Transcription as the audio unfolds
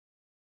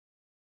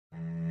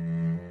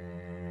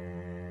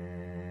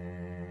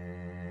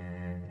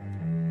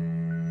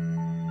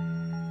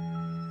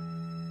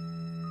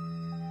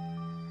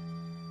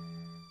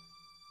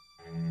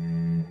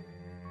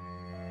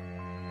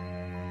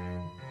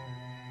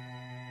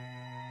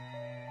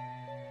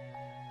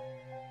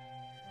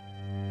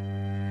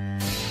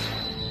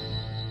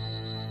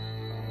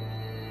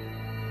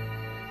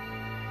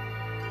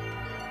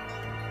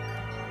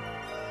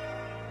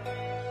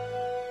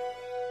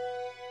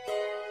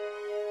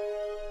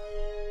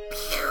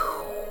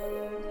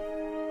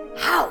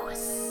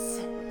House.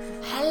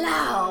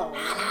 Hello.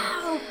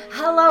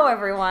 Hello,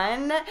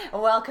 everyone.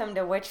 Welcome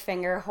to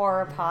Witchfinger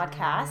Horror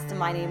Podcast.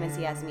 My name is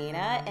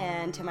Yasmina,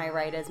 and to my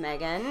right is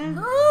Megan.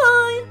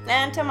 Hi.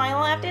 And to my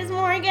left is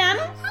Morgan.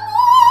 Hello.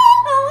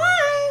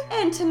 Hi.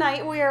 And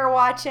tonight we are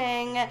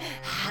watching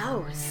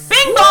House.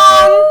 Bing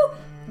bong.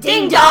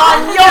 Ding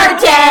dong, you're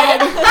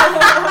dead.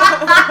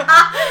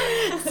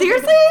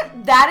 Seriously,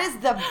 that is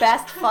the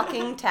best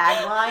fucking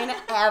tagline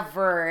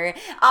ever.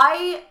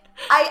 I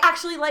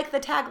actually like the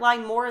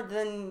tagline more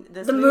than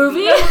this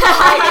movie? It's the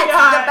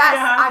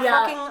best.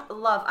 Yeah.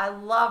 I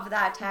love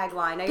that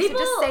tagline. I used to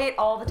just say it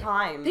all the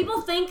time.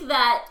 People think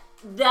that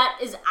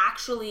is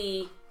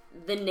actually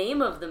the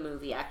name of the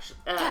movie.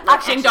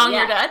 Ding Dong,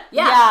 You're Dead?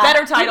 Yeah.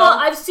 Better title.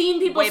 I've seen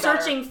people Way better.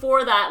 searching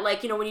for that,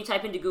 like, when you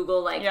type into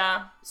Google, like,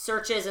 Yeah.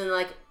 searches and,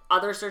 like,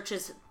 other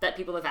searches that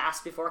people have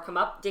asked before come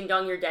up. Ding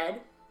Dong, You're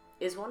Dead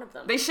is one of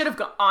them. They should have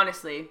gone,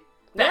 honestly.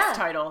 Best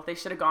title they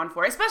should have gone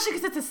for. Especially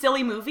because it's a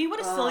silly movie. What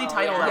a silly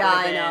title that would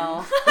have been.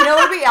 know. You know,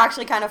 it would be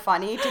actually kind of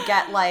funny to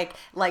get, like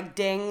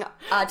ding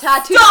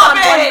tattooed Stop on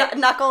it! one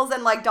knuckles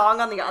and, like, dong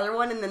on the other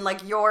one, and then,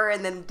 like, your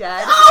and then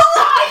dead. Oh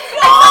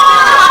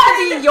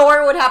my god!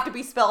 Your would have to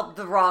be spelled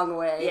the wrong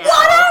way. Yeah.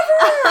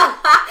 Whatever!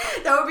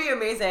 That would be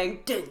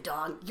amazing. Ding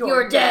dong,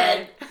 you're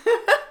dead.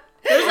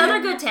 There's other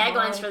good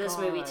taglines for this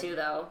movie, too,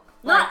 though.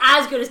 Not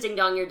as good as Ding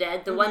Dong, You're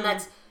Dead. The one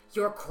that's,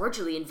 you're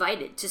cordially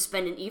invited to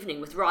spend an evening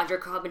with Roger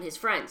Cobb and his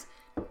friends.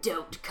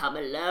 Don't come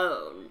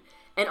alone.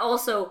 And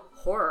also,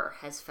 horror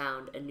has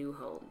found a new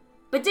home.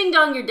 But Ding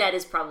Dong, You're Dead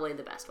is probably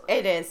the best one.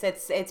 It is.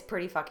 It's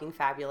pretty fucking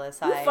fabulous.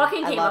 Who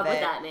fucking came love up with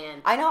it. that,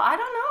 man? I know. I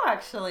don't know,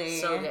 actually.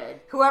 So good.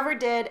 Whoever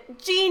did,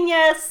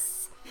 genius.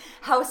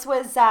 House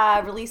was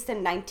released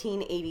in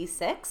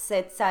 1986.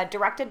 It's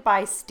directed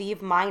by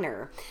Steve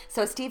Miner.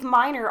 So Steve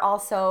Miner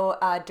also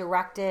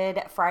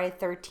directed Friday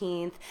the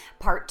 13th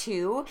Part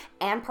 2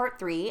 and Part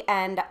 3.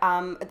 And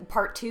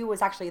Part 2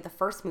 was actually the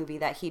first movie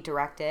that he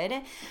directed.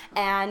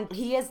 And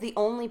he is the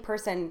only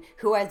person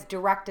who has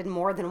directed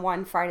more than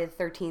one Friday the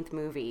 13th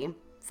movie.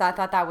 So I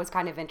thought that was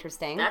kind of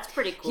interesting. That's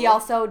pretty cool. He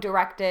also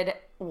directed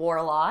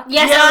Warlock.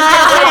 Yes!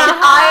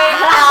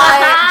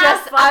 I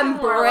just Fucking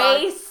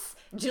embrace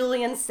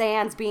Julian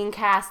Sands being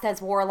cast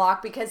as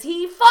Warlock because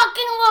he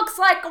fucking looks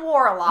like a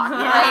Warlock.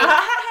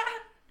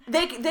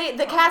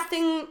 The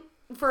casting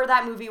for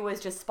that movie was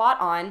just spot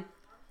on.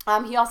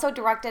 He also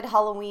directed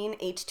Halloween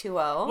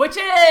H2O. Which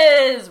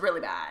is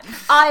really bad.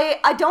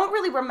 I don't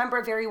really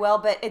remember very well,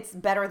 but it's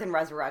better than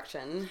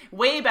Resurrection.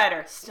 Way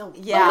better. Still.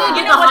 Yeah. Man,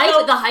 You know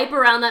what, the hype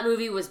around that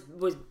movie was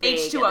big.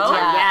 H2O? At the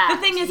time. Yeah.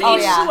 The thing is, Oh,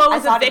 H2O yeah. I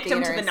is saw a it in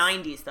victim to the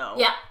theaters. 90s, though.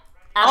 Yeah.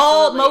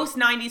 Absolutely. Most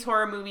 90s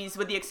horror movies,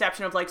 with the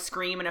exception of, like,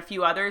 Scream and a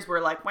few others,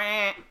 were like,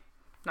 wah.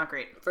 Not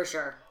great. For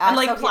sure. And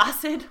Lake so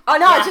Placid. Oh,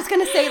 no, I Yeah. was just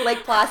going to say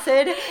Lake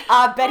Placid.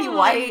 Betty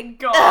White.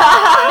 God.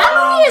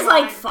 That movie is,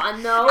 like,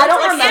 fun, though. I don't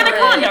It's, like, remember.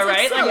 Anaconda, It's, like,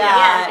 right? silly.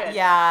 Like,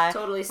 Yeah.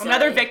 Totally silly.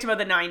 Another victim of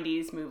the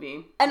 90s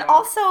movie. And So.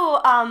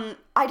 also,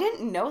 I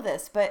didn't know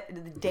this, but the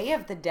Day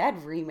of the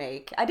Dead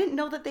remake. I didn't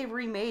know that they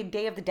remade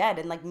Day of the Dead,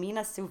 and like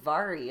Mina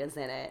Suvari is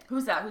in it.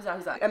 Who's that?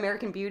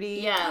 American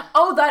Beauty. Yeah.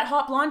 Oh, that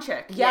hot blonde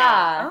chick.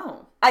 Yeah.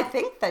 Oh. I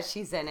think that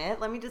she's in it.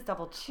 Let me just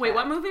double check. Wait,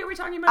 what movie are we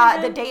talking about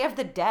The again? Day of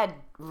the Dead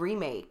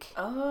remake.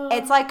 Oh.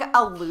 It's like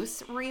a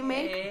loose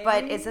remake,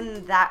 but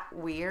isn't that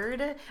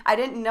weird? I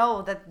didn't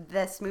know that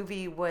this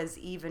movie was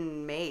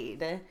even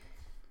made.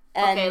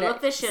 And Okay,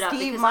 look this shit up,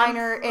 Steve because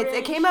Miner, I'm it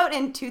pretty came out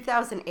in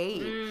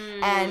 2008.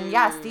 And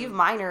yeah, Steve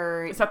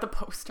Miner Is that the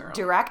poster?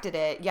 directed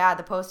it. Yeah,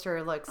 the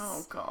poster looks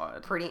Oh,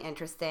 God. pretty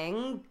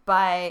interesting.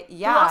 But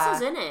yeah. Who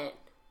else is in it?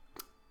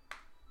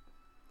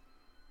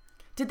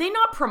 Did they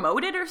not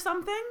promote it or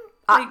something?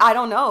 I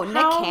don't know. how-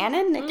 Nick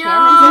Cannon? Nick No,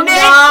 Cannon's in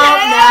it?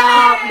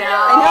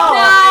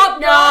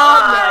 no.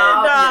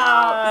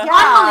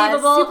 Yeah,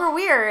 Unbelievable. super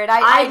weird. I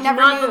I do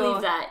never not knew.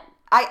 believe that.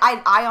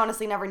 I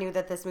honestly never knew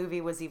that this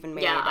movie was even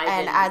made. Yeah, I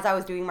and didn't. as I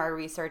was doing my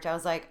research, I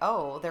was like,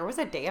 oh, there was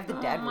a Day of the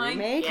Dead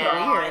remake?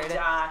 God. Weird.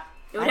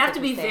 It would That's have to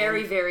be interesting.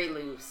 very, very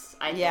loose,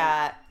 I think.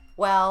 Yeah.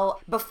 Well,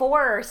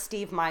 before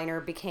Steve Miner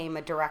became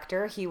a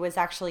director, he was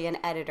actually an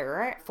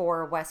editor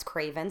for Wes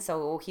Craven.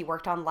 So he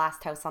worked on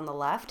Last House on the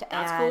Left.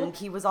 That's and cool.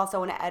 he was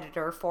also an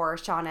editor for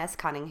Sean S.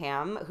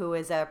 Cunningham, who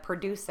is a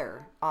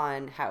producer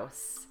on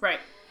House. Right.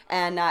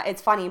 And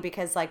it's funny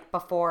because, like,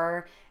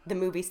 before the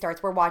movie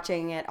starts, we're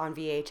watching it on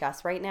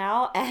VHS right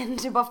now,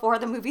 and before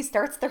the movie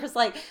starts, there's,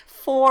 like,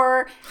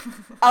 4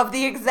 of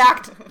the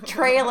exact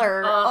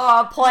trailer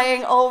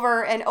playing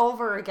over and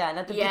over again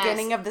at the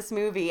beginning of this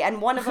movie, and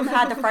one of them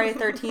had the Friday the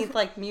 13th,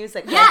 like,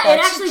 music. Yeah, like that.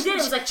 it actually did. It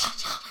was like...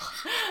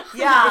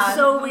 Yeah. It's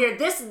so weird.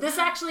 This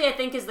actually, I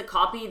think, is the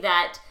copy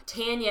that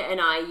Tanya and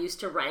I used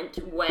to rent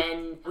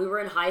when we were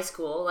in high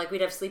school. Like,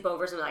 we'd have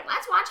sleepovers and be like,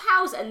 let's watch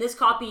House. And this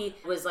copy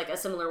was like a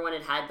similar one.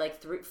 It had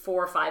like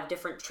 4 or 5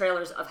 different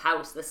trailers of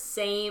House. The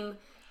same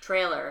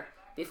trailer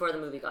before the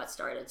movie got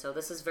started. So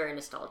this is very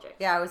nostalgic.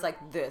 Yeah, I was like,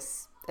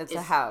 this is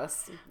a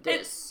house.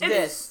 This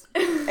This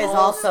is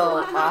also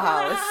a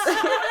house.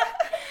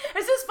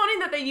 It's just funny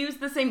that they they used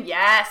the same.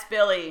 Yes,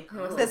 Billy.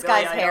 This Billy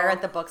guy's Idol. hair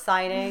at the book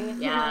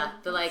signing. Yeah,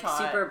 the like That's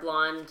hot. super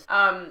blonde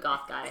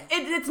goth guy.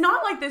 It's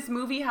not like this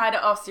movie had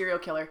serial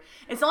killer.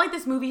 It's not like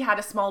this movie had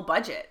a small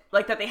budget,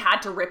 like that they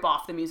had to rip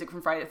off the music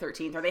from Friday the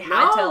 13th, or they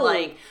had to No.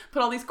 like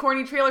put all these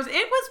corny trailers. It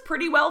was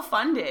pretty well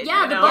funded.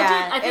 Yeah, you the know? budget,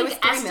 Yeah, I it think, was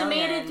 $3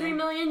 estimated million. $3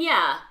 million,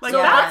 yeah. Like, So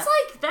yeah.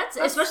 that's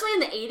especially in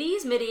the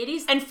 80s,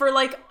 mid-80s. And for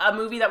like a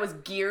movie that was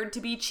geared to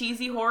be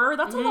cheesy horror,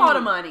 that's a lot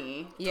of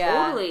money.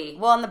 Yeah. Totally.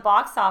 Well, in the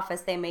box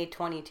office, they made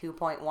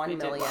 $22.1 did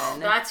million. well.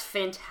 That's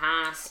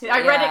fantastic.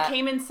 I read Yeah. it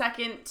came in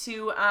second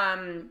to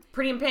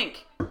Pretty in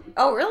Pink.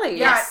 Oh, really?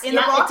 Yes. in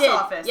the Yeah, it box did.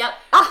 office. Yep.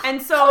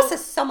 And so House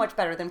is so much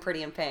better than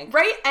Pretty in Pink.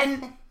 right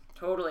and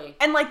Totally.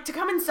 like to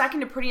come in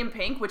second to Pretty in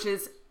Pink, which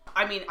is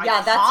Yeah,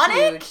 iconic. that's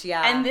huge,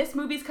 yeah. And this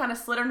movie's kind of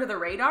slid under the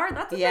radar.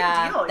 That's a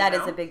Yeah, big deal. that you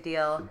is know? a big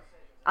deal.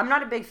 I'm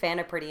not a big fan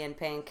of Pretty in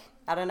Pink.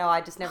 I don't know.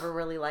 I just never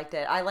really liked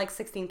it. I like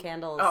 16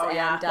 Candles Oh,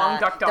 yeah. and Long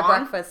Duck The Dawn,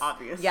 Breakfast.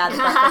 obvious. Yeah, The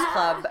Breakfast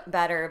Club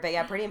better. But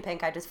yeah, Pretty in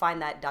Pink, I just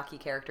find that Ducky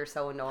character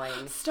so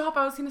annoying. Stop!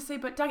 I was gonna say,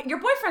 but your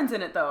boyfriend's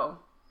in it though.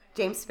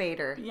 James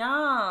Spader.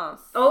 Yes.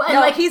 Oh, and No,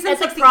 like he's in at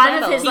the 16 prime of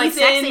Candles. his like He's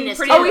in sexiness.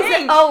 Pretty too. Oh, he's in,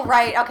 Pink. oh,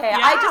 right. Okay. Yeah.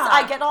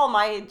 I get all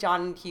my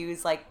John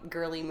Hughes like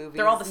girly movies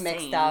They're all the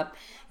mixed same. up.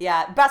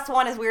 Yeah. Best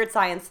one is Weird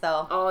Science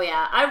though. Oh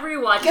yeah, I've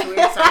rewatched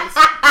Weird Science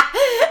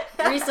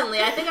recently.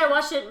 I think I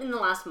watched it in the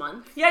last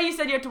month. Yeah, you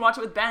said you had to watch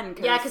it with Ben.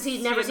 Yeah, because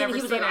he'd never seen it.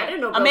 He was like, I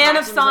didn't know A Bill man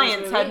of Paxton was in this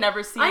science movie. had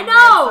never seen I Weird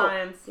know.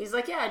 Science. He's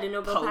like, yeah, I didn't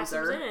know Bill Paxton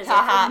was Poser. in it. It's like,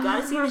 Haha. you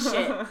gotta see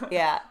the shit.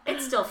 Yeah.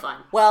 It's still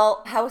fun.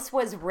 Well, House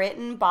was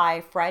written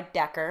by Fred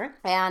Decker,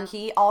 and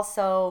he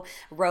also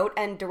wrote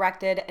and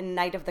directed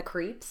Night of the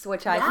Creeps,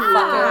 which I fucking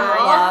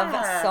love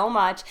Yeah. so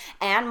much,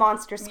 and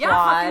Monster Squad.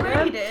 Yeah, fucking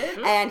right, he did.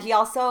 And he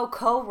also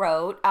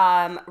co-wrote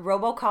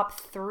RoboCop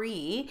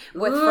 3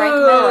 with Ooh, Frank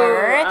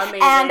Miller.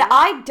 amazing. And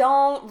I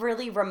don't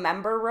really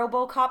remember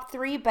RoboCop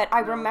 3, but I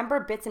remember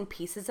bits and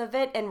pieces of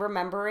it, and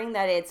remembering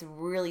that it's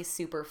really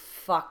super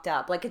fucked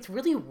up. Like, it's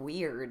really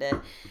weird.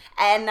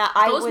 And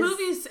Those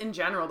movies in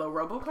general, though,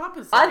 RoboCop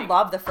is. I Like,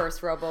 love the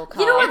first RoboCop.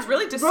 You know what? It's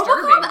really disturbing.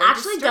 RoboCop They're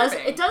actually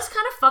disturbing. it does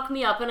kind of fuck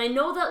me up, and I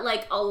know that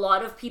like a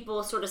lot of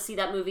people sort of see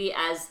that movie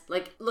as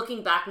like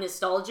looking back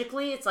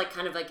nostalgically, it's like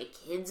kind of like a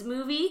kids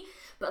movie.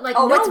 But like,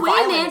 Oh, no it's way,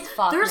 violent man. as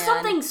fuck, There's man.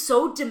 something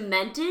so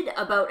demented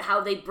about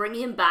how they bring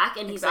him back,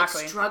 and he's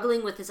Exactly. like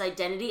struggling with his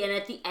identity. And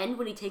at the end,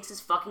 when he takes his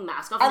fucking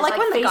mask off, I his like like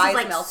when the face guy's is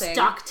like melting.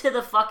 stuck to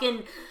the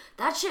fucking.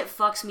 That shit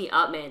fucks me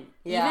up, man.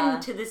 Yeah. Even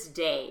to this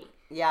day.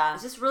 Yeah.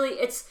 It's just really,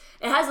 it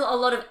has a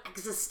lot of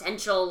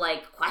existential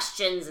like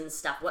questions and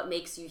stuff. What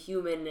makes you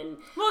human? And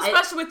Well,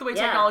 especially with the way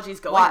yeah. technology's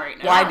going Why, right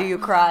now. why do you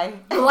cry?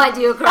 why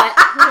do you cry?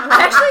 I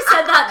actually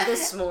said that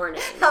this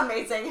morning.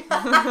 Amazing.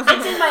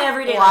 It's in my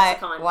everyday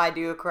lexicon. Why do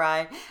you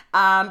cry?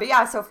 But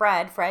yeah, so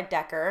Fred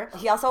Decker,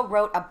 he also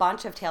wrote a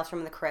bunch of Tales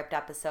from the Crypt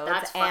episodes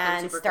That's fucking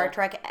and super Star cool.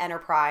 Trek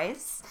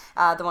Enterprise,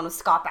 the one with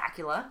Scott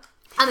Bakula.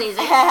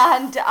 Amazing.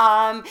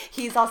 And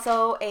he's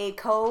also a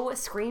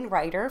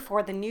co-screenwriter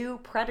for the new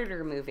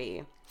Predator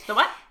movie. The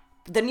what?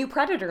 The new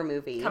Predator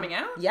movie. Coming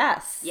out?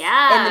 Yes.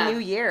 Yeah. In the new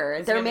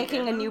year. They're gonna be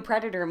making good? a new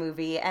Predator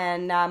movie,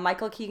 and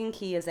Michael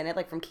Keegan-Key is in it,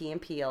 like from Key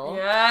and Peele.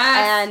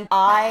 Yes. And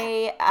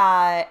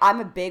I'm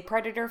a big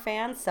Predator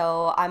fan,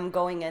 so I'm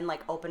going in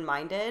like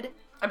open-minded.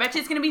 I bet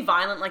you it's gonna be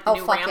violent like the Oh,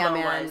 new fuck yeah, Rambo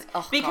man. was.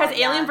 Oh, because God,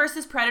 Alien yeah.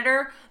 versus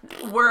Predator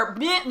were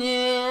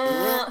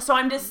so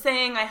I'm just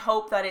saying I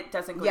hope that it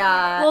doesn't go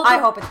Yeah, Well, I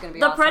the- hope it's gonna be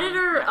The awesome.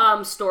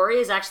 Predator story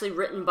is actually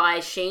written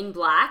by Shane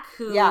Black,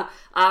 who Yeah.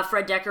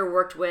 Fred Decker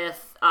worked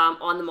with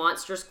on the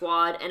Monster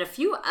Squad and a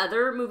few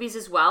other movies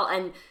as well.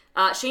 And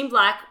Shane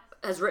Black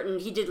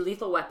he did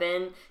Lethal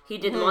Weapon, he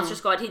did Monster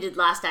Squad, he did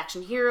Last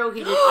Action Hero,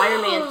 he did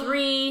Iron Man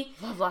 3.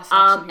 Love Last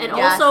Action And Hero.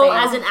 Yeah, also, same.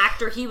 as an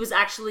actor, he was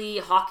actually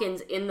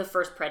Hawkins in the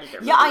first Predator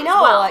movie Yeah, I as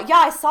know. well. Yeah,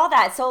 I saw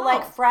that. So,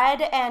 like, Oh.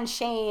 Fred and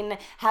Shane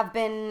have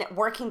been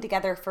working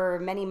together for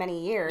many,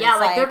 many years. Yeah,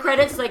 like their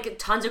credits, like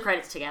tons of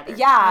credits together.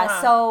 Yeah,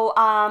 Yeah.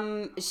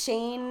 so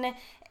Shane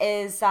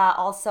is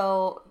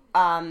also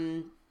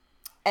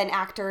an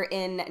actor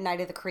in Night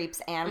of the Creeps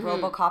and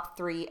RoboCop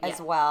 3 as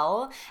Yeah.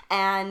 well.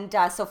 And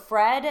so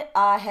Fred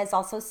has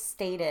also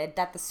stated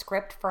that the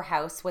script for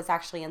House was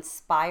actually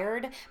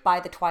inspired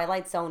by the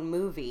Twilight Zone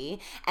movie.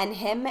 And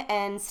him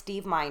and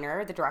Steve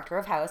Miner, the director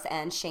of House,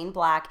 and Shane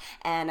Black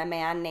and a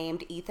man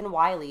named Ethan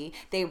Wiley,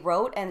 they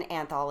wrote an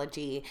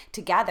anthology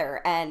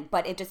together,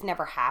 but it just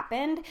never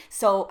happened.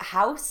 So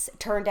House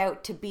turned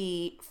out to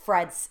be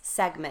Fred's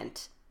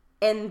segment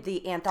in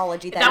the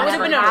anthology that That would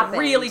have never been happened. a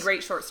really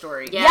great short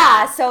story. Yeah.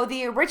 Yeah, so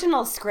the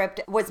original script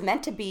was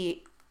meant to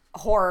be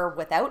horror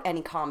without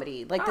any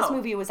comedy. Like, this Oh.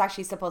 movie was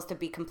actually supposed to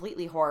be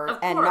completely horror Of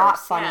and not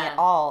course, funny yeah. at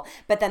all.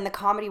 But then the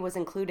comedy was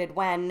included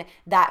when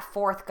that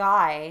fourth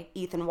guy,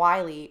 Ethan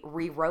Wiley,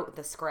 rewrote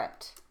the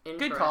script.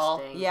 Good call.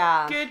 Interesting.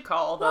 Yeah. Good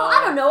call, though. Well,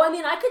 I don't know. I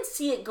mean, I could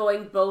see it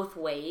going both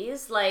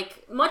ways.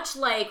 Like, much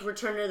like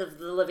Return of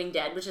the Living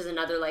Dead, which is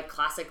another, like,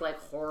 classic, like,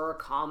 horror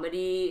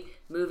comedy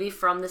movie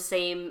from the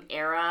same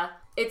era.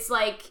 It's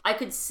like, I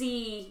could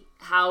see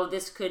how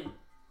this could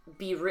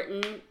be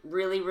written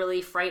really,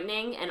 really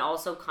frightening and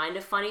also kind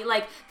of funny.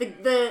 Like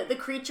the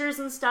creatures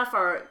and stuff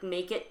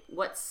make it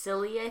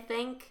silly, I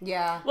think.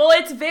 Yeah. Well,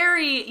 it's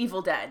very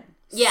Evil Dead.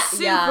 Yeah.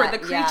 Super.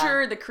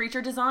 Yeah, The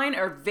creature design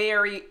are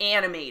very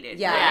animated.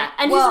 Yeah. Yeah,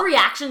 and his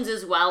reactions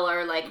as well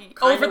are like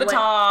kind over of the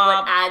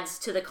top. What adds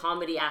to the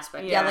comedy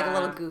aspect. Yeah, like a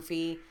little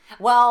goofy.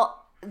 Well,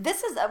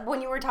 this is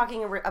when you were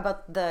talking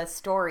about the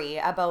story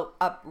about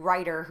a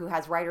writer who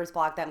has writer's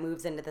block that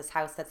moves into this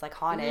house that's like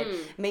haunted.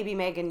 Maybe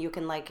Megan, you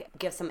can like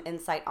give some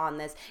insight on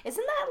this.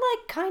 Isn't that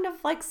like kind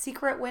of like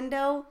Secret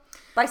Window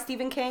by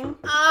Stephen King?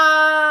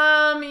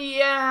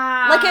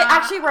 Yeah. Like it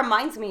actually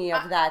reminds me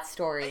of that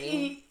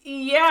story.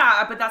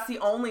 Yeah, but that's the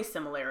only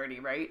similarity,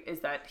 right? Is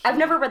that I've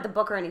never read the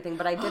book or anything,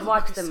 but I did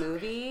watch the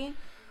movie.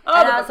 Oh,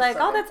 and the I was book is like,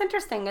 so "Oh, good. that's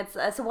interesting." It's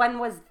so when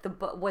was the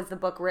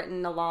book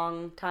written? A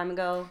long time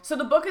ago. So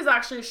the book is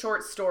actually a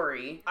short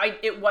story.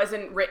 It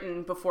wasn't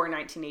written before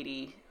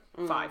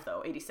 1985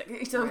 though,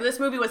 86. So this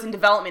movie was in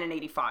development in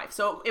 85.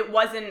 So it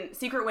wasn't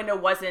Secret Window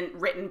wasn't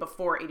written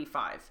before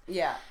 85.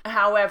 Yeah.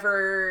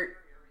 However,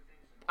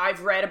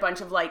 I've read a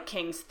bunch of like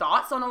King's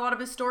thoughts on a lot of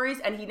his stories,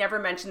 and he never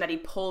mentioned that he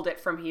pulled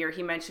it from here.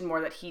 He mentioned more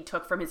that he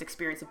took from his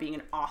experience of being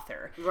an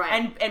author,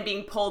 right, and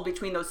being pulled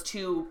between those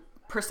two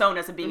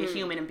personas of being a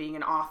human and being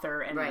an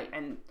author, and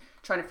and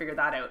trying to figure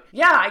that out.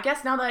 Yeah, I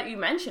guess now that you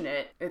mention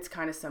it, it's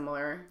kind of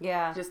similar.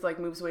 Yeah. Just like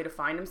moves away to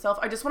find himself.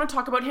 I just want to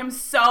talk about him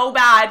so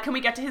bad. Can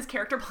we get to his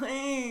character,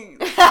 please?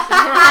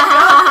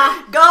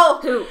 Go.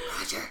 Who?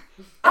 Roger.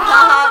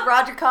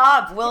 Roger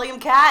Cobb, William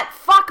Cat.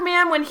 Fuck,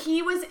 man, when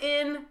he was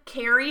in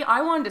Carrie,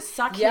 I wanted to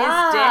suck his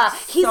dick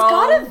He's so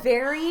got a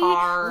very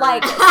hard.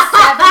 like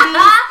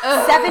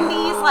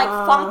 70s like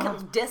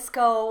funk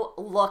disco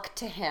look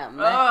to him.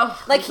 Ugh,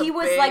 like he's he a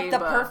was like the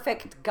babe.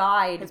 perfect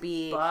guy to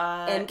be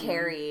butt in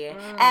Carrie.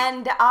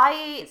 And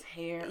his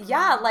hair.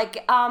 yeah,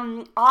 like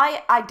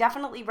I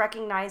definitely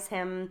recognize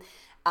him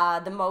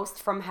the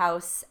most from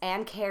House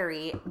and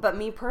Carrie, but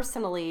me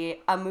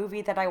personally, a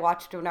movie that I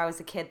watched when I was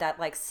a kid that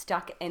like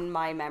stuck in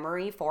my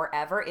memory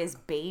forever is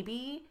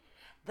Baby,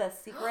 The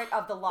Secret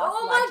of the Lost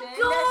Legend.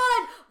 Oh my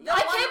god! The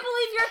I one- can't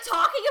believe you're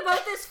talking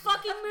about this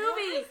fucking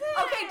movie.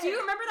 Okay, do you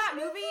remember that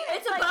movie?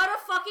 It's like- about a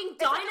fucking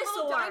it's like a dinosaur.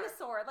 little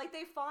dinosaur. Like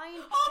they find.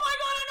 Oh my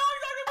god, I know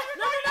exactly what you're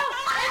talking about.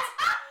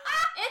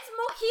 It's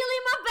Mokili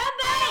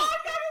Mabembe.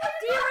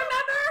 Do you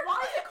remember? Why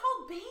is it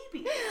called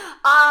Baby? Is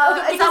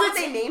that because what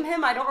they name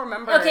him? I don't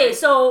remember. Okay,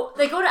 so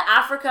they go to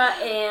Africa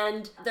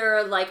and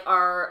there like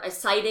are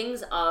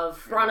sightings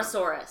of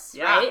Brontosaurus,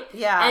 Yeah. right?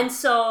 Yeah. And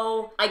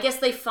so I guess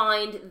they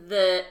find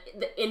the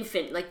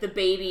infant, like the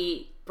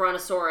baby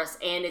Brontosaurus,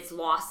 and it's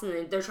lost,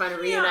 and they're trying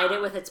to reunite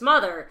it with its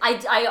mother.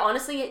 I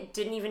honestly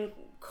didn't even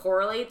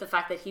correlate the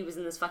fact that he was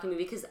in this fucking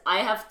movie because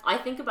I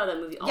think about that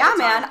movie all the time.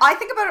 man, I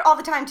think about it all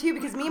the time too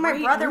because me and my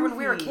Great brother, when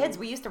we were movie. kids,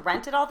 we used to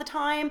rent it all the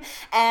time.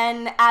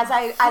 And as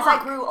I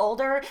grew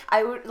older,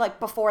 I would like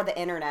before the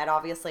internet,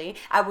 obviously,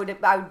 I would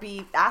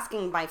be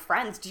asking my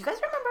friends, "Do you guys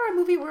remember a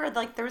movie where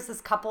like there's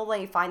this couple,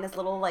 they find this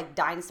little like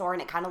dinosaur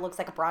and it kind of looks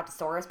like a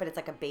brontosaurus, but it's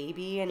like a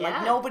baby, and like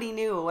Yeah. nobody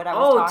knew what I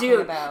was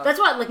talking about." That's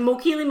what, like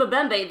Mokili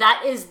Mabembe.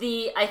 That is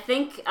the I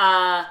think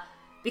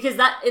because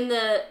that in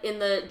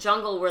the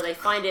jungle where they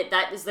find it,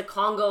 that is the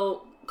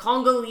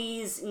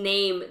Congolese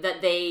name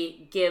that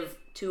they give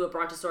to a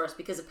brontosaurus,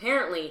 because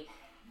apparently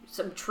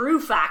some true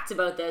facts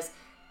about this.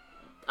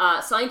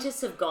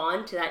 Scientists have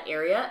gone to that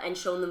area and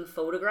shown them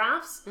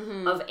photographs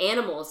of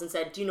animals and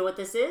said, "Do you know what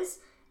this is?"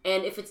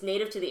 And if it's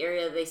native to the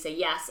area, they say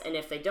yes. And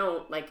if they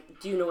don't, like,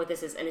 "Do you know what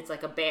this is?" And it's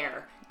like a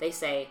bear, they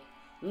say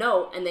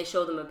no. And they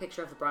show them a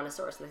picture of the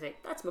brontosaurus and they say,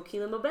 "That's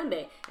Mokili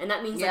Mabembe." And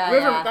that means like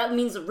river. Yeah. That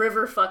means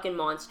river fucking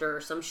monster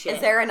or some shit.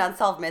 Is there an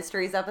Unsolved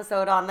Mysteries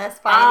episode on this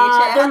by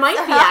any chance? There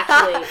might be,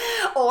 actually.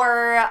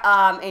 Or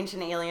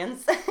Ancient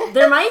Aliens.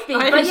 There might be,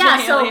 but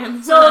yeah.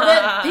 Aliens.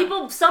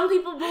 Some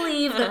people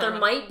believe that there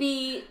might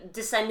be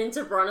descendants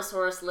of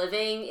Brontosaurus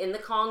living in the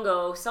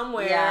Congo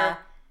somewhere. Yeah.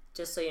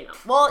 Just so you know.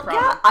 Well,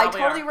 yeah, I Probably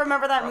totally are.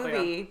 remember that Probably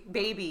movie,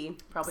 Baby.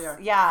 Probably are.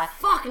 Yeah.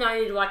 Fuck, now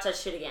I need to watch that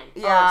shit again.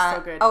 Yeah.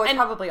 so good. Oh, it's And-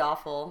 probably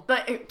awful.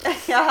 But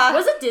Yeah.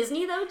 Was it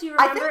Disney though? Do you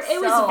I remember? think It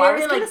was so. very I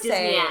was like gonna say,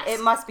 Disney-esque. it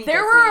must be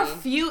there Disney. were a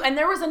few, and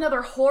there was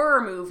another horror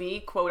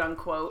movie, quote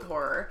unquote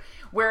horror,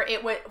 where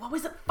it was, what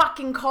was it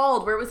fucking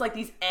called? Where it was like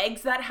these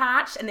eggs that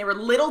hatched, and they were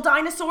little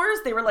dinosaurs.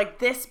 They were like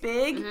this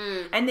big,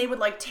 and they would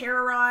like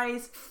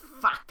terrorize.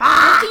 Fuck.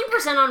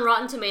 15% on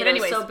Rotten Tomatoes,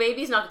 anyways. so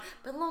baby's not.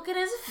 But look at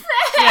his face.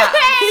 Yeah.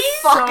 He's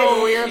fucking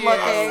So weird cute.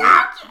 looking.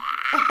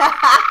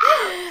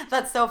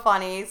 That's so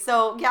funny.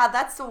 So yeah,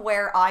 that's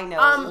where I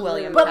know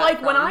William. But Cat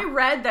like when from. I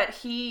read that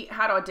he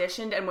had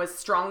auditioned and was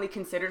strongly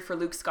considered for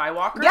Luke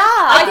Skywalker, Yeah,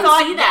 I can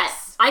thought, see that.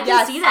 yes. I can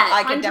Yes, see that.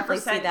 I can definitely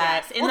see 100%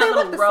 that. yes. In Well, that they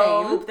little look the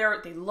same.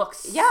 robe, they look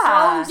so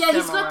Yeah. Yeah,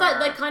 he's got that similar.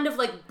 like kind of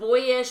like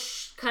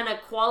boyish kind of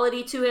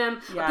quality to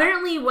him. Yeah.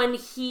 Apparently, when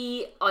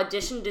he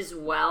auditioned as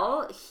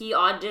well, he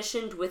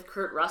auditioned with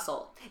Kurt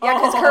Russell. Yeah,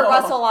 because Kurt Oh.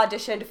 Russell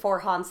auditioned for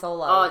Han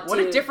Solo. Oh, What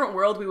a dude. different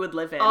world we would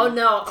live in. Oh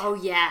no! Oh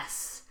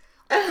yes!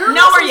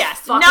 Nowhere yes.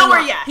 Fucking Nowhere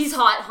hot. yes. He's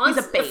hot. Hans,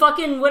 He's a babe.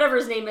 fucking whatever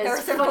his name is.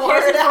 Harrison Fuck Ford.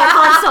 Harrison Ford,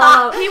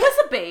 Han Solo. He was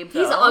a babe, though.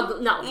 He's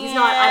ugly. No, he's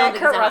not. I don't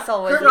think Kurt he's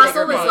Russell was Kurt a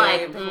Russell bigger was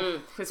like,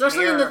 babe.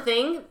 especially in hair. The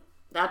Thing,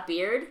 that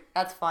beard.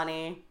 That's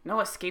funny. No,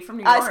 Escape from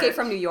New York. Escape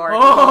from New York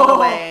all the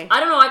way. I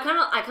don't know. I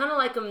kind of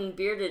like him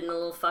bearded and a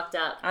little fucked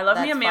up. I love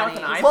That's me a man funny.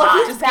 with an eye Well,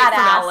 patch. he's Escape from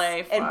badass LA.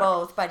 in Fuck.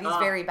 both, but he's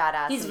very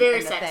badass. He's in, very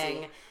in the sexy.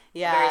 Thing.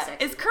 Yeah. Very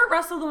sexy. Is Kurt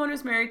Russell the one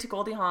who's married to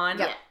Goldie Hawn?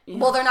 Yep. Yeah.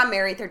 Well, they're not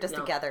married; they're just No,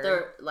 together.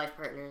 They're life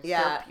partners.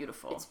 Yeah. They're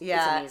beautiful. It's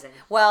amazing.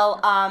 Well,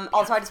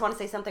 also I just want to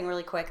say something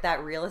really quick.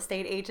 That real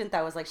estate agent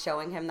that was like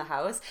showing him the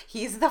house,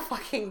 he's the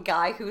fucking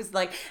guy who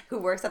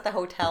works at the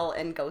hotel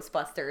in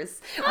Ghostbusters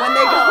when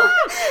they go.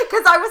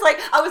 Because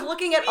I was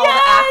looking at all the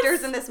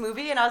actors in this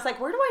movie, and I was like,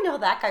 where do I know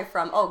that guy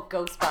from? Oh,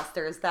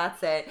 Ghostbusters.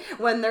 That's it.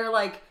 When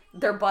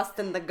they're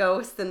busting the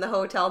ghost in the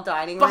hotel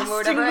dining room or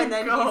whatever, and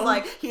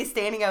then he's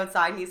standing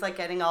outside and he's like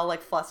getting all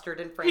like flustered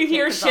and frantic. You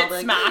hear 'cause all shit the,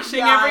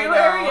 smashing I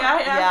everywhere. know.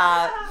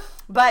 Yeah.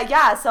 But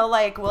yeah, so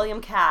like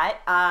William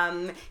Catt,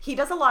 he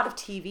does a lot of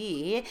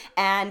TV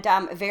and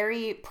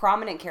very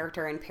prominent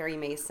character in Perry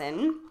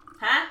Mason.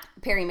 Huh?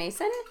 Perry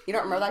Mason? You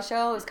don't remember that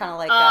show? It was kind of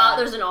like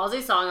There's an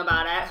Aussie song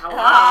about it. Hello.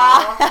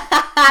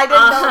 I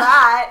didn't know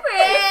that.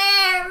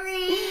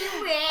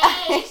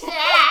 Perry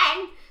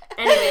Mason.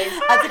 Anyways,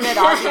 That's a good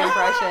Aussie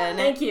impression.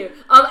 thank you.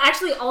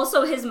 Actually,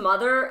 also his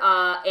mother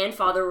and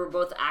father were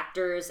both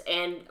actors,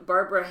 and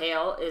Barbara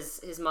Hale is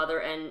his mother,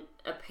 and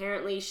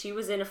apparently she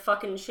was in a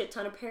fucking shit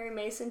ton of Perry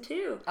Mason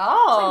too.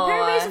 Oh,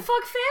 Perry Mason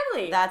fuck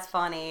family. That's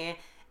funny.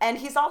 And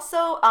he's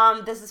also,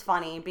 this is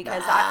funny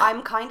because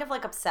I'm kind of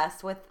like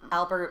obsessed with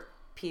Albert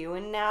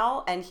Pune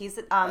now, and he's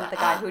the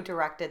guy who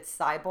directed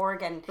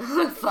Cyborg and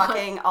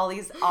fucking all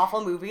these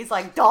awful movies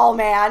like Doll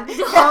Man.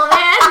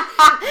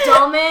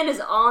 Doll Man is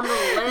on the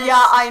list.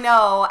 Yeah, I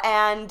know.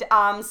 And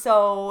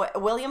so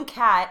William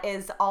Catt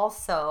is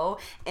also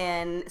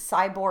in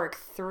Cyborg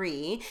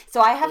 3.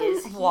 So I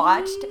haven't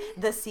watched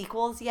the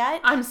sequels yet.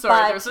 I'm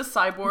sorry, but there's a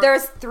Cyborg.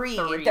 There's three.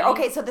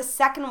 Okay, so the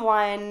second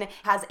one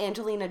has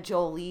Angelina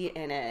Jolie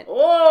in it.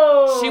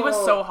 Oh, She was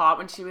so hot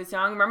when she was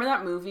young. Remember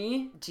that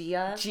movie?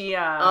 Gia?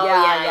 Gia. Oh,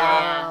 Yeah.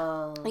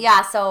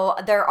 Yeah, so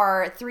there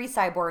are 3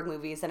 Cyborg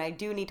movies, and I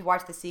do need to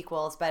watch the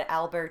sequels, but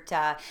Albert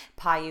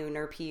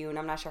Pune,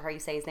 I'm not sure how you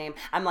say his name,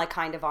 I'm like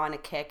kind of on a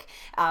kick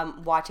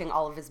watching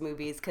all of his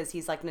movies, because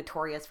he's like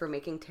notorious for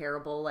making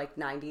terrible like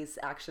 90s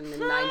action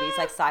and 90s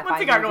like sci-fi What's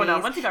he got movies. going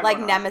on? What's he got like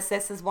going on?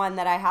 Nemesis is one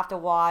that I have to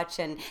watch,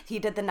 and he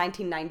did the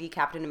 1990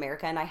 Captain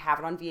America, and I have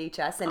it on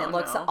VHS, and it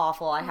looks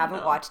awful. I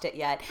haven't watched it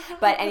yet.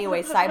 But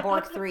anyway,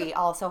 Cyborg 3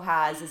 also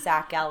has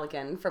Zach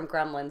Galligan from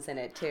Gremlins in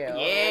it too.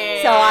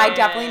 Yeah. So I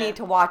definitely need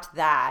to watch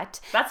that.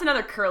 That's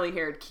another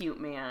curly-haired cute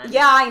man.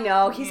 Yeah, I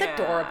know. He's Yeah.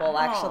 adorable,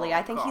 actually. Oh,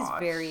 I think he's gosh.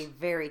 very,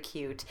 very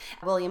cute.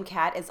 William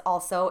Catt is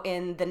also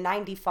in the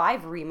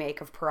 95 remake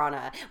of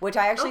Piranha, which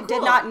I actually did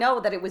cool. not know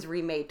that it was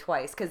remade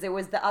twice, because it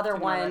was the other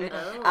one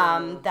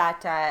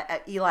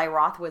that Eli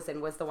Roth was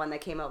in, was the one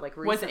that came out like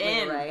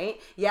recently,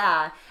 right?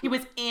 Yeah. He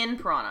was in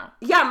Piranha.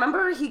 Yeah,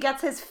 remember he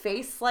gets his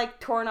face like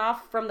torn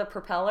off from the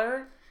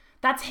propeller?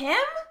 That's him?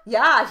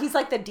 Yeah, he's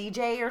like the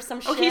DJ or some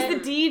shit. Oh, he's the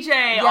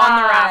DJ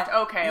on the raft.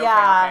 Okay.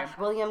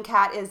 William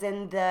Catt is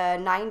in the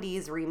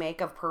 90s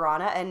remake of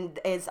Piranha and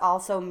is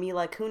also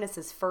Mila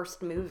Kunis's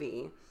first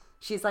movie.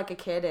 She's like a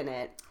kid in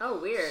it.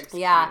 Oh, weird.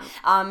 Yeah.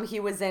 He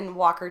was in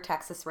Walker,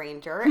 Texas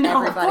Ranger. No,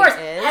 Everybody of course.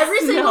 is. Every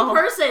single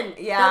person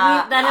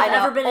that I has know.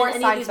 ever been Or in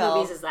any of these Seinfeld.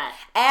 movies is that.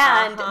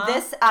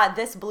 And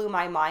this blew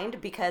my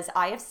mind because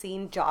I have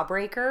seen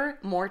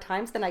Jawbreaker more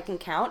times than I can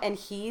count, and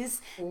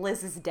he's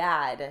Liz's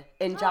dad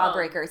in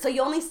Jawbreaker. So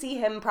you only see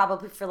him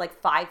probably for like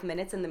 5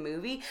 minutes in the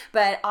movie,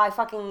 but I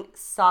fucking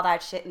saw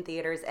that shit in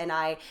theaters, and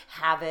I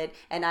have it,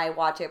 and I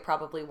watch it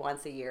probably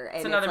once a year. And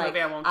It's another like,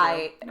 movie I won't do.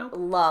 I Nope.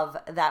 love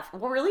that.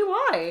 Well, really,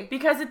 why?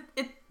 Because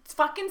it's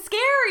fucking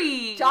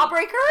scary.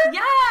 Jawbreaker?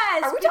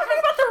 Yes. Are we talking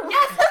about the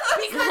Yes,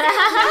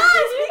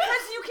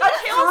 because you can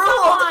That's kill cruel.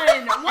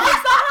 someone. What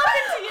does that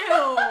happen to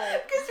you?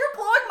 Because you're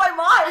blowing my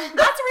mind.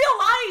 That's real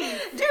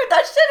life. Dude,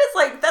 that shit is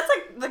like, that's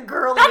like the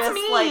girliest That's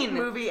mean. like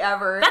movie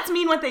ever. That's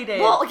mean what they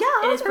did. well,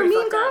 yeah, It is they're pretty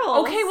mean fucked up.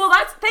 girls. Okay, well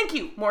thank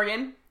you,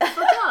 Morgan.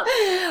 Fucked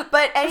up.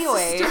 But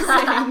anyways,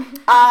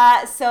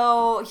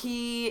 so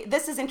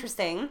this is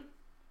interesting.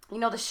 You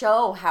know the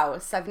show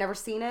House. I've never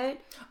seen it,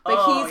 but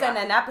Oh, he's yeah. in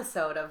an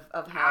episode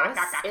of House.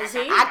 Is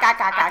he?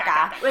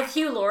 Ah, With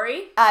Hugh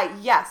Laurie?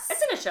 yes.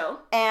 It's in a show.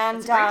 And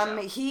It's a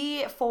great show.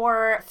 he,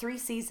 for 3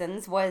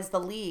 seasons, was the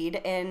lead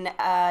in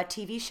a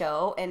TV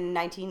show in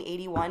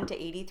 1981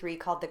 to 83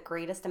 called The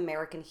Greatest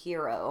American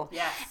Hero.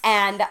 Yes.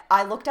 And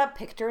I looked up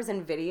pictures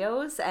and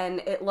videos,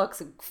 and it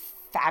looks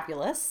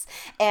fabulous.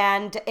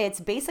 And it's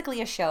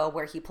basically a show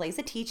where he plays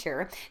a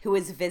teacher who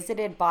is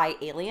visited by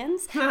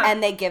aliens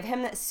and they give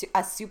him a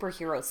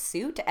superhero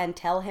suit and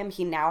tell him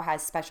he now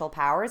has special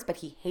powers, but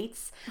he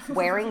hates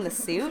wearing the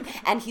suit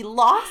and he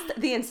lost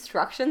the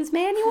instructions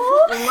manual.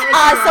 So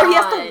he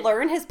has to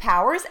learn his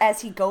powers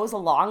as he goes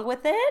along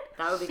with it.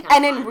 That would be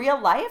kind And of in real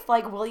life,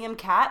 like William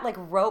Catt like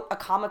wrote a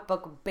comic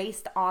book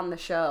based on the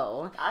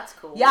show. That's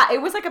cool. Yeah,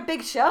 it was like a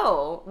big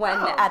show when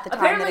at the time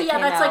Apparently, that it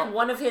came that's out. like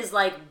one of his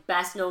like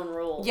best known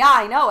roles. Yeah,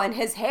 I know, and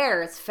his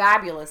hair is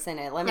fabulous in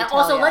it. Let me Now, tell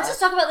also, ya. let's just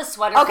talk about the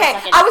sweater for a Okay,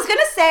 second. I was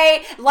gonna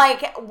say,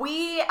 like,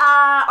 we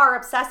are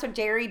obsessed with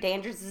Jerry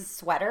Danders'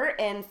 sweater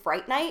in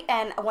Fright Night,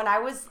 and when I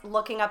was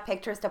looking up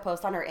pictures to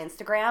post on her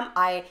Instagram,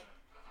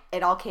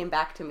 it all came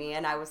back to me,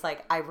 and I was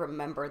like, I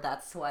remember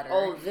that sweater.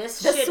 Oh, the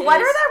sweater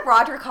is... that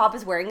Roger Cobb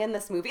is wearing in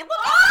this movie. Look,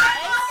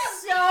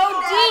 It's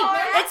so deep.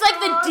 It's like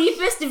the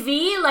deepest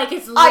V. Like,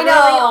 it's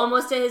literally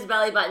almost to his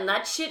belly button.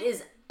 That shit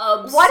is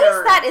absurd. what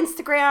is that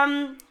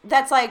Instagram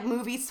that's like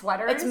movie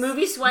sweaters? It's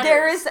movie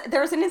sweaters.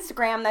 There's an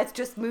Instagram that's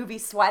just movie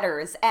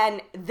sweaters,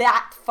 and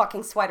that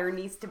fucking sweater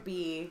needs to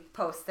be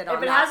posted on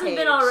If it that hasn't page.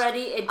 been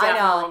already, it I know.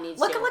 definitely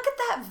needs Look to. at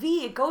that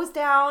V. It goes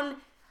down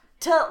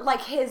to like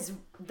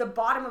the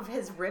bottom of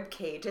his rib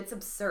cage. It's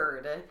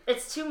absurd.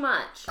 It's too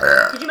much.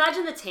 Could you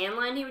imagine the tan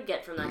line he would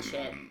get from that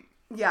shit?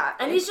 Yeah.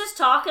 And he's just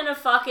talking to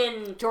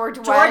fucking George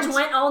Wendt.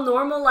 went all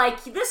normal,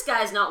 like, this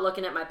guy's not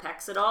looking at my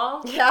pecs at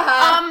all.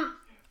 Yeah.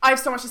 I have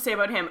so much to say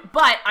about him,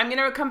 but I'm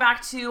gonna come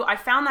back to. I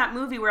found that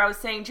movie where I was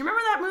saying, do you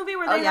remember that movie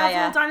where they have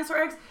little dinosaur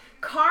eggs?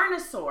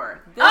 Carnosaur.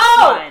 This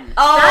one.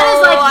 That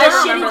is like I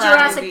the remember shitty that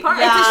Jurassic movie. Park.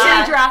 Yeah. It's a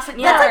shitty Jurassic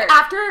Park. That's like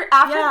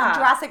after Yeah.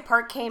 Jurassic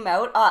Park came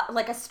out,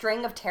 like a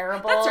string of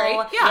terrible. That's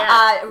right,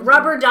 Yeah.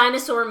 Rubber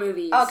dinosaur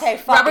movies. Okay,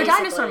 fuck. Rubber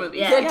basically. dinosaur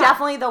movies. Yeah.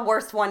 Definitely the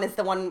worst one is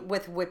the one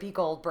with Whoopi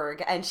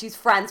Goldberg, and she's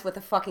friends with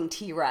a fucking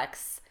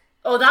T-Rex.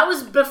 Oh, that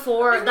was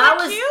before. Isn't that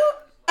was cute?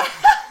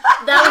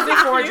 that was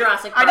before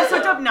Jurassic Park. I just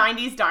looked up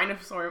 90s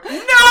dinosaur.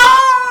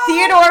 No!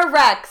 Theodore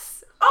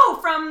Rex. Oh,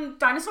 from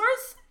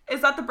Dinosaurs? Is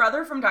that the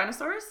brother from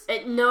Dinosaurs?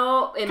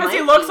 No, it Because might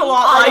he looks be. a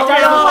lot like Oh,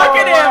 Dinosaurs. Look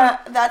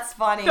at him! That's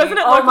funny. Doesn't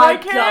it Oh look my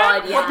like him?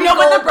 God, yeah. No,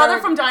 but the brother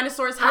Goldberg from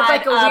Dinosaurs Had had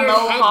like a weird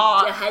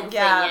mohawk. head thing,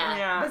 Yeah.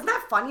 Yeah. Isn't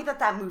that funny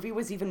that movie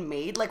was even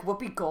made? Like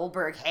Whoopi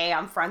Goldberg, hey,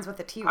 I'm friends with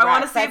the T-Rex. I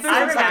wanna see if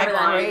That there's sounds a like a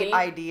tagline. great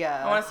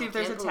idea. I want to see if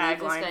there's a Can't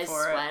believe tagline this guy's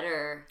for it.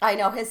 sweater. I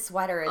know, his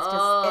sweater is just,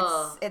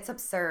 Oh. it's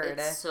absurd.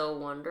 It's so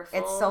wonderful.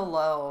 It's so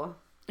low.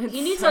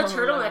 He needs so a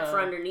turtleneck low. for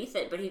underneath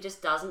it, but he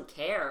just doesn't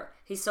care.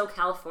 He's so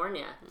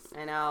California.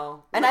 I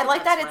know. And Look I at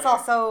like that that it's sweater.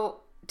 also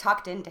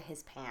tucked into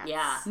his pants.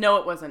 Yeah. No,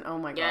 it wasn't. Oh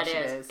my Yeah, gosh,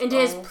 it is. it is. Into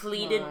his Oh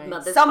pleated my-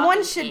 mother.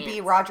 Someone should be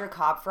Roger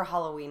Cobb for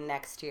Halloween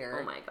next year.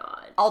 Oh my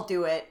god. I'll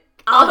do it.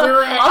 I'll do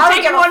it. I'll don't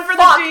take give a one for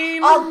fuck. the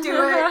team. I'll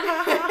do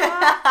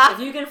it. If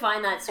you can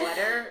find that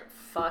sweater,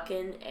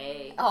 fucking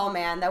A. Oh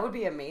man, that would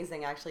be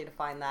amazing actually to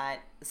find that.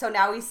 So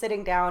now he's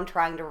sitting down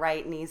trying to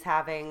write and he's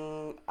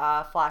having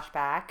a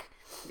flashback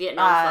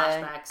Vietnam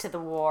flashbacks. to the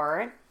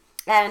war.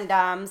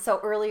 And so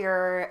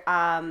earlier,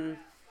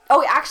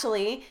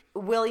 actually,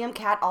 William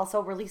Catt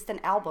also released an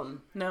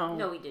album. No.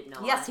 No, he did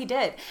not. Yes, he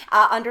did.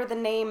 Under the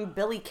name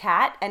Billy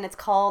Catt, and it's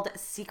called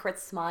Secret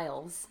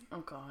Smiles. Oh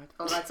god.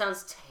 Oh, that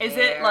sounds terrible.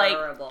 Is it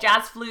like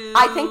jazz flute?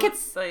 I think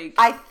it's like.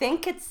 I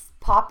think it's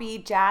poppy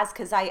jazz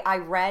because I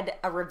read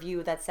a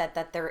review that said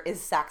that there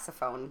is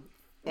saxophone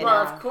in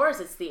Well, it. of course,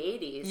 it's the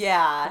 80s.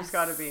 Yeah. There's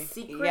gotta be.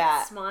 Secret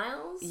Yeah.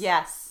 Smiles?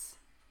 Yes.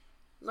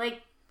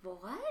 Like,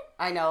 what?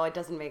 I know, it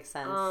doesn't make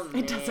sense.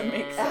 It doesn't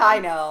make man. sense. I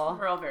know.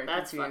 We're all very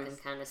That's confused.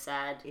 fucking kind of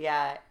sad.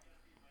 Yeah.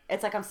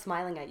 It's like I'm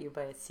smiling at you,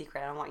 but it's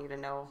secret. I don't want you to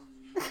know.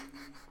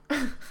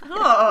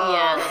 Oh.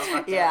 Yeah, that's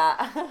fucked up.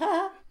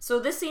 Yeah. So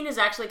this scene is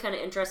actually kind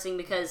of interesting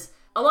because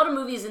a lot of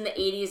movies in the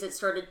 80s, it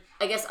started,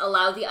 I guess,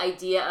 allow the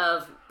idea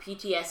of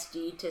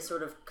PTSD to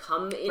sort of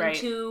come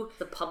into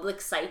the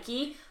public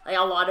psyche. Like,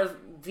 a lot of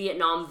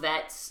Vietnam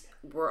vets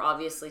were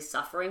obviously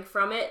suffering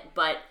from it,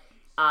 but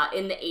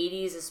in the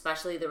 80s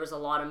especially, there was a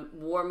lot of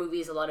war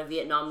movies, a lot of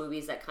Vietnam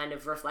movies that kind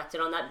of reflected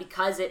on that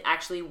because it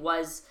actually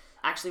was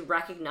actually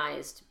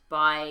recognized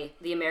by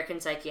the American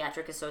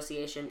Psychiatric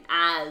Association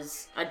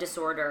as a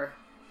disorder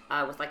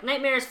with like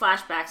nightmares,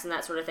 flashbacks, and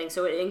that sort of thing.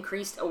 So it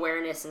increased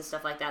awareness and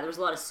stuff like that. There was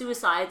a lot of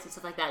suicides and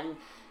stuff like that,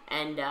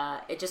 and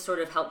it just sort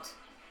of helped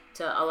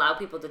to allow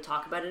people to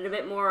talk about it a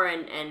bit more,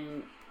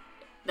 and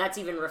that's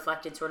even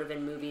reflected sort of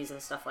in movies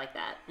and stuff like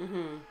that.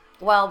 Mm-hmm.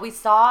 Well, we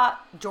saw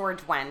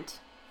George Wendt.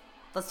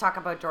 Let's talk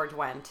about George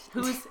Wendt.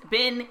 Who's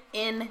been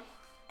in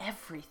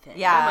everything.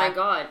 Yeah. Oh my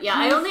god. Yeah,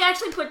 I only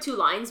actually put 2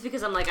 lines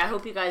because I'm like, I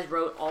hope you guys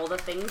wrote all the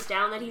things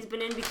down that he's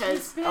been in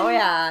because Oh,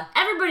 yeah.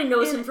 everybody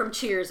knows him from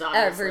Cheers,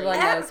 obviously. Everyone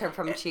knows her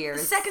from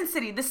Cheers. Second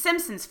City, The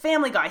Simpsons,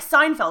 Family Guy,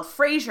 Seinfeld,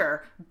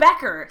 Frasier,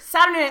 Becker,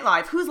 Saturday Night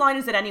Live. Whose line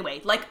is it anyway?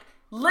 Like,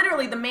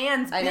 literally, the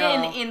man's I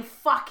been know. in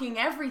fucking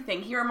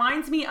everything. He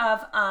reminds me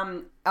of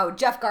Oh,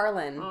 Jeff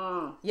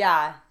Garlin.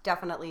 Yeah,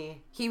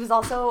 definitely. He was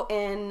also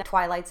in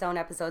Twilight Zone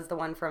episodes, the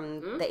one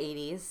from the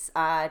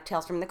 80s,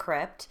 Tales from the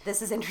Crypt.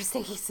 This is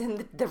interesting. He's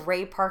in the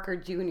Ray Parker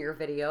Jr.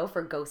 video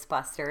for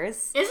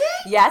Ghostbusters. Is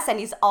he? Yes, and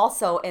he's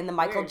also in the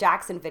Michael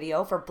Jackson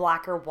video for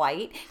Black or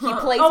White. He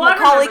plays Oh, I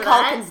Macaulay remember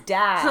that. Culkin's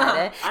dad.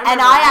 I And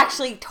remember I that.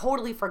 actually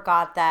totally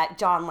forgot that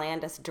John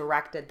Landis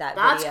directed that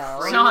That's video.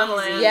 crazy. John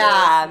Landis.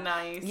 Yeah.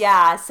 Nice.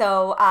 Yeah,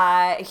 so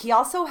he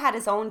also had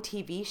his own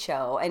TV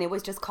show, and it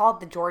was just called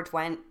The George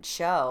Wendt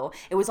Show.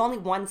 It was only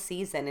one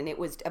season, and it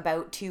was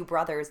about two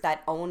brothers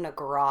that own a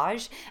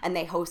garage, and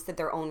they hosted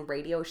their own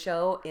radio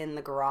show in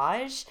the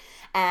garage.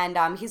 And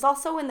he's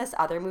also in this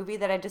other movie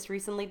that I just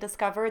recently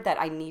discovered that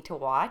I need to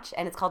watch,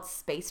 and it's called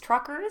Space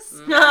Truckers.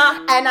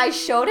 And I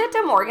showed it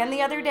to Morgan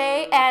the other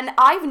day, and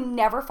I've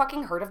never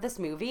fucking heard of this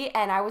movie,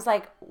 and I was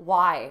like,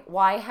 why?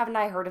 Why haven't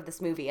I heard of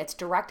this movie? It's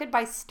directed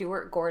by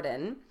Stuart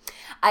Gordon.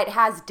 It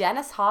has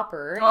Dennis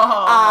Hopper,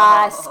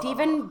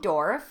 Stephen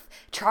Dorff,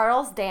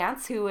 Charles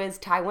Dance, who is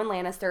Tywin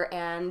Lannister,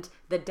 and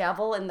The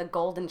Devil and the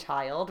Golden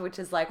Child, which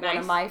is like one of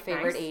Nice, my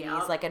favorite nice,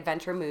 80s like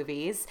adventure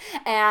movies,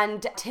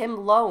 and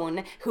Tim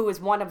Lone, who is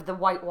one of the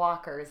White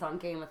Walkers on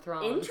Game of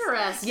Thrones.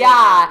 Interesting.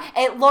 Yeah,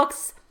 it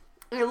looks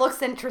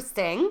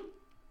interesting.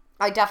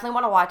 I definitely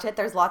want to watch it.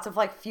 There's lots of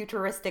like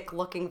futuristic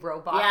looking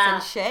robots Yeah,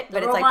 and shit, the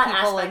but it's like robot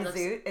people in, aspect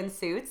looks in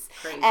suits.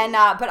 crazy. And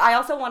but I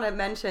also want to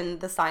mention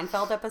the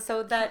Seinfeld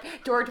episode that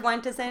George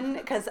Wendt is in,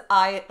 because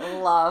I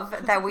love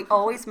that we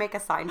always make a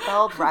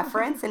Seinfeld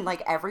reference in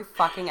like every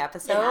fucking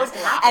episode. has to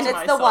happen And to it's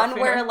the myself one here.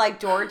 where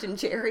like George and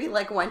Jerry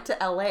like went to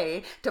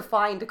LA to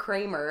find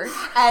Kramer,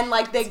 and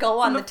like they go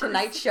on the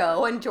Tonight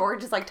Show, and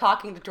George is like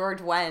talking to George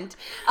Wendt,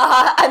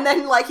 and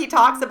then like he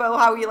talks about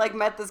how he like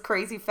met this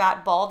crazy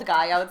fat bald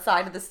guy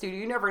outside of the studio.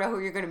 You never know who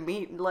you're gonna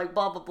meet, like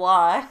blah blah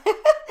blah.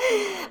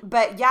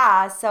 But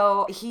yeah,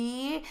 so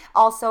he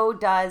also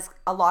does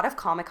a lot of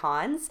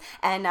Comic-Cons,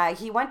 and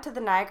he went to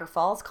the Niagara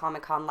Falls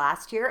Comic-Con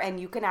last year, and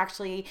you can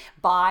actually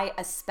buy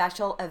a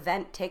special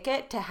event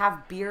ticket to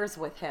have beers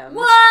with him.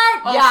 What?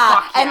 Oh,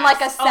 Yeah, fuck and yes.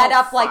 like a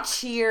setup Oh, like fuck.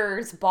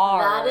 Cheers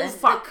bar. That is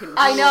Fucking the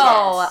I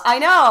know, coolest. I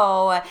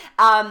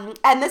know.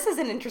 And this is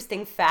an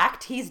interesting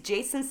fact. He's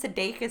Jason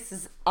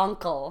Sudeikis'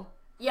 uncle.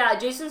 Yeah,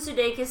 Jason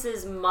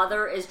Sudeikis'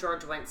 mother is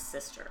George Wendt's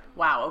sister.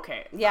 Wow,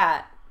 okay.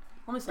 Yeah.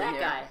 Let me see That here.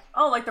 guy.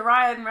 Oh, like the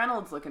Ryan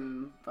Reynolds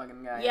looking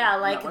fucking guy. Yeah,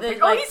 No, like I the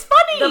think- like, oh, he's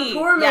funny. The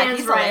poor Yeah, man's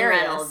he's Ryan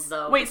hilarious. Reynolds,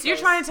 though. Wait, so you're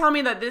because- trying to tell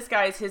me that this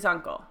guy's his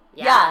uncle?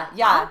 Yeah.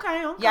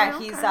 Okay, okay, Yeah,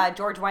 okay. he's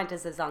George Wendt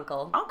is his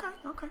uncle. Okay,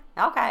 okay.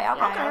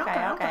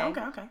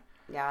 Okay.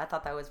 Yeah, I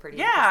thought that was pretty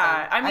Yeah,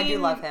 interesting. I mean, do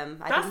love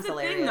him. I that's think he's the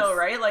hilarious. thing, though,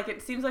 right? Like,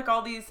 it seems like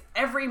all these,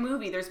 every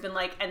movie, there's been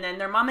like, and then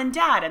their mom and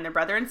dad, and their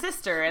brother and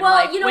sister, and Well,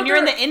 like, you know, when you're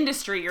in there- the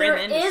industry, you're There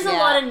in the industry. is a Yeah.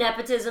 lot of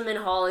nepotism in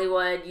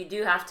Hollywood. You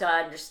do have to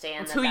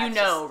understand It's that who you that's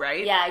know, just-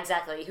 right? Yeah,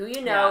 exactly. Who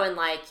you know, Yeah. and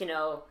like, you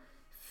know,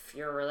 if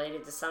you're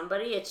related to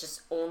somebody, it's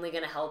just only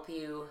going to help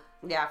you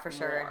Yeah, for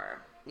sure.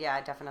 more.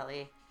 Yeah,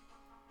 definitely.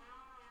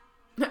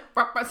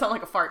 I sound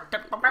like a fart.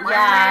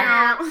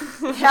 Yeah.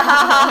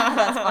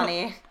 That's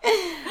funny.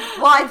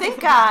 Well, I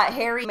think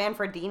Harry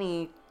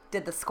Manfredini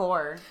did the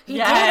score. He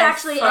Yes, did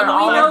actually, for and we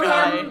Olive know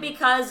Guy. him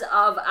because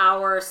of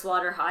our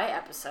Slaughter High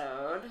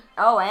episode.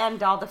 Oh,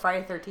 and all the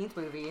Friday 13th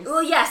movies.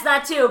 Well, yes,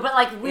 that too, but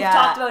like we've Yeah.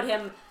 talked about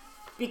him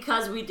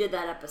because we did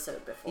that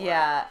episode before.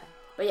 Yeah.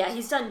 But yeah,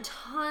 he's done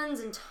tons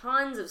and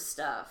tons of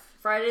stuff.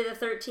 Friday the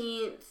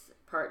 13th,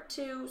 Part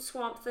 2,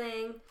 Swamp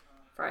Thing.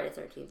 Friday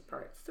the 13th,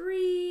 Part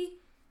 3.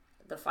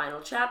 The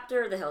Final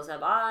Chapter, The Hills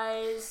Have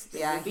Eyes. The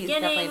Yeah, New he's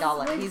Beginning,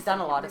 definitely he's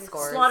done a lot of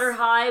scores. Slaughter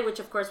High, which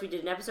of course we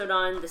did an episode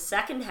on. The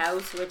Second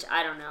House, which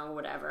I don't know,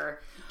 whatever.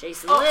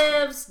 Jason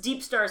Lives.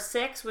 Deep Star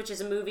 6, which is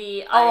a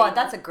movie. Oh,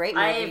 that's a great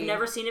movie. I've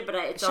never seen it, but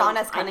it's Sean on,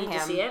 S. I need Cunningham.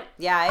 to see it.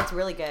 Yeah, it's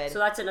really good. So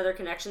that's another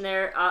connection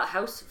there.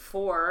 House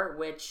 4,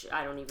 which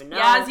I don't even know.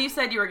 Yeah, as you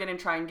said, you were going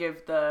to try and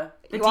give the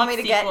you want me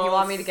deep to get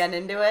sequels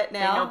into it de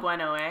now? no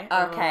bueno, eh?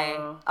 Okay.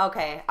 Oh.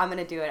 Okay, I'm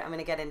gonna do it. I'm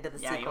gonna get into the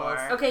Yeah, you sequels.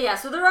 are. Okay, yeah,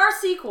 so there are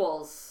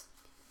sequels.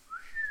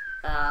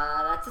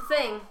 That's a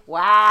thing.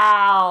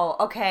 Wow.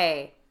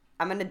 Okay.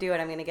 I'm gonna do it.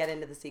 I'm gonna get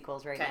into the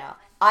sequels right Okay. now.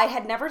 I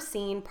had never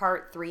seen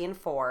part 3 and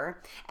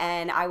 4,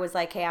 and I was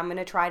like, hey, I'm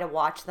gonna try to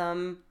watch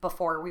them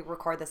before we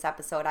record this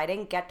episode. I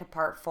didn't get to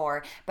part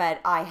 4, but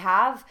I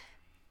have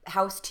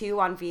House 2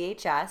 on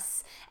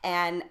VHS,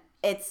 and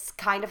it's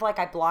kind of like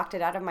I blocked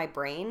it out of my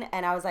brain,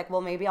 and I was like,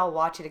 well, maybe I'll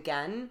watch it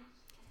again.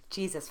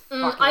 Jesus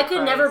fucking I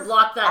could never Christ.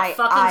 block that I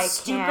fucking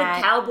stupid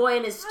can't. cowboy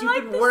and his I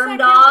stupid like the worm second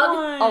dog.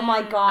 one. Oh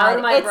my god! Out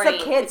of my it's brain. a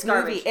kids It's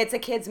garbage. movie. It's a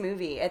kids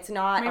movie. It's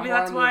not. Maybe a horror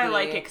that's why I movie.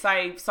 like it, because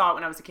I saw it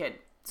when I was a kid.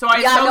 So I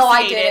Yeah, no, I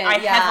associate it. didn't, I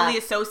yeah. heavily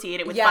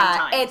associate it with fun Yeah,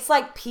 times. it's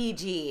like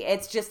PG.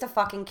 It's just a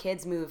fucking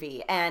kids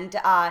movie, and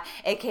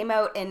it came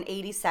out in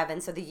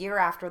 '87, so the year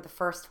after the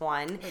first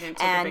one. didn't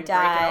take a And big break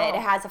at it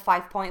all. has a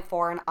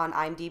 5.4 on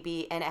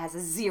IMDb, and it has a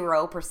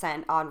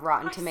 0% on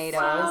Rotten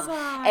Tomatoes.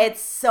 that.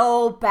 It's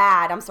so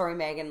bad. I'm sorry,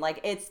 Megan. Like,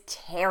 it's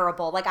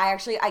terrible. Like, I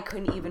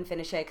couldn't even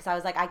finish it because I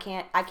was like, I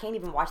can't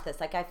even watch this.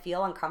 Like, I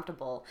feel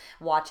uncomfortable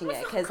watching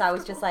it because I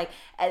was just like,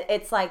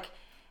 it's like.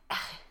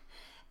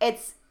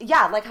 It's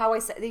like how I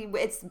said,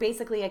 it's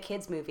basically a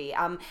kids movie.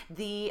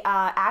 The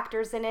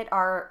actors in it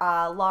are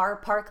Lar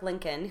Park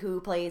Lincoln,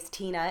 who plays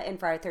Tina in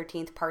Friday the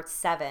 13th Part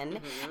 7,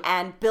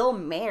 and Bill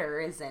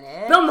Maher is in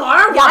it. Bill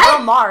Maher? Yeah, What?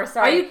 Bill Maher.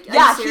 Sorry.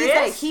 Are you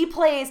serious? He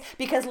plays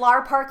because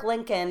Lar Park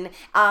Lincoln.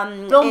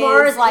 Bill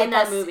Maher is like in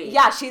that movie.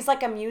 Yeah, she's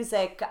like a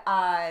music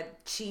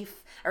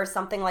chief or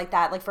something like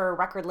that, like for a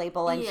record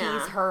label, and he's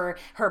her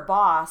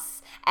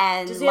boss.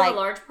 And does he have a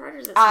large part, or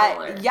is it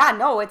smaller? Yeah,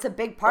 no, it's a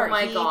big part. Oh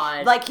my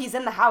God. Like he's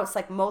in the house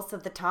like most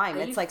of the time.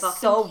 Are It's you like fucking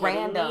so kidding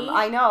random. me?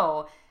 I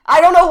know. I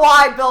don't know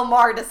why Bill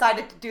Maher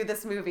decided to do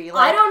this movie.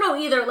 Like, I don't know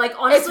either. Like,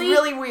 honestly, it's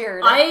really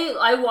weird.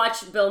 I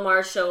watch Bill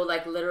Maher's show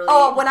like literally.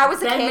 Oh, when I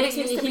was a Ben kid, makes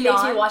it used to he be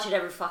makes on. me watch it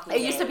every fucking day.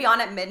 It used to be on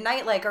at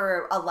midnight, like,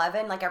 or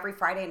 11, like every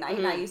Friday night,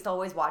 and I used to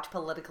always watch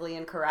Politically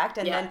Incorrect.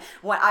 And then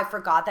when I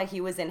forgot that he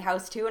was in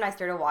House 2, and I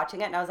started watching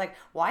it, and I was like,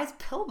 why is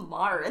Bill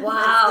Maher in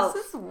Wow.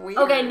 this? This is weird.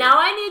 Okay, now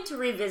I need to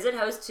revisit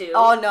House 2.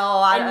 Oh,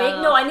 no.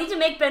 I need to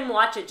make Ben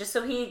watch it just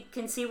so he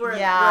can see where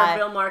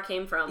Bill Maher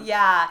came from.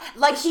 Yeah.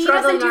 Like, he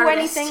Struggling doesn't do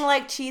artist. anything,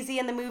 like, cheesy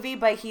in the movie,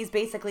 but he's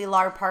basically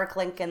Lar Park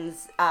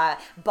Lincoln's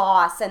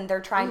boss, and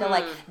they're trying to,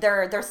 like,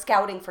 they're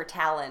scouting for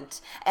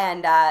talent.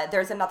 And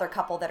there's another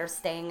couple that are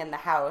staying in the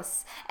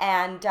house.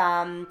 And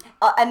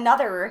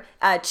another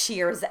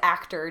Cheers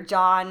actor,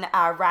 John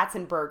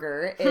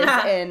Ratzenberger,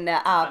 is in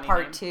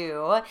part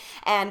 2.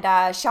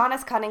 And Sean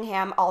S.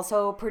 Cunningham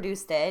also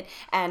produced it.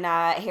 And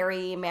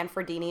Harry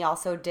Manfredini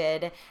also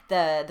did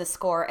the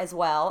score as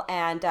well.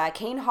 And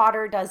Kane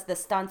Hodder does the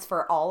stunts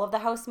for all of the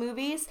House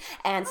movies.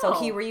 And so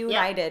he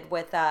reunited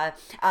with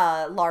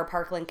Lar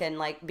Park Lincoln,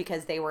 like,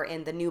 because they were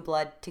in the New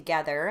Blood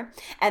together.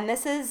 And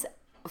this is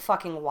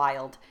fucking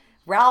wild.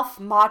 Ralph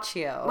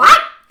Macchio. What?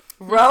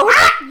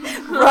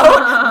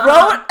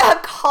 Wrote a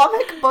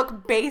comic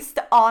book based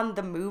on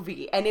the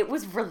movie, and it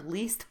was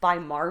released by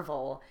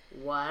Marvel.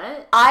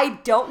 What? I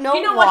don't know.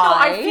 You know why. what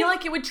though? I feel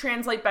like it would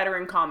translate better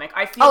in comic.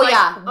 I feel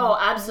Oh,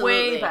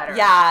 absolutely. way better.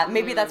 Yeah,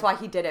 maybe that's why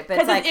he did it. But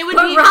it's like, it would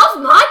But be Ralph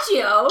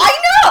Macchio.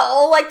 I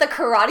know, like the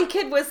Karate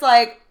Kid was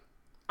like,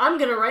 I'm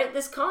gonna write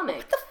this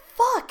comic. the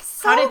fuck?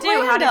 So How'd it do?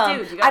 random. How'd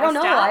it do? You got I don't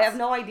the know. I stats? have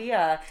no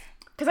idea.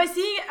 because I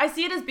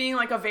see it as being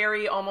like a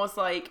very almost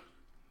like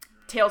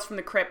Tales from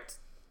the Crypt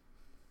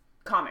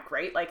comic,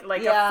 right? Like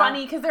a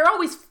funny, because they're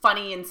always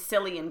funny and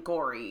silly and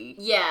gory.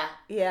 Yeah.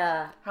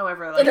 Yeah.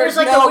 However, like And there's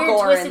like no a weird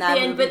gore twist in at that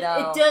the end, movie,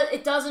 but though.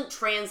 it doesn't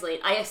translate.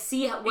 I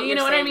see what you you're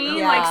know what I saying, mean? though.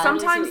 Yeah. Like I totally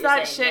see sometimes what you're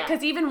that saying, shit,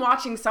 because even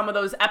watching some of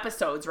those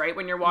episodes, right?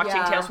 When you're watching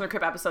Yeah. Tales from the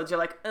Crypt episodes, you're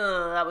like,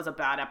 that was a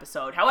bad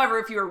episode. However,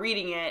 if you were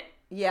reading it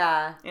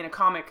Yeah. in a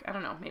comic, I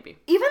don't know, maybe.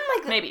 Even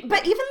like Maybe.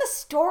 But even the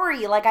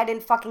story, like, I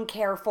didn't fucking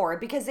care for it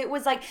because it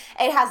was like,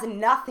 it has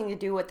nothing to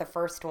do with the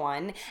first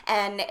one,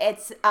 and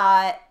it's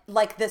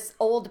like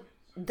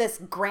this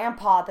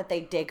grandpa that they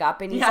dig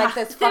up, and he's like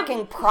this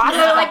fucking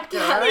prospector.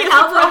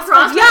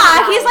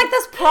 Yeah, he's like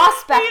this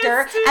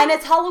prospector, and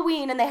it's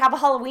Halloween, and they have a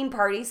Halloween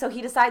party, so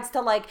he decides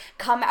to, like,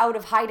 come out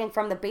of hiding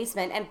from the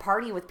basement and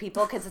party with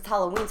people because it's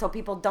Halloween, so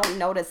people don't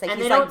notice that And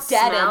he's, they like, don't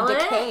dead smell and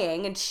it?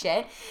 decaying and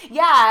shit.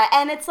 Yeah,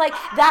 and it's like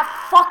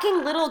that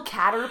fucking little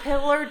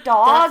caterpillar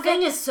dog. That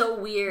thing is so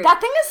weird.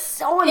 That thing is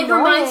so annoying. It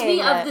reminds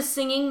me of the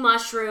singing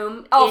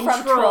mushroom in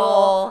from Troll.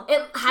 Troll.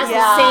 It has Yeah.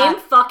 the same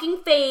fucking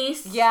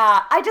face.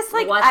 Yeah, I just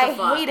like What the I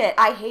fuck? hate it.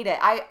 I hate it.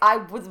 I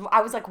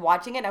was like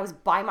watching it, and I was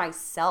by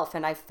myself,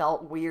 and I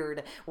felt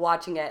weird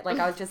watching it. Like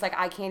I was just like,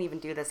 I can't even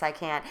do this. I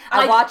can't.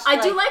 I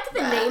do like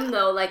the name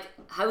though, like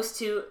House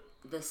to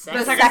the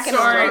second second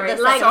story.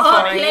 The like second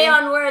story. play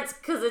on words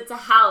because it's a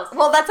house.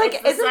 Well, that's like,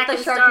 It's the isn't the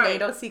second story.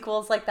 Sharknado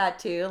sequels like that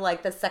too?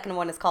 Like the second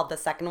one is called The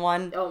Second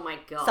One. Oh my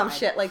god. Some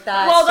shit like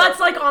that. Well, so that's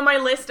like funny. on my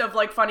list of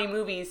like funny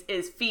movies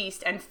is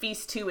Feast, and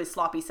Feast 2 is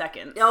Sloppy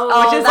Seconds. Oh,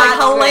 which is that's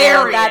like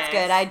hilarious. Good. That's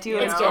good. I do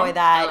It's enjoy good.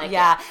 that. I like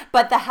yeah.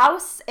 But the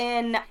house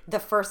in the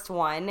first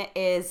one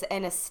is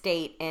an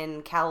estate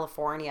in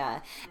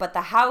California. But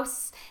the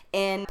house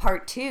in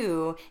part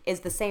 2 is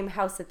the same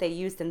house that they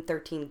used in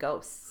 13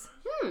 Ghosts.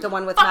 The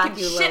one with Fucking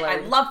Matthew shit,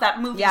 Lillard. I love that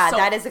movie. Yeah, so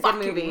that is a good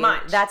fucking movie.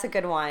 Much. That's a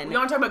good one. You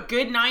want to talk about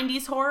good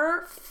 90s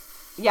horror?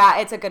 Yeah,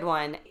 it's a good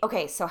one.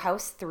 Okay, so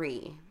House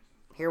 3.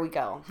 Here we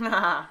go. Do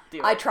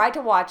it. I tried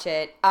to watch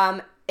it.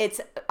 It's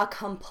a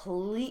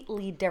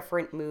completely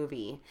different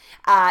movie.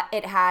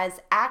 It has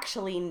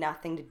actually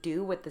nothing to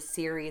do with the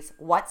series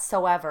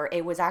whatsoever.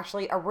 It was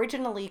actually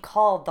originally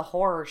called The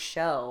Horror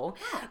Show,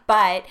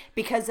 but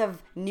because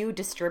of new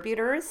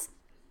distributors,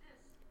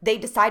 they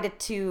decided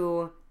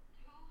to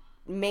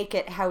make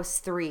it House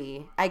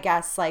 3, I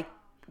guess, like,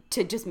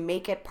 to just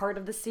make it part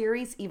of the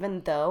series,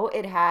 even though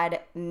it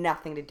had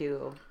nothing to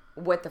do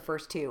with the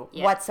first two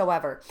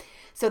whatsoever.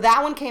 So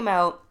that one came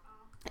out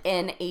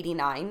in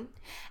 89,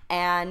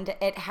 and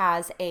it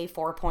has a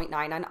 4.9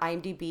 on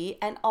IMDb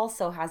and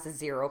also has a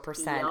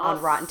 0%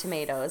 on Rotten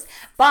Tomatoes.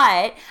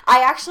 But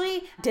I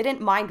actually didn't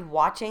mind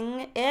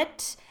watching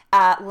it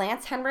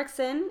Lance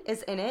Henriksen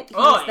is in it. He's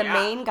Oh, the yeah.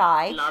 main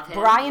guy. Love him.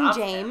 Brian Love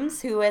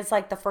James, who is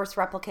like the first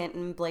replicant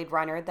in Blade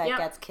Runner that Yep.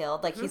 gets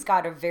killed. Like he's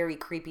got a very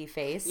creepy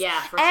face.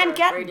 Yeah, for and sure.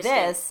 get Very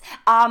this,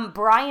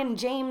 Brian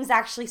James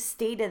actually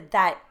stated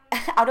that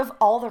out of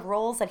all the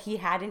roles that he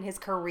had in his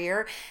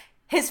career,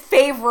 his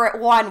favorite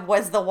one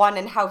was the one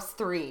in House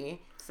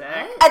 3. Sick.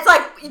 It's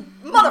like,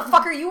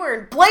 motherfucker, you were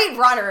in Blade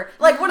Runner.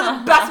 Like, one of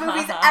the best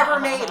movies ever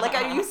made. Like,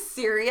 are you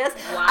serious?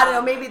 Wow. I don't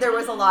know, maybe there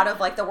was a lot of,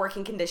 like, the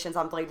working conditions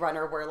on Blade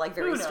Runner were, like,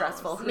 very Who knows?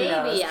 stressful. Who Maybe,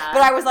 knows? yeah.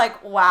 But I was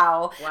like,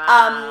 wow.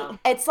 Wow.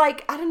 It's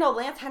like, I don't know,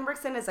 Lance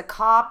Henriksen is a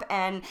cop,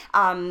 and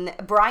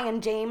Brian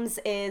James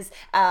is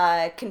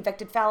a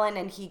convicted felon,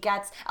 and he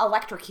gets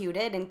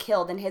electrocuted and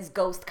killed, and his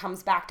ghost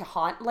comes back to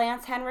haunt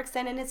Lance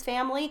Henriksen and his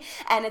family.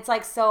 And it's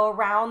like, so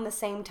around the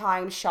same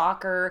time,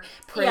 Shocker,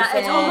 Prison. Yeah,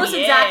 it's almost Yeah.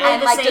 exactly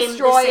And the like same, the same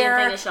Destroyer,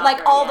 thing as Shocker,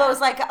 like all yeah. those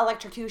like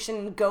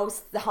electrocution,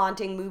 ghosts, the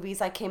haunting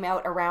movies like came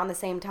out around the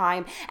same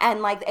time,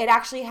 and like it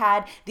actually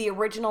had the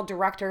original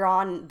director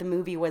on the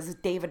movie was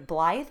David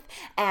Blythe,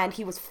 and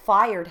he was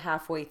fired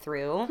halfway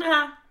through.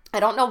 I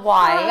don't know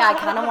why. I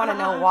kind of want to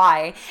know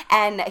why.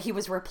 And he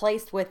was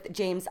replaced with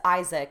James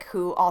Isaac,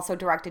 who also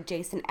directed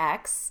Jason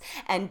X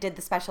and did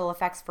the special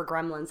effects for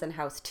Gremlins and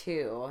House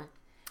 2.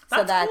 So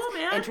That's that's cool,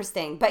 man.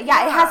 interesting. But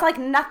yeah, it Yeah. has like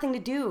nothing to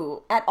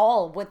do at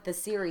all with the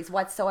series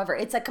whatsoever.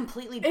 It's a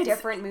completely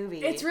different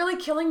movie. It's really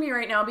killing me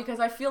right now because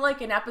I feel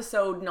like an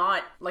episode,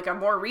 not like a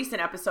more recent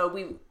episode,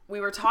 we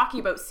were talking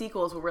about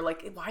sequels where we're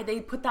like, why they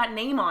put that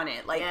name on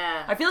it? Like,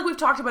 Yeah. I feel like we've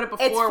talked about it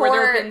before It's where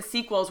there for- have been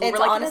sequels where It's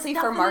we're like, honestly it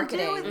has for nothing to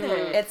do marketing. with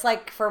it. It's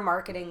like for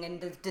marketing, and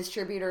the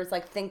distributors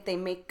like think they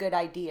make good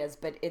ideas,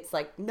 but it's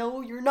like, no,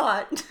 you're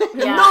not.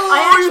 Yeah,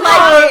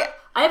 no,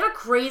 I have a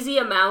crazy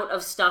amount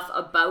of stuff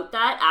about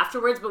that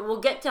afterwards, but we'll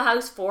get to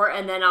House 4,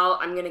 and then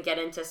I'm gonna get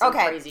into some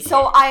Okay, crazy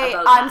so shit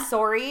about I'm that.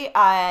 sorry,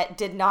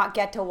 did not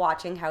get to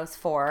watching House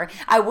 4.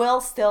 I will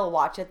still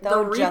watch it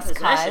though, The just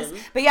cause. Repossession?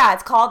 But yeah,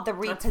 it's called The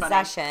funny.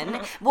 Repossession.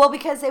 Well,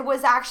 because it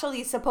was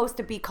actually supposed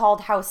to be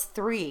called House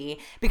 3,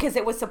 because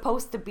it was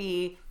supposed to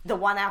be the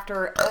one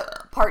after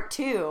part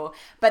 2.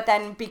 But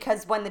then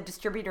because when the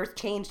distributors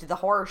changed the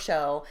horror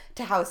show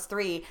to House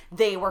 3,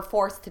 they were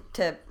forced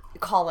to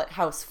call it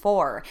House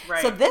 4.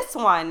 Right. So this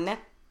one,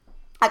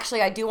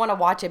 actually, I do want to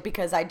watch it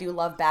because I do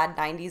love bad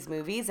 90s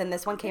movies, and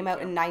this one came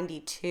out in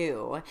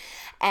 92.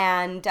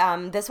 And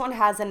this one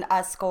has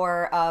a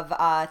score of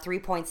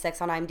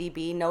 3.6 on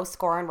IMDb, no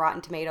score on Rotten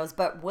Tomatoes,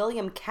 but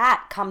William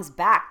Catt comes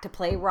back to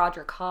play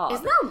Roger Cobb.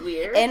 Isn't that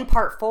weird? In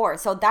part 4.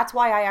 So that's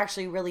why I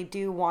actually really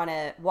do want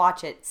to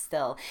watch it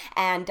still.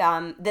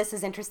 And this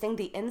is interesting.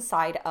 The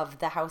inside of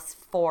the House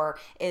 4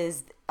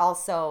 is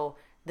also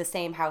the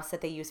same house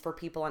that they use for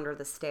People Under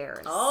the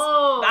Stairs.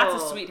 Oh,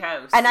 That's a sweet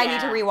house. And I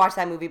need to Yeah. rewatch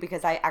that movie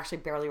because I actually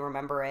barely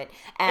remember it.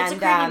 And,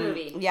 It's a creepy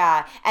movie.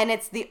 Yeah, and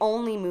it's the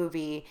only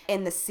movie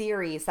in the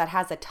series that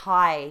has a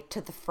tie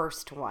to the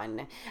first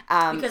one.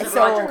 Because of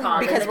Roger Cobb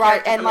Because and the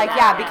character and from like that,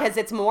 yeah, yeah. because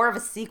it's more of a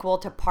sequel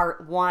to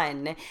part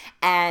 1,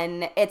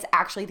 and it's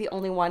actually the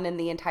only one in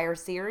the entire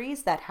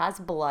series that has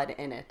blood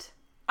in it.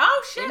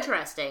 Oh, shit.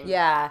 interesting.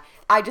 Yeah,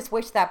 I just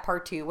wish that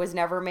part 2 was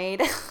never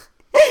made.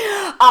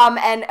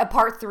 And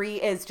part 3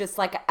 is just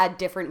like a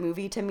different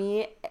movie to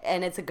me,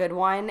 and it's a good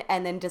one.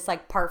 And then just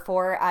like part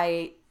 4,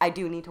 I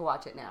do need to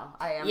watch it now.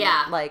 I am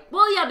Yeah. like,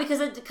 well, yeah, because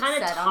it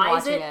kind of set on ties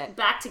watching it it.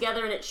 back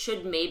together, and it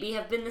should maybe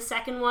have been the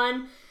second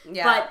one.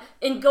 Yeah. But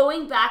in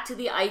going back to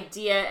the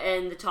idea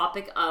and the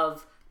topic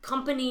of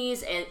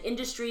companies and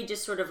industry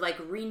just sort of like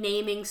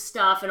renaming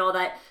stuff and all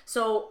that.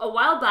 So a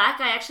while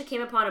back, I actually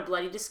came upon a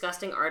Bloody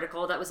Disgusting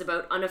article that was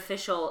about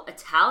unofficial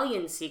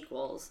Italian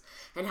sequels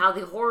and how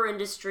the horror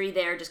industry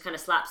there just kind of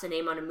slaps a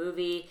name on a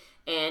movie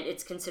and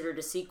it's considered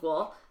a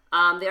sequel.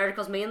 The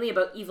article's mainly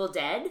about Evil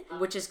Dead,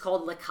 which is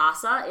called La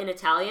Casa in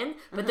Italian,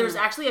 but there's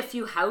actually a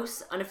few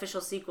House unofficial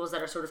sequels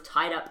that are sort of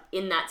tied up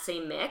in that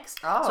same mix.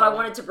 Oh. So I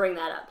wanted to bring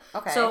that up.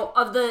 Okay. So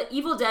of the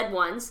Evil Dead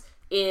ones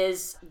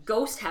is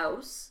Ghost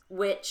House,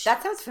 which...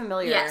 that sounds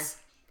familiar. Yes.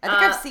 I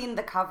think I've seen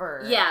the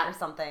cover yeah, or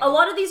something. A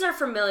lot of these are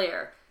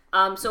familiar.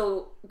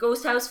 So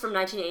Ghost House from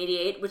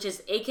 1988, which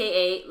is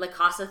AKA La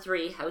Casa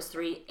 3, House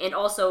 3, and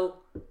also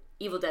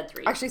Evil Dead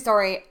 3. Actually,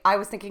 sorry, I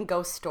was thinking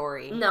Ghost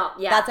Story. No,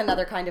 yeah. That's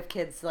another kind of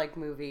kids like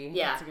movie.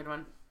 yeah. That's a good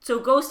one. So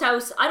Ghost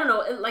House, I don't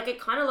know, it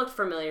kind of looked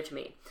familiar to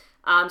me.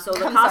 So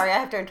I'm La sorry, I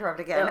have to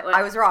interrupt again. What?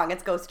 I was wrong.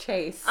 It's Ghost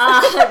Chase.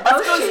 Ghost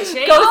Chase.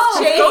 Ghost Oh,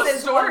 Chase Ghost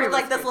is Story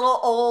like was this good. little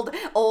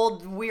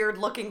old,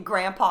 weird-looking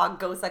grandpa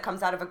ghost that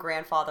comes out of a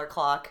grandfather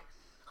clock.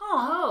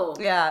 Oh.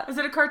 Yeah. Is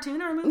it a cartoon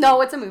or a movie?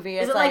 No, it's a movie.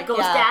 Is It's it like Ghost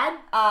yeah.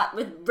 Dad?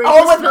 With with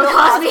Bill Bill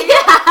Cosby?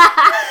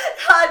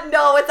 Cosby.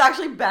 No, it's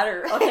actually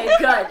better. Okay,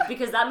 good,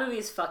 because that movie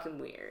is fucking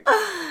weird.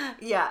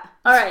 Yeah.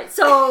 Alright,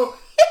 so...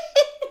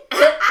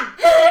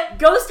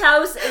 Ghost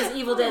House is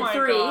Evil Dead my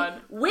 3.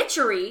 God.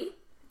 Witchery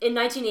in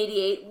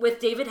 1988 with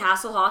David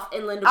Hasselhoff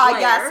and Linda Blair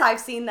Yes, I've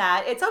seen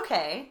that. It's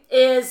okay.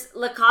 is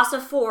La Casa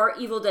 4,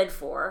 Evil Dead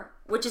 4,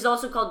 which is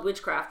also called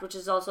Witchcraft, which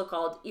is also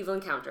called Evil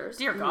Encounters.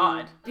 Dear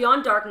God.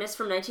 Beyond Darkness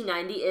from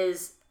 1990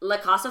 is La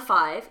Casa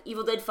 5,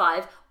 Evil Dead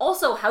 5,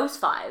 also House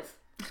 5.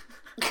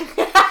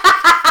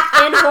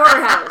 and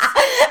Horror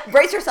House.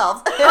 Brace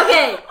yourselves.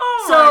 Okay,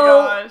 Oh so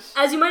my gosh.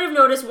 as you might have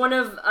noticed, one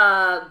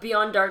of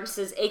Beyond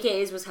Darkness's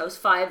AKAs was House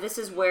 5. This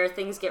is where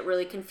things get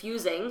really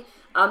confusing.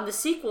 The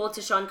sequel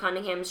to Sean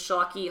Cunningham's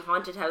schlocky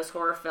haunted house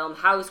horror film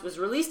House was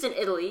released in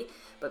Italy,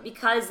 but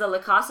because the La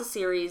Casa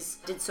series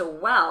did so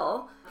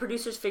well,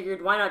 producers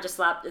figured why not just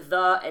slap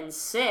the and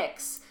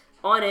 6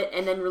 on it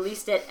and then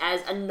released it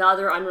as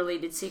another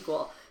unrelated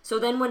sequel. So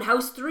then when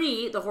House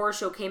 3, the horror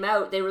show, came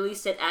out, they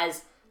released it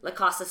as La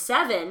Casa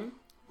 7.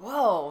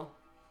 Whoa.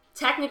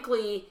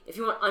 Technically, if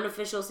you want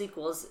unofficial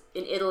sequels,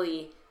 in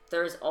Italy,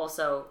 there's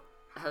also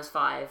House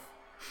 5,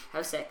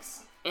 House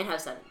 6, and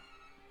House 7.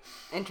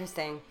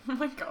 Interesting. Oh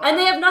my god. And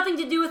they have nothing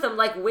to do with them.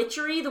 Like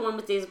Witchery, the one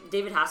with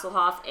David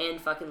Hasselhoff and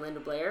fucking Linda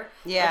Blair.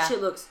 Yeah. That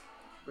shit looks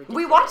ridiculous.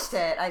 We watched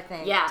it, I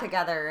think, Yeah.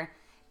 together.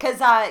 Because,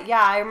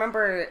 I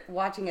remember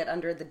watching it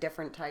under the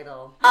different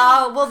title.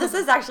 Well, this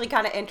is actually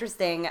kind of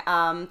interesting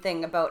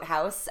thing about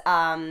House.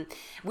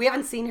 We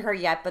haven't seen her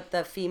yet, but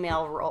the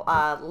female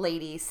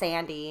lady,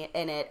 Sandy,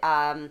 in it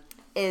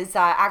is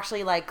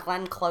actually like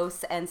Glenn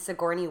Close and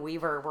Sigourney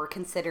Weaver were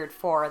considered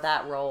for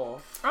that role.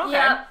 Okay.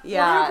 Yeah.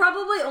 Yeah. Well, they're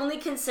probably only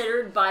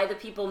considered by the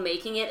people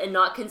making it and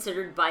not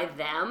considered by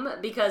them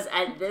because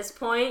at this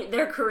point,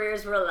 their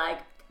careers were like,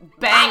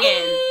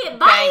 Banging.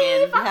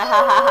 Bye. Banging.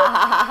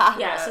 Fuck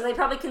you. Yeah, so they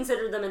probably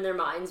considered them in their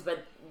minds,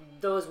 but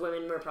those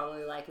women were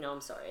probably like, no,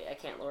 I'm sorry, I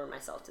can't lower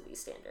myself to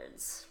these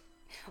standards.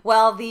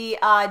 Well, do you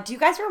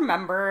guys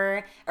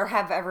remember or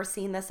have ever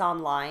seen this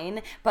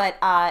online? But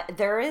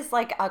there is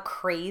like a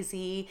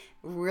crazy,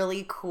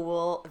 really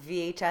cool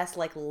VHS,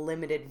 like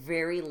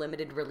very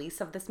limited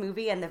release of this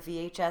movie, and the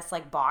VHS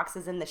like box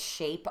is in the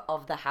shape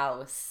of the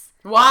house.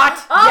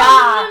 What?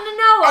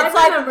 Oh, no. It's I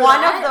like remember one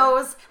that. of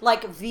those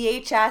like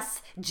VHS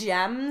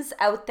gems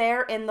out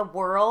there in the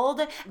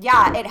world.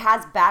 Yeah, it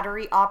has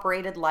battery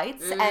operated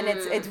lights and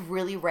it's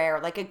really rare.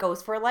 Like it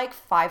goes for like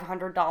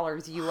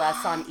 $500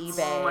 US on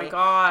eBay. Oh my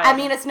god. I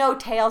mean, it's no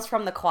Tales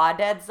from the Quad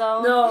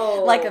Zone.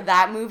 No. Like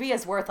that movie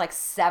is worth like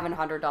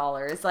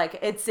 $700. Like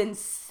it's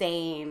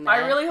insane. I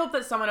really hope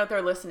that someone out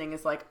there listening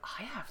is like,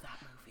 I have that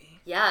movie.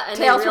 Yeah, and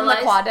Tales they from the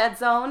realized, Quad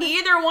Zone.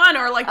 Either one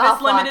or like this Oh,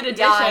 fuck. limited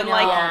Yeah, I edition. know.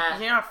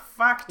 Like, Yeah.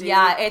 fuck, dude.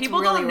 Yeah, it's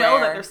People really don't know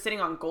that rare. they're sitting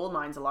on gold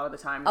mines a lot of the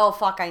time. Oh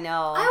fuck, I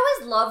know. I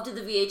always loved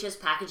the VHS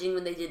packaging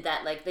when they did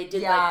that. Like, they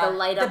did, Yeah, like, the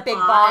light the up big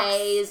box.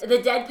 eyes. The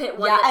Dead Pit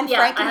one. Yeah, that,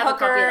 and I have a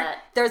copy of Frankenhooker. that.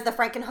 There's the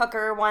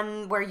Frankenhooker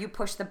one where you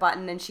push the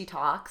button and she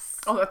talks.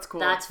 Oh, that's cool.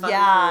 That's fucking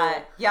Yeah,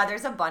 cool. yeah.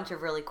 There's a bunch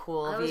of really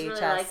cool I always VHS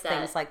really liked that.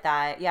 things like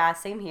that. Yeah,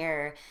 same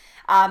here.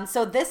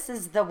 So this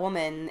is the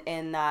woman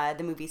in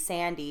the movie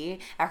Sandy.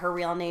 Her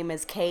real name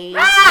is Kay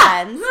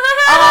Lenz.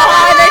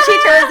 Oh, and then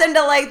she turns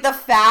into like the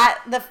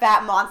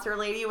fat monster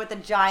lady with the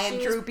giant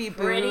She's droopy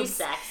boobs. pretty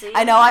sexy.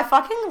 I know. I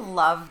fucking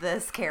love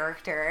this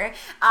character.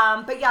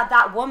 But yeah,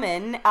 that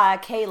woman,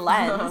 Kay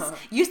Lenz,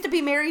 used to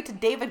be married to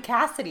David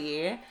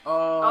Cassidy.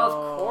 Oh.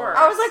 Of course.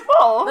 I was like,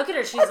 whoa, Look at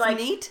her. She's that's like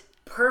neat.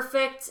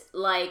 Perfect,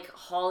 like,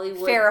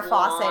 Hollywood Farrah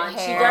blonde. Fawcett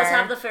She hair. does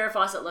have the Farrah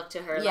Fawcett look to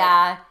her.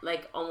 Yeah.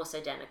 Like almost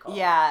identical.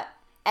 Yeah.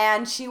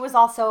 And she was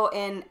also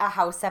in a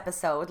House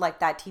episode, like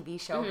that TV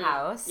show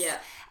House.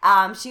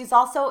 Yeah. She's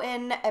also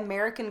in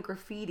American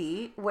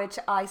Graffiti, which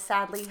I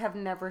sadly have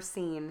never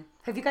seen.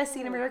 Have you guys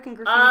seen American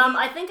Graffiti?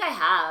 I think I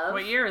have.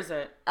 What year is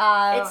it?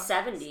 It's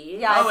 70s.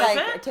 Yeah, Oh, it's is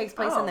like it? it takes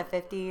place Oh. in the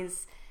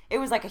 50s. It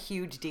was like a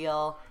huge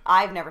deal.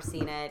 I've never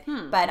seen it,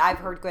 but I've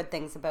heard good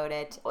things about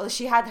it. Well,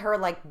 she had her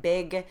like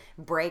big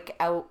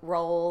breakout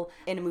role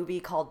in a movie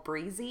called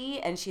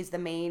Breezy, and she's the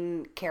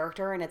main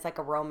character, and it's like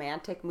a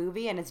romantic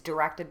movie, and it's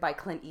directed by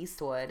Clint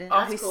Eastwood. Oh,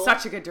 That's he's cool.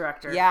 such a good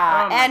director.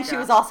 Yeah, Oh my and she God.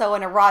 was also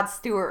in a Rod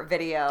Stewart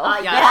video.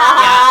 Yeah.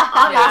 Yeah.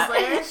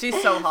 Obviously.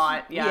 She's so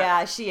hot. Yeah.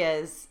 Yeah, she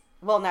is.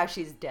 Well, now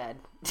she's dead.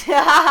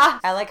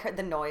 I like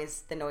the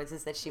noises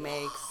that she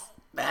makes.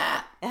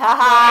 Yeah,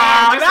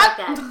 like just like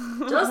that.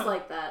 that. Just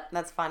like that.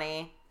 That's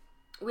funny.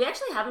 We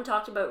actually haven't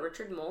talked about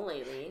Richard Mole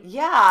lately.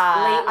 Yeah,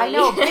 I Lately.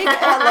 know. Big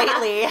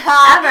lately.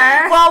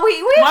 Ever. Well,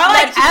 we've More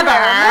like mentioned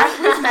ever.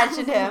 him. We've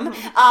mentioned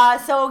him.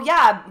 So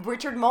yeah,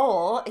 Richard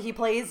Mole. He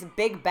plays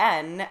Big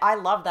Ben. I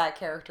love that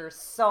character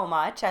so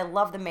much. I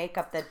love the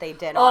makeup that they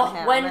did on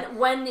him.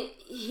 when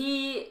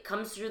he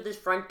comes through this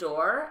front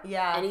door,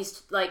 Yeah. and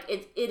he's like,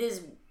 it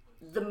is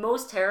the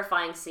most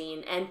terrifying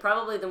scene and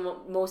probably the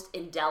most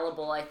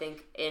indelible, I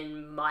think,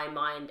 in my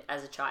mind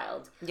as a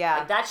child. Yeah.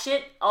 like that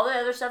shit. All the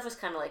other stuff was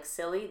kind of like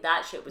silly.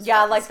 That shit was yeah,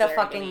 fucking like the scary to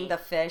fucking me. the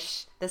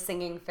fish, the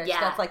singing fish Yeah.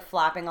 that's like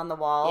flapping on the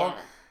wall.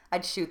 Yeah.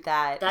 I'd shoot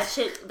that. That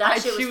shit I'd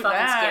was shoot fucking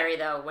that. scary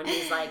though. When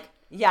he's like,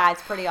 Yeah,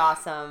 it's pretty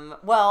awesome.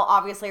 Well,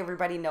 obviously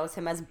everybody knows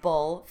him as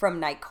Bull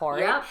from Night Court.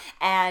 Yep.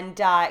 And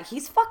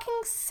he's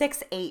fucking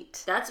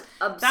 6'8". that's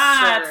absurd.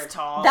 That's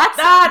tall.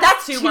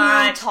 That's too too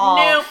much. tall.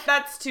 Nope,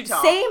 that's too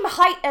tall. Same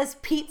height as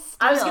Pete Steele.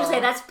 I was gonna say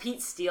that's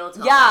Pete Steele.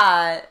 Tall.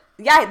 Yeah.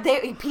 Yeah,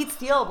 Pete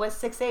Steele was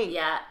 6'8".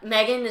 Yeah,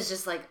 Megan is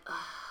just like, ugh.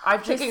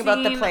 I've just Thinking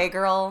about the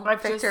Playgirl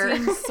I've picture.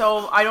 just seen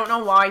so I don't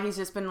know why he's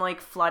just been like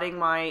flooding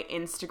my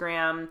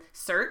Instagram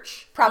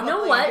search. Probably You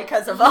know what?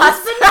 because of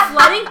us.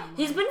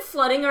 He's been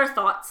flooding our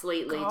thoughts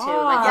lately too.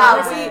 God. Like Yeah, I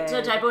listen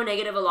to Typo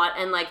Negative a lot,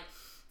 and like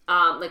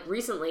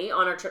recently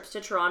on our trips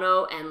to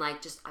Toronto, and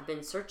like just I've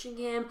been searching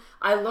him.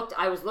 I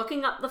was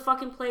looking up the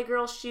fucking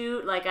Playgirl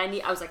shoot. Like I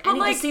was like, I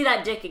need to see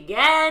that dick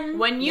again.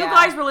 When you Yeah.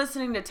 guys were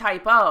listening to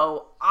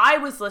Typo, I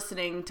was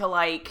listening to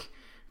like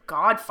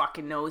God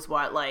fucking knows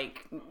what,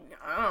 like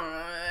I don't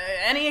know,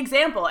 any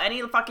example,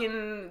 any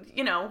fucking,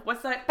 you know,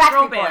 what's that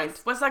girl Backstreet band?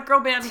 Boys. What's that girl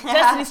band?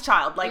 Destiny's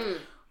Child. Like,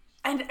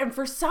 and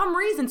for some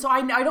reason, so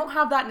I don't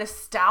have that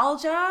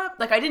nostalgia.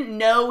 Like, I didn't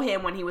know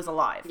him when he was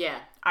alive. Yeah.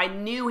 I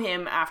knew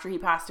him after he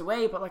passed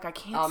away, but like I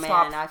can't Oh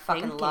stop man, I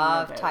fucking thinking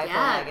love of it. Typo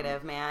Yeah.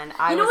 Negative, man.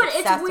 I You know was what? It's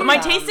obsessed weird. with My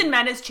them. taste in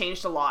men has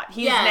changed a lot.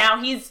 He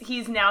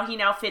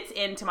now fits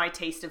into my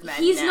taste of men.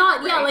 He's now,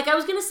 not. Yeah, right? like I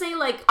was gonna say,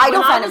 like I when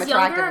don't find was him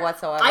attractive younger,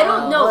 whatsoever. I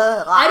don't know.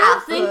 Ugh. I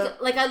don't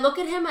think. Like I look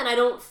at him and I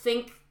don't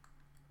think.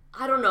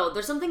 I don't know.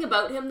 There's something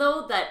about him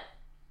though that,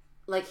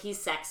 like, he's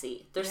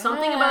sexy. There's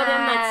something about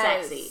him that's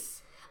sexy,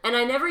 Yes. and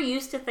I never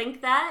used to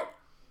think that.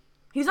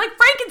 He's like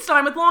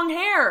Frankenstein with long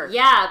hair.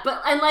 Yeah,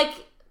 but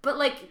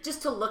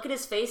just to look at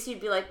his face, you'd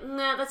be like,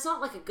 nah, that's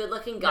not like a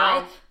good-looking guy.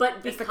 No, But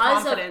it's the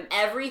because of confidence.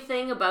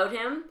 everything about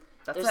him,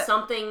 That's there's it.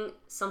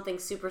 something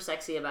super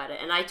sexy about it,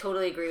 and I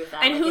totally agree with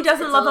that. And Like, who it's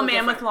doesn't a love a little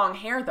man with different. long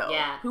hair, though?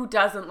 Yeah. Who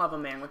doesn't love a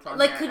man with long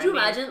Like, hair? could I you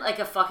mean- imagine like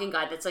a fucking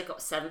guy that's like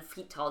 7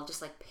 feet tall,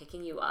 just like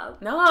picking you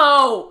up?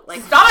 No!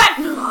 Like, Stop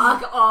it!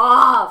 Fuck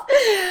off!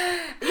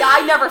 Yeah,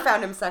 I never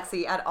found him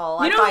sexy at all.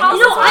 You I know find what? him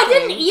You know, I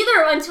disgusting. didn't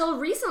either until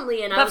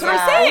recently, and That's I what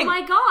was I'm like, saying. oh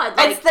my god!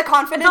 Like, It's the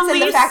confidence the and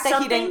the least fact that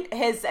something-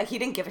 he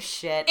didn't give a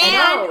shit.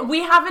 And know.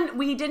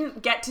 we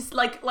didn't get to,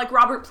 like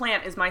Robert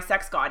Plant is my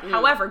sex god.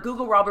 However,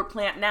 Google Robert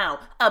Plant now.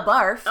 A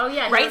barf. Oh,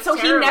 yeah, he right? looks So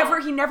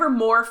terrible. he never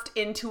morphed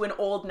into an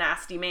old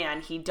nasty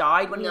man. He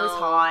died when he was No.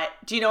 hot.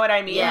 Do you know what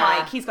I mean? Yeah.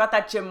 Like, he's got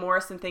that Jim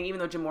Morrison thing, even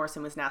though Jim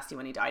Morrison was nasty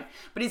when he died.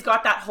 But he's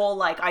got that whole,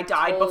 like, I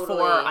died before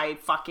Totally. I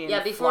fucking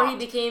before he flopped.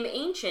 became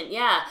ancient.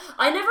 Yeah,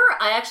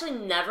 I actually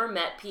never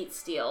met Pete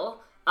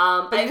Steele.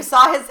 But you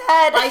saw his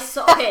head. I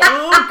saw. Okay.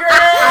 Oh,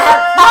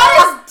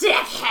 Not his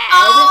dickhead.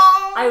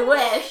 Oh. I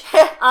wish.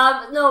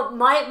 No,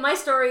 my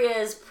story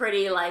is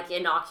pretty like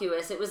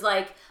innocuous. It was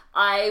like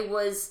I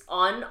was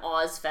on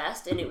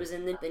Ozfest and it was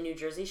in the New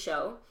Jersey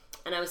show,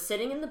 and I was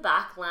sitting in the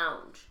back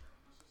lounge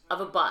of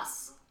a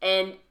bus,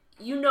 and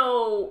you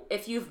know,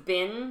 if you've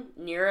been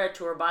near a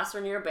tour bus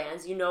or near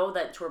bands, you know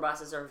that tour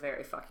buses are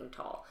very fucking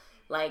tall.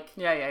 Like,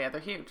 Yeah, they're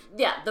huge.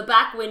 yeah, the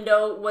back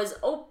window was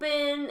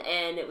open,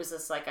 and it was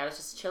just like, I was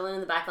just chilling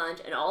in the back lounge,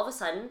 and all of a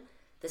sudden,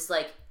 this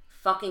like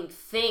fucking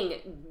thing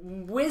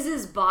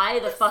whizzes by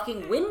the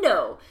fucking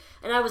window,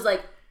 and I was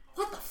like,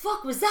 what the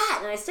fuck was that?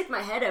 And I stick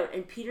my head out,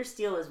 and Peter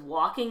Steele is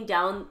walking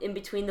down in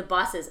between the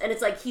buses, and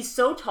it's like, he's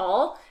so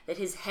tall that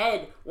his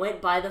head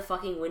went by the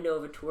fucking window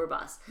of a tour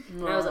bus,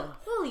 and I was like,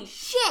 holy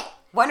shit!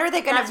 When are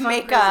they That's gonna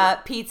make fucking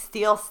a Pete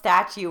Steele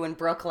statue in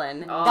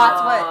Brooklyn? Oh,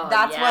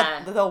 that's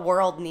yeah. what the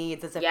world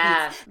needs is a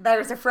Yeah. Pete.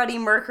 There's a Freddie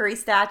Mercury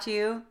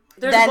statue.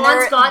 There's a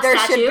Bon Scott there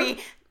statue. should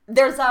be.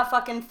 There's a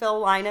fucking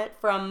Phil Lynott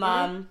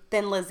from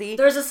Thin Lizzy.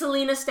 There's a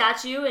Selena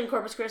statue in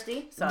Corpus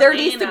Christi. There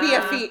needs to be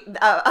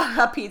Selena.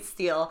 a Pete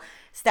Steele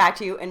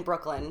statue in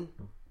Brooklyn.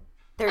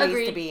 There needs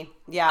Agreed. to be.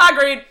 Yeah.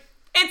 Agreed.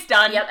 It's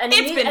done. Yep, and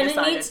It's been it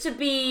decided. needs to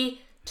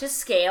be to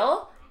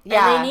scale.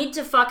 Yeah. And they need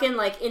to fucking,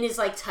 like, in his,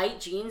 like, tight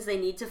jeans, they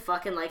need to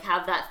fucking, like,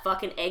 have that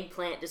fucking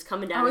eggplant just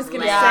coming down I was his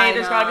gonna leg. Yeah, I say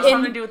there's gotta be know.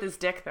 something to do with his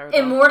dick there. Though.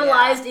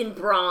 Immortalized in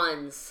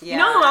bronze. Yeah, You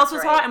know who else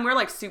was that's right. hot? And we're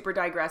like super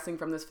digressing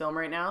from this film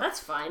right now.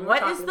 That's fine. We're What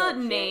is talking the about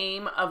shit.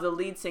 name of the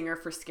lead singer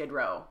for Skid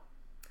Row?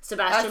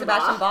 Sebastian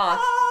Sebastian Bach.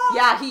 Bach.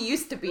 Yeah, he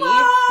used to be.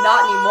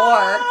 Not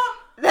anymore.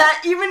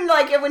 That even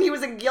like when he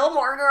was in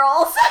Gilmore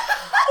Girls.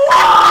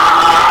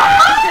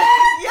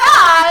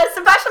 Yeah,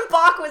 Sebastian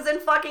Bach was in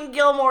fucking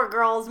Gilmore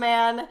Girls,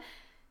 man.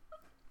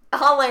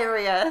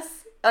 Hilarious.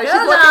 Oh, she's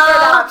Google. looking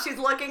it up. She's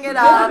looking it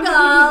up.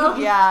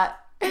 Google. Yeah.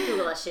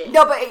 Google that shit.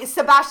 No, but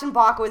Sebastian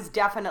Bach was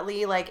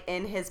definitely like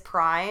in his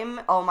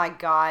prime. Oh my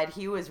god,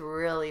 he was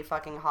really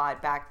fucking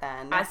hot back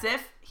then. As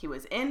if he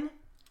was in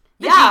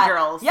the yeah,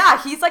 G-Girls. Yeah,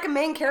 he's like a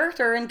main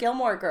character in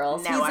Gilmore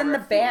Girls. No, he's I in the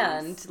refuse.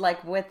 band,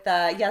 like with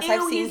yes, Ew,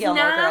 I've seen he's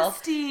Gilmore Girls.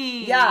 nasty.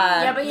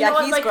 Yeah, Yeah, but you know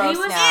what? he's Like, gross he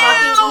was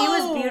now. fucking, he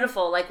was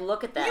beautiful. Like,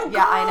 look at that.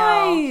 Yeah, I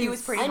know. Guys. He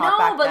was pretty I hot know,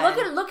 back but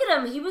then. look at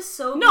him. He was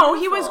so No, beautiful.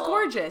 he was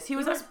gorgeous. He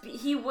was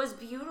he was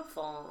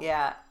beautiful.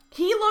 Yeah.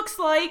 he looks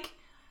like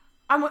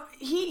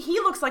he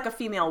looks like a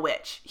female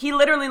witch. He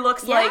literally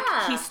looks like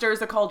Yeah. he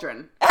stirs a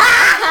cauldron.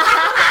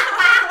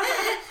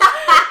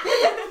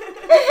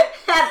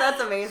 That's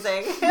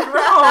amazing.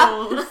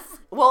 Gross.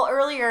 Well,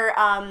 earlier,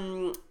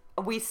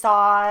 we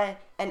saw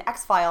an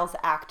X-Files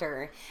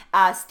actor,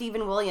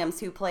 Stephen Williams,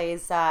 who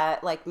plays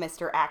like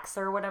Mr. X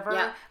or whatever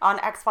Yeah. on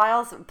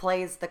X-Files,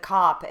 plays the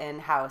cop in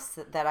House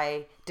that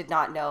I did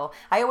not know.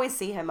 I always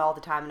see him all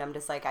the time, and I'm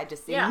just like, I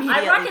just Yeah,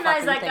 immediately I recognize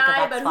fucking that think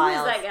guy, of but who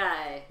X-Files. is that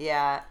guy?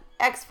 Yeah,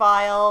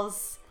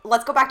 X-Files.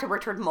 Let's go back to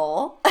Richard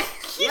Mole.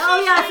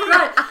 Oh yeah, I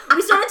forgot.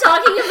 We started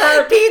talking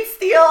about Pete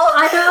Steele.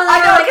 I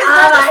know, because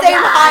they're the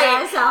same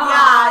height. So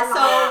Yeah,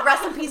 so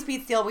rest in peace,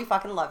 Pete Steele. We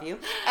fucking love you.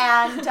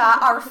 And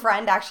our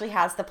friend actually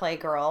has the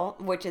Playgirl,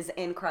 which is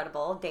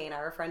incredible. Dana,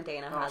 our friend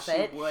Dana, has she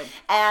it. would.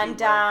 And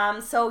She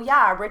would. so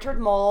yeah, Richard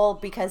Mole,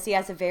 because he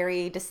has a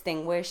very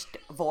distinguished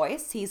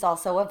voice. He's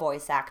also a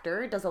voice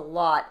actor. Does a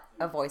lot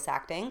of voice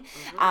acting.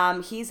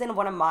 He's in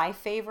one of my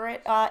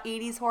favorite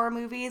 80s horror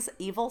movies,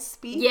 Evil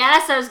Speak.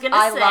 yes, I was gonna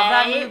I say love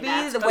that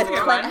that's movie with cool.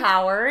 Clint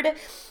Howard,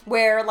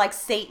 where like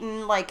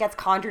Satan like gets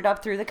conjured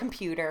up through the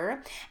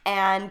computer,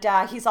 and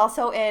he's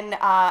also in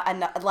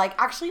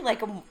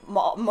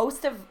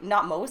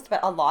but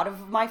a lot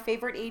of my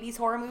favorite 80s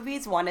horror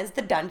movies. One is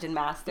The Dungeon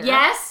Master.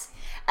 Yes.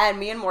 And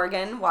me and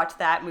Morgan watched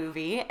that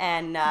movie,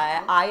 and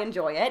I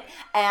enjoy it.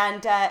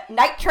 And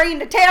Night Train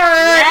to Terror.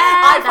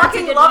 I that's a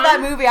fucking good love that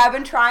one. movie. I've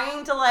been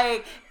trying to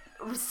like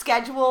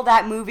schedule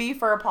that movie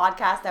for a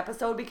podcast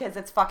episode because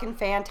it's fucking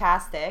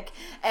fantastic.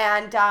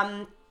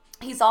 And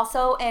he's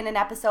also in an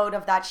episode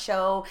of that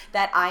show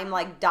that I'm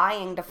like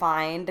dying to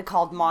find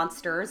called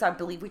Monsters. I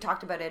believe we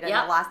talked about it in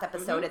Yep. the last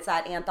episode. It's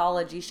that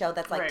anthology show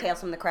that's like Right. Tales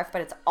from the Crypt,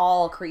 but it's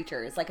all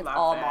creatures. Like it's Love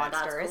all that.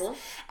 That's monsters. cool.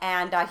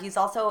 And he's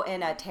also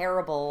in a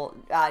terrible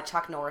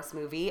Chuck Norris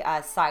movie,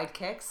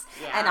 Sidekicks.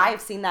 Yeah. And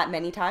I've seen that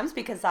many times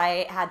because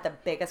I had the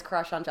biggest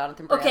crush on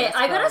Jonathan Brandis. Okay,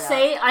 I gotta growing up.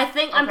 say,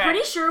 I'm Okay.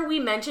 pretty sure we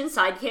mention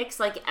sidekicks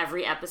like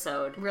every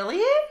episode.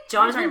 Really?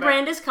 Jonathan about?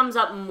 Brandis comes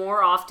up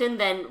more often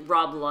than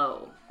Rob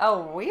Lowe.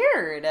 Oh,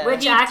 weird.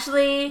 Which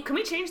actually, Can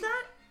we change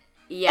that?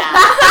 yeah.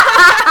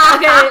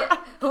 Okay,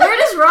 where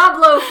does Rob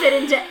Lowe fit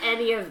into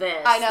any of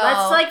this? I know.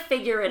 Let's like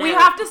figure it We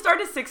out. have to start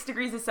a 6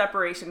 degrees of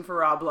separation for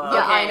Rob Lowe.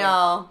 Yeah, Okay. I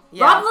know.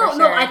 Yeah, Rob for Lowe, sure.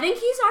 no, I think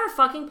he's our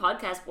fucking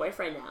podcast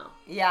boyfriend now.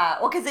 Yeah,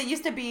 well, because it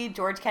used to be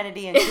George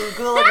Kennedy and Drew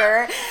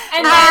Gallagher.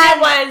 And then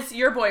it was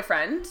your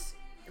boyfriend.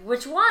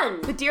 Which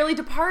one? The Dearly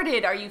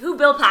Departed. Are you Who,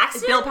 Bill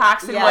Paxton? Bill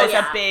Paxton Yeah. was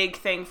Yeah. a big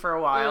thing for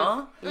a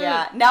while.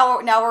 Yeah, now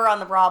we're on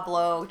the Rob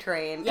Lowe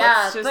train.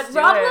 Yeah, Let's just but do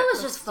Rob it. Lowe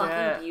is just Let's do fucking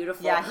it.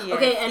 beautiful. Yeah, he is.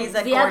 Okay, and He's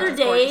a the other gorgeous,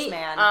 gorgeous day,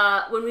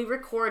 man. when we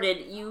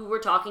recorded, you were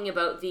talking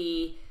about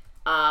the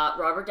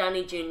Robert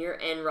Downey Jr.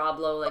 and Rob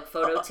Lowe like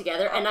photo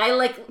together, and I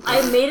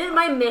made it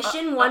my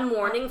mission one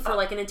morning for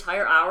like an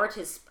entire hour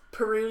to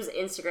peruse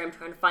Instagram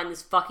trying to find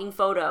this fucking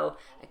photo.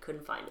 I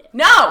couldn't find it.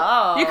 No!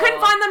 Oh. You couldn't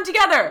find them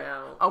together!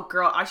 No. Oh,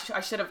 girl, I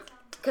should have...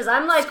 Because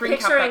I'm like Screen cap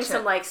picturing that shit.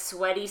 some like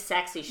sweaty,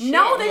 sexy shit.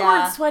 No, they Yeah.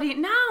 weren't sweaty.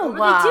 No. What were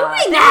they doing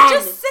They then? were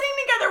just sitting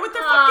together with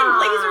their fucking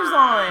blazers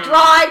on.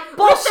 Dry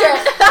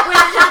bullshit.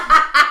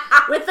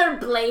 with their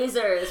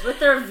blazers, with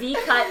their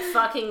V-cut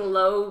fucking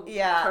low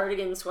Yeah.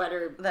 cardigan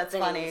sweater. That's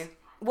things. funny.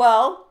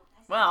 Well,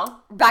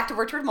 Well, back to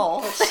Richard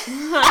Mole.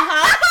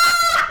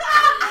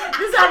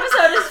 This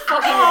episode is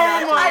fucking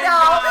obnoxious.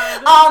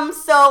 I know.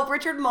 So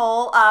Richard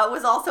Mole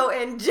was also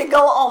in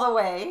Jingle All the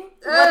Way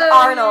with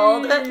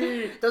Arnold.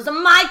 Those are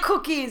my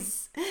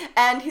cookies.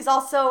 And he's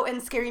also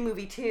in Scary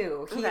Movie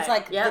 2. He's Okay.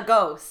 like Yep. the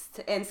ghost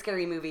in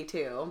Scary Movie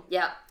 2.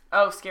 Yeah.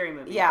 oh, Scary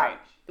Movie. Yeah. Right.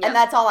 Yep. And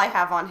that's all I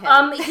have on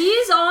him.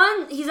 He's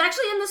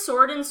actually in The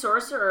Sword and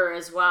Sorcerer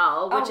as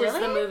well, Oh, which is the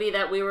really? movie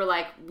that we were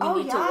like, we Oh,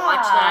 need to yeah.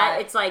 watch that.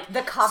 It's like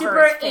The cover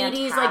super is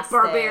 80s, like fantastic.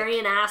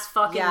 barbarian ass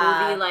fucking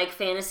Yeah. movie, like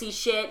fantasy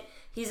shit.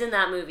 He's in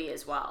that movie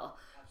as well.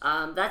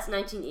 That's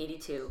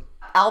 1982.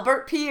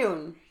 Albert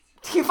Pune.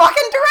 He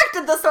fucking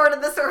directed The Sword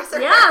and the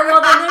Sorcerer. Yeah, well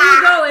then there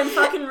you go, and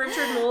fucking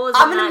Richard Mole is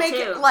I'm in gonna that make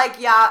too. it like,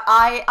 yeah,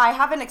 I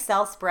have an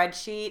Excel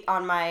spreadsheet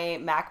on my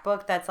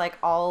MacBook that's like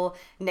all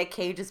Nick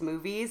Cage's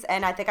movies,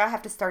 and I think I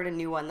have to start a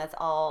new one that's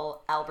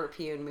all Albert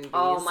Pune movies.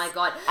 Oh my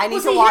god! I need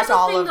Well, to see, watch here's the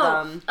all thing, of though,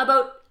 them.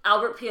 About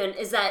Albert Pune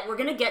is that we're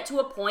gonna get to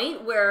a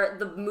point where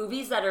the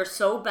movies that are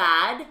so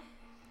bad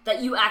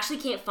that you actually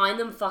can't find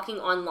them fucking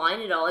online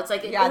at all. It's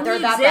like it Yeah, only they're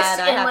that exists bad.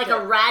 I in have like to-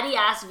 a ratty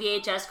ass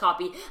VHS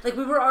copy. Like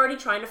we were already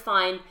trying to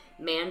find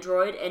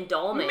Mandroid and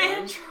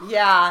Dollman.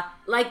 Yeah,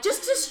 Like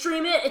just to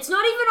stream it, it's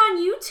not even on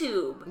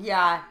YouTube.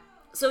 yeah.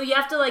 So you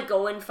have to like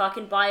go and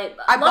fucking buy it.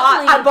 I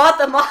Luckily- bought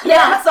them on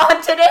Yeah.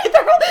 Amazon today.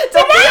 They'll be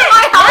in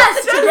my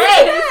house Yes,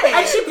 today.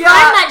 And she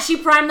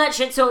Yeah. primed that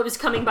shit so it was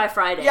coming by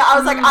Friday. Yeah, I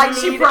was like, I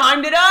She need.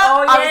 primed it up.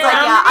 Oh, I was like,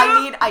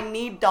 yeah. yeah, I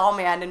need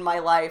Dollman in my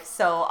life,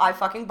 so I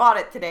fucking bought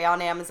it today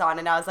on Amazon,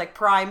 and I was like,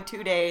 Prime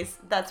 2 days.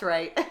 That's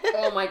right.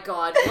 Oh my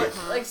god, what,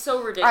 like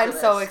so ridiculous. I'm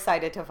so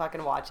excited to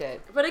fucking watch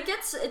it. But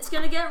it's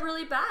gonna get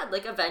really bad.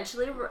 Like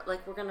eventually, we're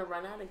gonna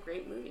run out of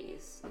great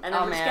movies, and then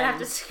Oh, we're just man. gonna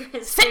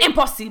have to. C'est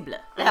impossible.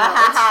 I know,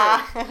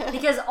 it's true.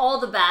 Because all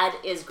the bad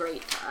is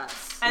great to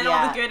us. And all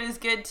Yeah. the good is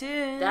good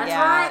too. That's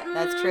Yeah, right.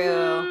 that's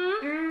true.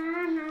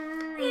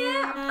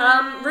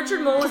 Yeah.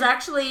 Richard Mole was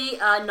actually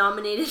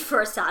nominated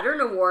for a Saturn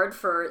Award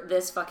for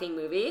this fucking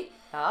movie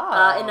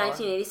Oh. in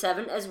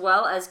 1987, as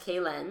well as Kay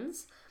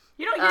Lenz.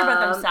 You don't hear about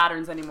them Um,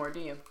 Saturns anymore, do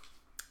you?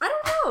 I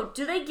don't know.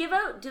 Do they do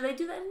that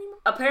anymore?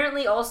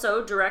 Apparently,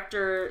 also,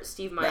 director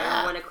Steve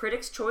Miner won a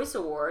Critics' Choice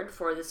Award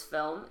for this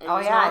film and Oh,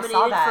 was yeah, I nominated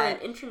saw for that.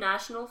 an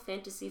International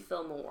Fantasy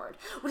Film Award,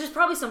 which is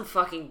probably some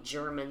fucking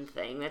German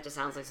thing. That just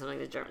sounds like something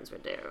the Germans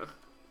would do.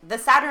 The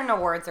Saturn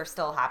Awards are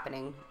still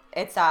happening.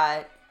 It's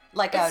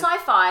like It's a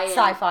sci-fi and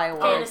sci-fi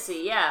award.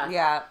 fantasy, yeah.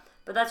 Yeah.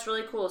 But that's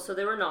really cool. So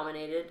they were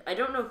nominated. I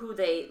don't know who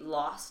they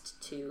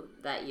lost to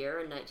that year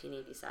in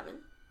 1987.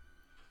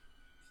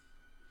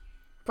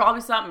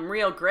 Probably something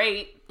real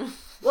great.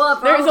 Well,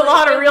 There's a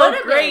lot of real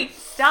great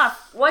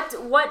stuff What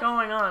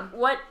going on.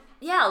 what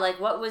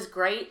was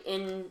great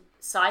in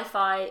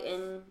sci-fi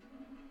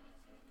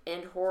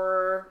and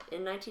horror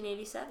in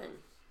 1987?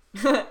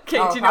 Okay,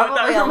 Oh, do you know what that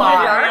probably a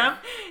reminded lot. me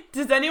of?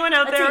 Does anyone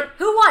out Let's see. there...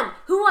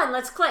 Who won?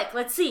 Let's click.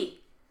 Let's see.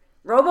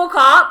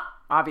 RoboCop,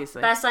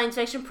 Obviously. Best Science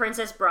Fiction,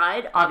 Princess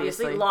Bride,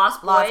 obviously. Obviously.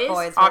 Lost Boys. Lost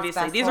Boys.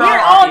 Obviously. Best These horror. are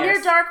all Near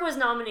obvious. Dark was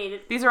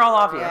nominated. These are all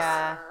obvious.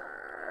 Yeah.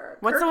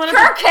 What's the Kirk, one at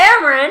Kirk the...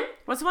 Cameron.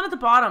 What's the one at the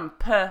bottom?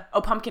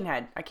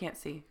 Pumpkinhead. I can't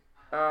see.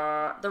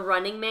 The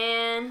Running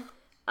Man.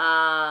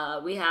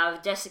 We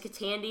have Jessica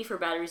Tandy for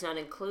Batteries Not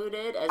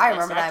Included as I Best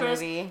remember that Actress.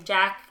 movie.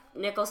 Jack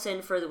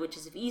Nicholson for The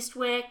Witches of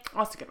Eastwick. Oh,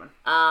 that's a good one.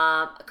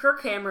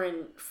 Kirk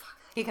Cameron.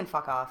 He can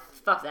fuck off.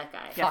 Fuck that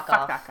guy. Yeah, Fuck fuck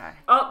off. that guy.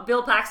 Oh,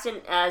 Bill Paxton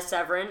as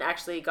Severin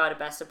actually got a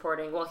Best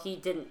Supporting. Well, he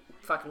didn't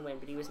fucking win,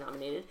 but he was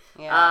nominated.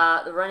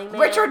 Yeah. The Running Man.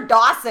 Richard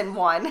Dawson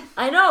won.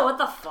 I know, what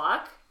the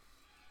fuck?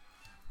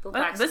 Bill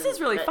This is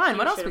really that fun. he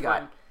What else should we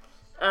have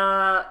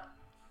got? won.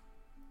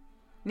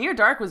 Near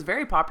Dark was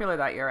very popular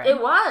that year, right?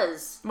 It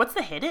was. What's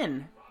The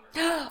Hidden?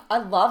 I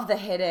love The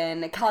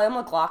Hidden. Kyle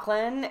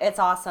MacLachlan. It's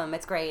awesome.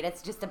 It's great.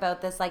 It's just about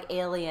this like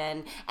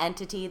alien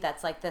entity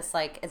that's like this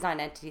like it's not an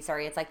entity,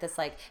 sorry. It's like this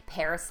like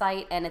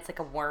parasite and it's like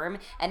a worm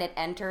and it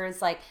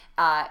enters like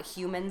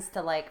humans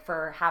to like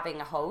for having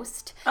a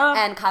host.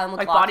 And Kyle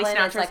like Body MacLachlan is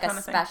Snatchers like a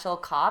kinda thing? special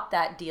cop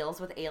that deals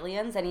with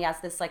aliens and he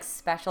has this like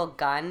special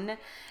gun.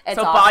 It's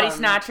So awesome. Body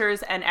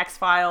Snatchers and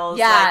X-Files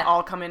Yeah. like,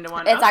 all come into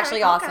one. It's Okay,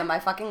 actually okay. awesome.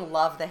 I fucking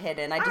love The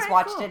Hidden. I just right,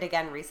 watched cool. it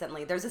again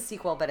recently. There's a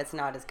sequel, but it's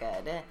not as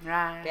good.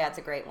 Right. Yeah, it's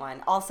a great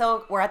one.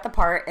 Also, we're at the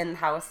part in the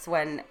house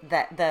when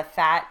the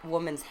fat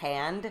woman's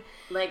hand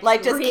Like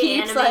just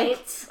keeps like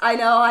reanimates. I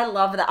know, I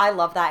love that. I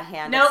love that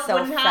hand. Nope, it's so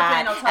wouldn't fat.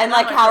 happen. I'll tell you And that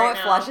like much how right it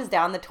now. flushes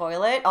down the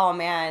toilet. Oh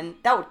man,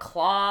 that would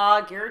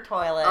clog your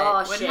toilet. Oh,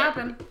 Wouldn't shit.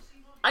 happen.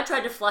 I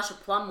tried to flush a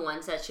plum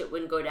once. That shit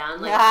wouldn't go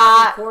down. Like Ah.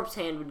 a fucking corpse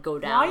hand would go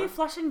down. Why are you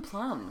flushing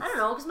plums? I don't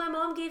know, because my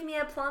mom gave me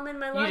a plum in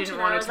my lunch. didn't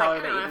and wanna I was tell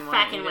like, her that I you don't didn't want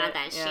to fucking eat want it.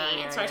 that Yeah, shit.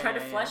 yeah, So I tried to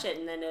yeah, flush it,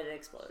 and then it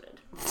exploded.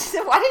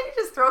 Why didn't you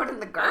just throw it in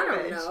the I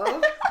garbage? don't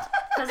know.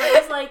 Because I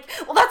was like,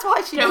 Well, that's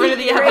why she Get rid of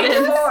beat the you.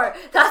 evidence.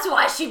 That's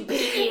why she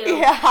beat you.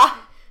 Yeah.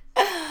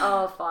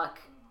 Oh, fuck.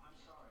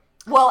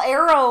 Well,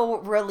 Arrow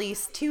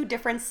released 2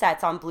 different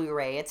sets on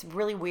Blu-ray. It's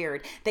really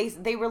weird.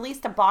 They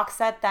released a box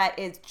set that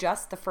is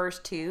just the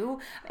first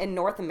 2 in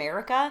North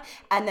America,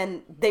 and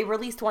then they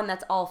released one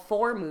that's all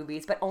 4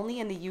 movies, but only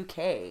in the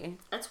UK.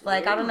 That's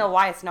Like, I weird. don't know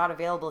why it's not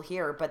available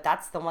here, but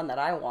that's the one that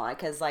I want,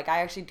 because, like,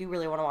 I actually do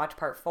really want to watch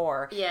part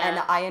 4. Yeah.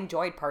 And I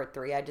enjoyed part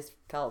 3. I just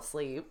fell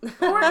asleep.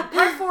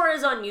 Part 4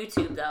 is on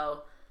YouTube,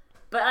 though.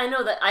 But I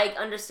know that I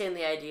understand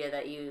the idea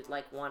that you,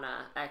 like, want to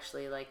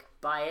actually, like,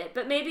 buy it.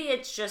 But maybe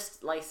it's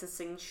just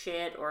licensing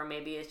shit, or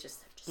maybe it's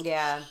just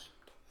Yeah.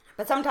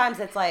 But sometimes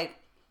it's, like,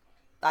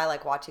 I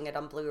like watching it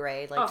on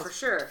Blu-ray. Like, Oh, just for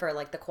sure. For,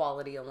 like, the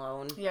quality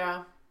alone.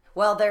 Yeah.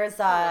 Well, there's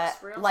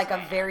that's real like a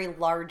sad. very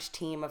large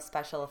team of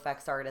special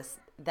effects artists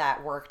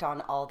that worked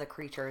on all the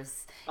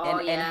creatures Oh,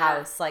 yeah.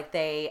 in-house. Like,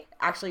 they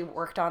actually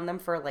worked on them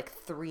for like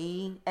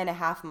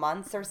 3.5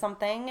 months or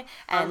something.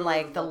 And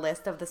like the Unbelievable.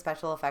 list of the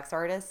special effects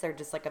artists are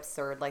just like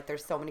absurd. Like,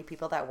 there's so many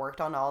people that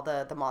worked on all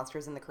the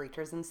monsters and the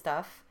creatures and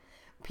stuff.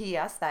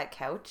 P.S. That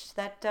couch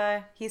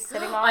that he's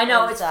sitting on. I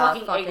know, is, it's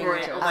fucking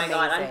ignorant. Oh my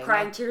god, I'm amazing.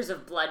 crying tears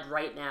of blood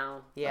right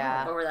now.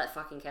 Yeah. Over that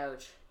fucking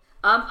couch.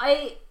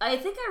 I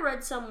think I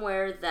read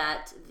somewhere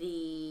that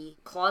the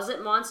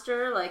closet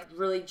monster, like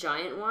really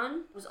giant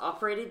one, was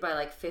operated by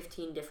like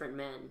 15 different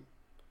men.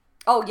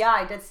 Oh yeah,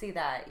 I did see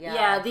that. Yeah.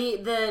 Yeah,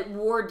 the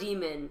war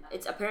demon.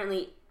 It's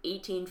apparently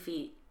 18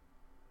 feet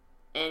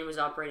and was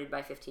operated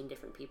by 15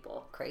 different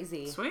people.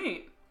 Crazy.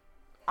 Sweet.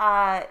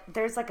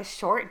 There's like a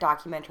short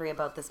documentary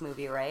about this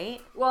movie,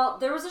 right? Well,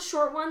 there was a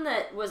short one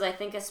that was, I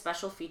think, a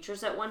special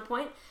features at one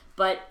point.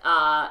 But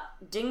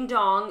Ding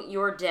Dong,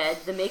 You're Dead,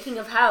 The Making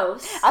of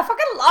House. I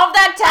fucking love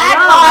that I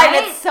tagline. know,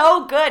 right? It's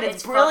so good.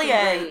 It's fucking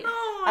brilliant. great.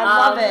 I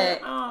love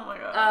it. Oh my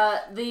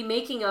god. The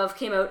Making of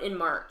came out in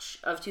March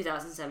of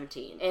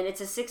 2017. And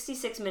it's a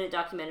 66-minute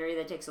documentary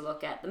that takes a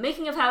look at the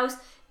making of House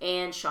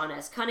and Sean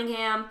S.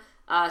 Cunningham,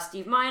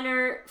 Steve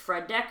Miner,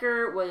 Fred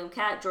Decker, William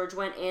Catt, George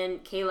Wendt,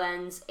 and Kay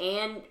Lenz,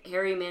 and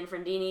Harry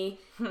Manfredini,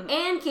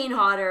 and Kane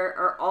Hodder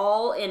are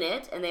all in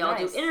it. And they all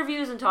do Nice.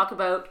 interviews and talk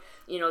about,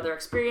 you know, their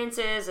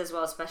experiences, as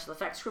well as special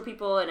effects crew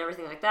people and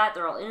everything like that.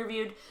 They're all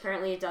interviewed.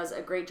 Apparently it does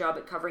a great job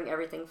at covering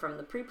everything from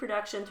the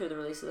pre-production through the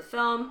release of the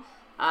film.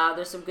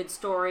 There's some good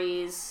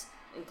stories,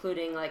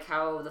 including like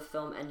how the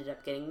film ended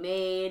up getting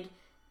made.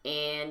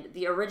 And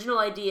the original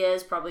idea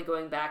is probably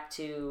going back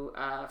to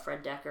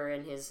Fred Decker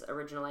and his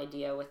original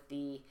idea with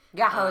the...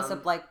 Yeah, how it's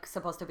like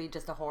supposed to be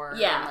just a horror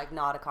yeah. and like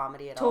not a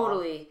comedy at all.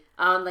 Totally.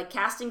 Like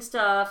casting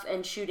stuff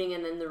and shooting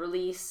and then the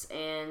release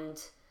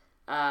and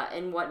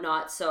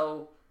whatnot.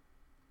 So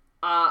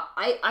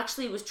I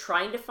actually was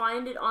trying to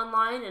find it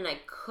online and I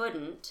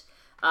couldn't.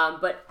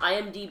 But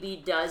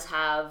IMDb does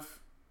have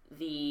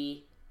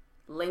the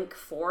link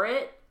for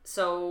it,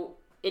 so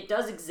it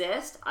does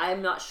exist.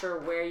 I'm not sure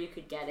where you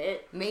could get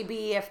it.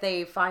 Maybe if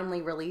they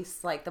finally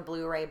release like the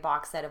Blu-ray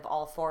box set of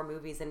all 4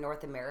 movies in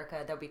North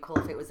America, that'd be cool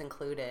if it was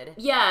included.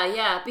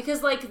 Yeah,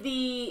 because like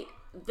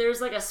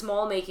there's like a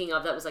small making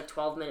of that was like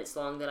 12 minutes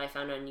long that I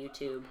found on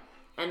YouTube.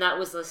 And that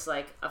was just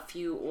like a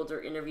few older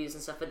interviews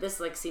and stuff, but this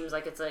like seems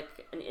like it's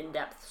like an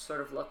in-depth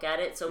sort of look at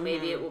it, so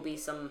maybe it will be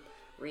some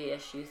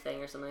reissue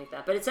thing or something like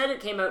that. But it said it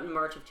came out in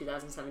March of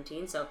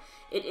 2017, so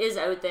it is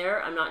out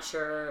there. I'm not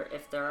sure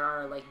if there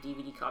are like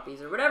DVD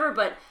copies or whatever,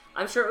 but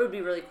I'm sure it would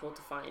be really cool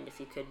to find if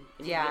you could.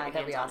 If you Yeah, could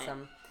that'd be get your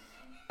hands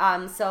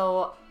awesome.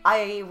 So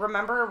I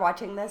remember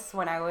watching this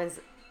when I was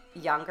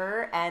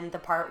younger, and the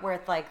part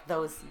with like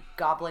those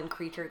goblin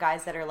creature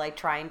guys that are like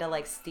trying to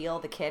like steal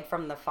the kid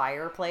from the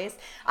fireplace,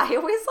 I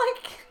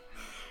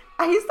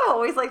used to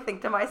always like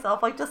think to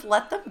myself, like, just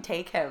let them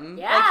take him.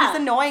 Yeah. Like, he's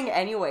annoying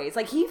anyways.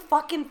 Like, he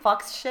fucking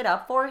fucks shit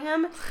up for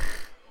him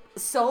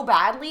so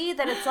badly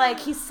that it's like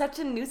he's such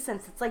a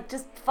nuisance. It's like,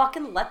 just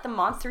fucking let the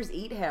monsters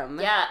eat him.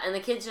 Yeah, and the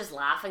kid's just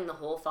laughing the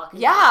whole fucking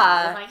Yeah.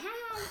 time. He's like,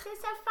 "Ah, this is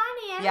so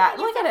funny. Yeah,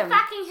 Everything look is at so him.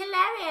 fucking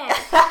hilarious."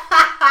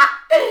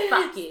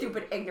 Fuck you.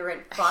 Stupid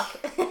ignorant fuck.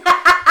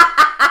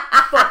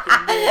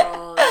 Fucking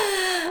moron.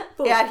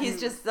 Yeah, he's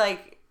just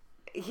like,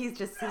 he's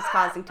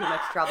causing too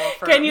much trouble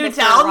for Can you Mr.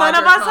 tell none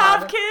of Roger us Cobb.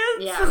 have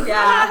kids?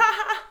 Yeah.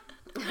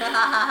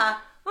 Yeah.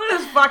 Look at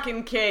this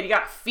fucking kid. You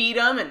gotta feed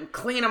him and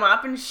clean him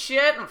up and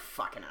shit. I'm a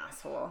fucking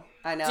asshole.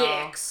 I know.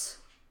 Dicks.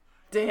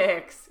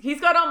 Dicks. He's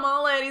got a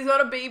mullet. He's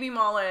got a baby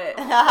mullet.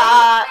 Baby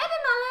mullet.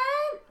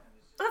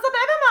 That's a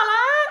baby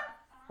mullet.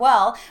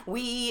 Well,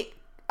 we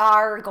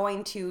are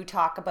going to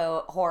talk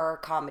about horror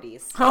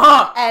comedies.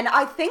 Oh, And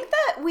I think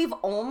that we've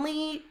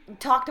only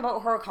talked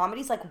about horror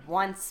comedies like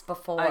once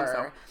before. I think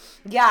so.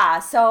 Yeah,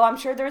 so I'm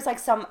sure there's like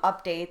some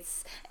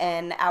updates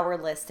in our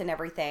list and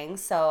everything.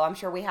 So I'm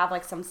sure we have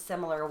like some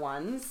similar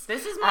ones.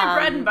 this is my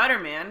bread and butter,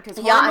 man. Because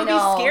horror yeah, I movies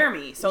know. scare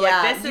me. So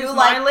Yeah, like, this you is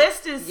like- my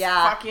list is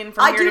fucking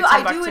from here to I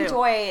Timbuktu. do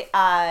enjoy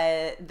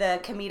the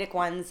comedic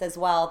ones as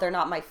well. They're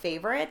not my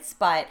favorites,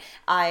 but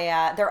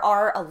there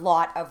are a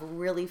lot of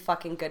really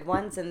fucking good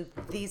ones, and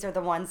these are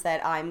the ones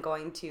that I'm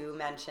going to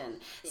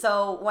mention.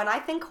 So when I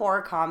think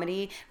horror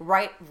comedy,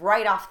 right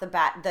off the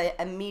bat, the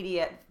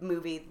immediate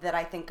movie that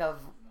I think of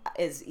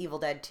is Evil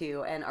Dead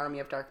 2 and Army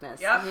of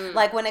Darkness. Yep.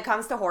 Like when it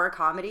comes to horror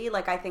comedy,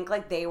 like I think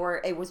like they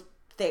were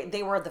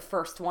the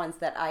first ones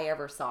that I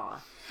ever saw.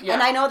 Yeah.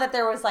 And I know that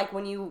there was like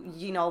when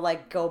you know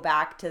like go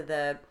back to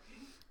the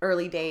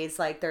early days,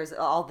 like there's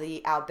all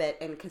the Abbott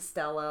and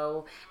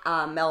Costello,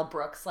 Mel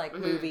Brooks like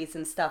movies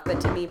and stuff. But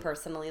to me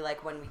personally,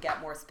 like when we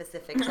get more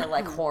specific to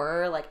like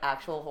horror, like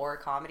actual horror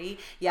comedy,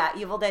 yeah,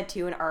 Evil Dead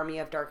 2 and Army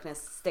of Darkness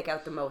stick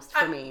out the most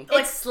for me.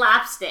 It's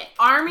slapstick.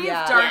 Army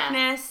Yeah. of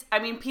Darkness. I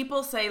mean,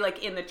 people say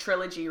like in the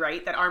trilogy,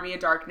 right, that Army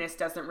of Darkness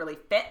doesn't really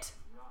fit,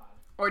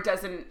 or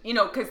doesn't, you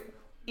know, because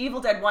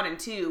Evil Dead 1 and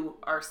 2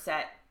 are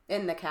set.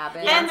 In the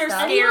cabin. And they're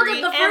stuff.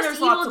 scary. The and first there's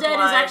Evil lots of Dead is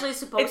blood. actually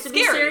supposed It's to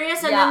be scary. serious,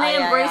 and Yeah, then they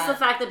yeah, embraced yeah. the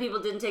fact that people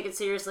didn't take it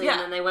seriously, Yeah.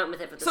 and then they went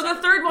with it for the So the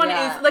second. third one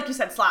Yeah. is, like you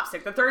said,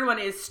 slapstick. The third one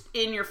is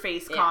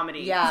in-your-face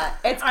comedy. Yeah,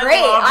 it's I great.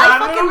 love I that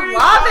fucking movie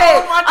love so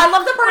it. much. I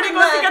love the part When he in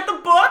goes to the get the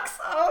books.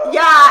 Oh,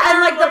 yeah,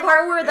 and like the like,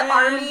 part where the eh,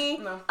 army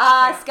no.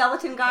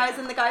 skeleton guys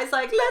and the guy's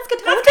like, let's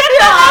get out of get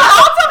here.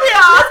 out of here.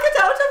 Let's get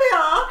out of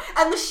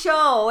here. And the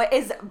show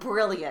is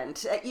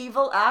brilliant.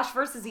 Ash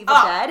versus Evil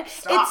Oh, Dead.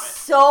 stop It's it.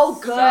 so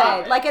good.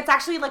 Stop it. Like it's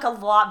actually like a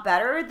lot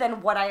better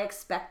than what I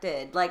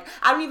expected. Like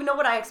I don't even know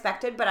what I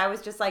expected, but I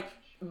was just like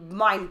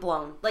mind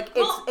blown. Like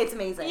it's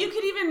amazing. You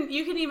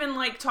could even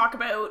like talk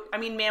about, I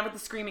mean, Man with the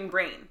Screaming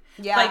Brain.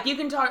 Yeah. Like you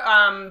can talk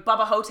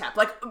Bubba Hotep.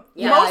 Like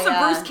Yeah, most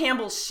yeah. of Bruce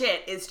Campbell's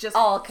shit is just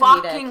all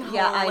comedic. fucking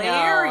Yeah, I know.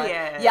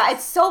 hilarious. Yeah,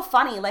 it's so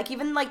funny. Like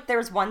even like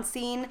there's one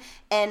scene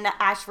in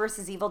Ash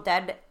vs. Evil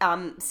Dead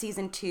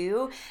season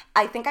 2.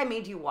 I think I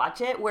made you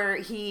watch it where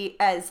he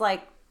is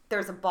like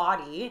there's a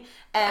body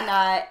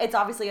and it's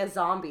obviously a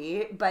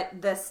zombie,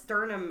 but the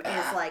sternum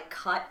is like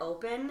cut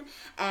open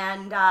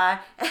and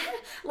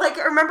like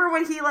remember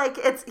when he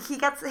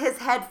gets his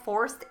head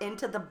forced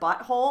into the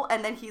butthole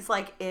and then he's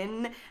like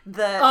in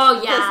the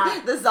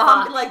the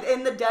zombie Fuck. like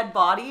in the dead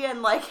body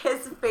and like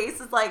his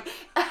face is like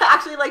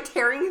actually like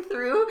tearing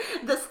through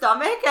the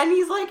stomach and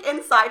he's like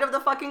inside of the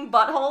fucking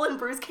butthole and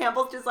Bruce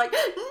Campbell's just like no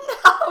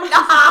like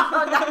who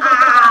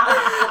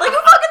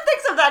fucking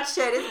thinks of that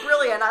shit? It's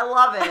brilliant. I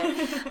love it.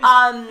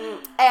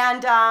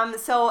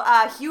 So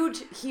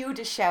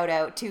huge shout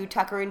out to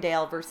Tucker and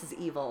Dale versus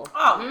Evil.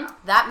 Oh,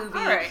 That movie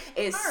All right.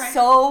 is All right.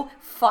 so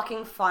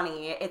fucking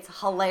funny. It's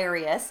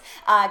hilarious.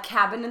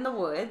 Cabin in the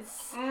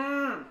Woods.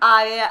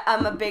 I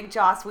am a big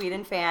Joss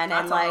Whedon fan,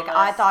 That's and on the like list.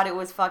 I thought it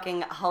was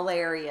fucking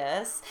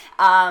hilarious.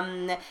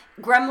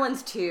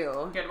 Gremlins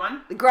 2. good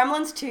one.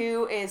 Gremlins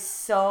 2 is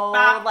so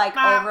like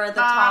Ba, over the ba,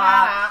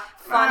 top,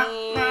 ba,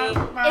 funny.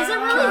 Is it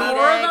really Comedic.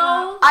 horror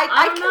though?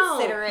 I don't know.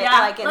 consider it Yeah.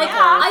 like in Like the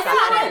horror I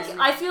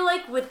section. feel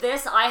like with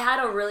this, I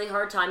had a really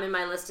hard time, and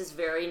my list is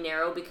very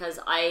narrow because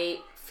I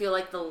feel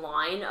like the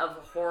line of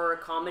horror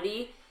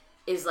comedy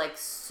is like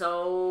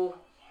so,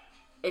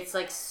 it's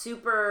like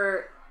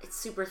super, it's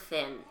super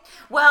thin.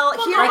 Well,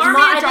 here like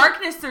Army of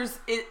Darkness, is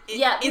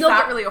that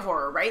but- really a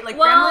horror, right? Like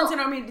Well, Gremlins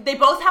and Army, they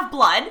both have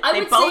blood. I they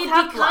would both say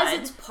have because blood.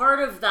 it's part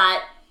of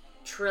that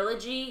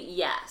trilogy,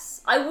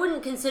 yes. I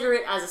wouldn't consider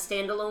it as a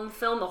standalone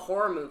film a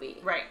horror movie.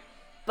 Right.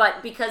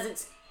 But because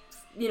it's,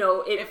 you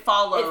know, It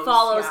follows.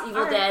 Yeah. Evil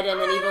Alright. Dead and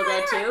then Evil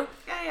Dead 2.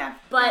 Yeah.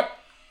 But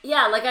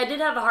yeah, like I did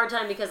have a hard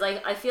time because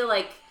I feel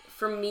like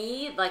for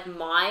me, like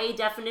my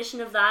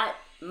definition of that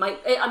might,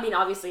 I mean,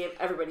 obviously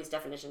everybody's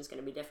definition is going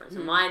to be different. So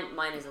mine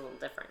is a little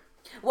different.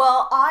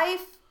 Well, I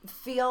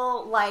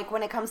feel like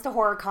when it comes to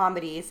horror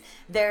comedies,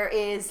 there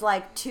is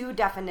like two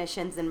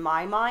definitions in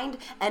my mind,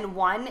 and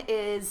one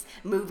is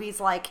movies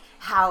like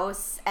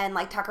House and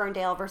like Tucker and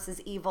Dale versus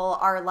Evil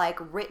are like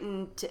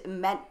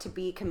meant to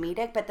be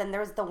comedic, but then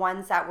there's the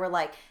ones that were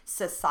like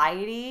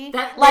Society.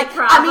 That like, they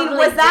I mean,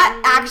 probably was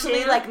that didn't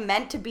actually do. like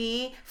meant to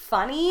be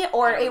funny,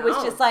 or I don't it was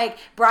know. just like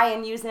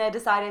Brian Usna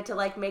decided to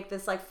like make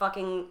this like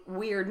fucking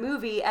weird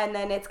movie, and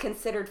then it's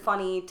considered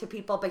funny to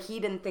people, but he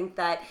didn't think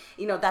that,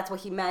 you know, that's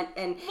what he meant.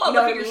 And Well, you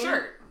know look what at I your mean?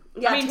 shirt.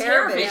 Yeah, I mean,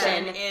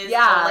 TerrorVision is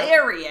yeah.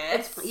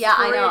 hilarious. Yeah,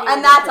 I know, pretty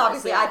and that's ridiculous,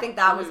 obviously, yeah. I think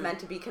that was meant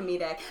to be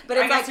comedic. But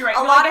I it's guess like you're right.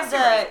 a No, lot I of guess the,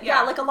 you're right,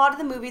 yeah. like a lot of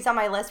the movies on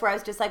my list where I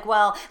was just like,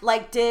 well,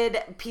 like, did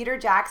Peter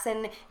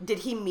Jackson, did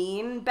he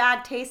mean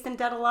Bad Taste and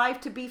Dead Alive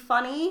to be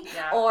funny?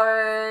 Yeah.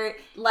 Or,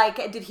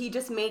 like, did he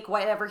just make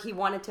whatever he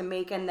wanted to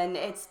make, and then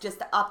it's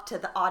just up to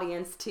the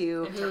audience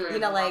to, you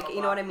know, like,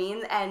 you know what I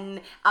mean?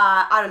 And,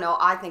 I don't know,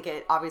 I think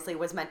it obviously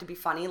was meant to be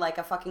funny, like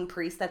a fucking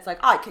priest that's like,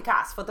 I kick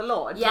ass for the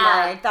Lord.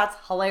 Yeah. Like, that's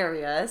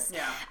hilarious.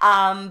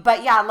 Yeah.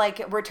 But yeah,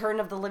 like Return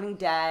of the Living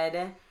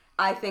Dead,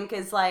 I think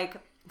is like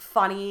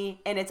funny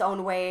in its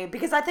own way,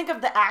 because I think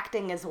of the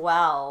acting as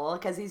well,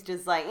 because he's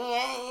just like,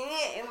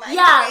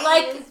 Yeah,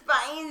 like,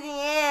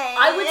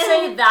 I would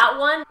say that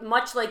one,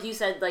 much like you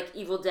said, like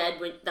Evil Dead,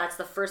 when that's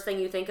the first thing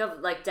you think of,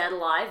 like Dead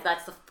Alive,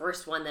 that's the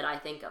first one that I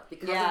think of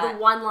because of the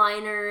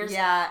one-liners,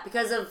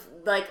 because of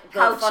like the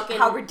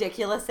how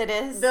ridiculous it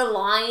is, the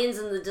lines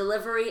and the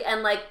delivery,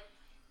 and like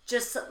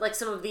just like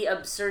some of the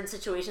absurd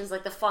situations,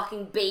 like the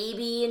fucking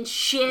baby and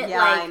shit. Yeah,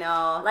 like, I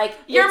know. Like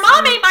Your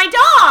mom ate my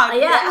dog!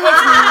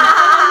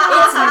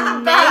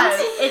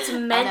 It's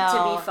meant I to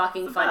know. be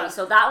fucking funny.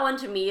 So that one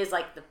to me is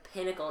like the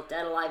pinnacle.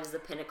 Dead Alive is the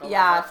pinnacle.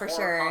 Yeah, of for horror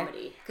sure.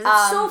 comedy because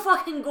it's so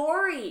fucking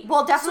gory.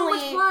 Well, definitely.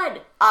 So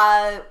much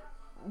blood.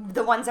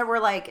 The ones that were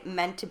like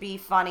meant to be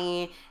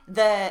funny,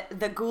 the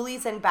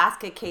Ghoulies and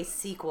Basket Case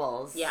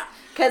sequels. Yeah.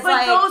 Because But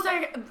like those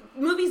are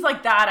movies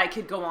like that. I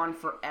could go on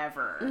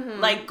forever.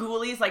 Like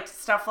Ghoulies, like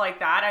stuff like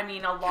that. I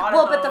mean, a lot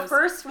well, of those. but the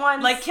first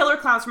one, like Killer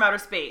Clowns from Outer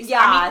Space. Yeah,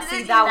 I mean,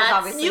 see, that was that's-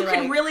 obviously you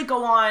can like, really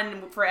go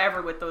on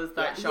forever with those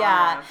that genre.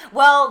 Yeah.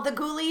 Well, the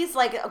Ghoulies,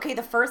 like, okay,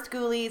 the first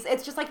Ghoulies,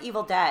 it's just like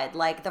Evil Dead.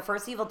 Like, the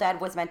first Evil Dead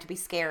was meant to be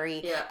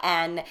scary. Yeah.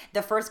 And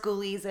the first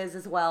Ghoulies is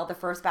as well. The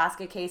first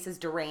Basket Case is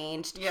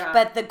deranged. Yeah.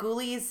 But the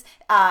Ghoulies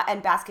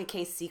and Basket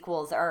Case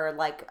sequels are,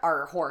 like,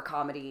 are horror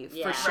comedy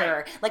Yeah. for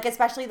sure. Like,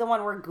 especially the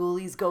one where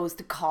Ghoulies goes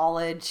to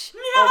college.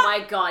 Oh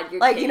my god,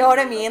 you're Like, you know what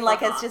I kidding me. mean? Oh, Like,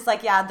 fuck it's off. just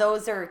like, yeah,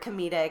 those are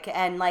comedic.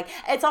 And, like,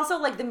 it's also,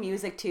 like, the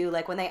music, too.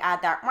 Like, when they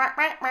add that,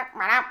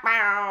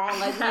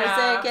 like,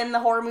 music in the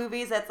horror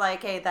movies, it's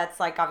like, hey, that's,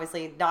 like,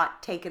 obviously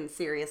not taken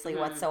seriously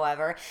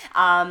whatsoever.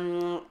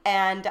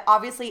 And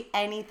obviously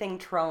anything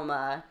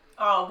trauma.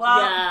 Oh, well.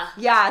 Yeah.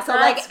 Yeah, so,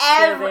 That's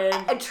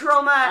like, given.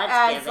 trauma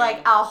That's as, like,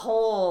 given. a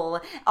whole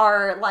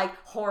are, like,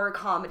 horror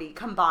comedy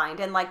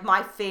combined. And, like,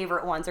 my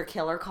favorite ones are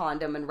Killer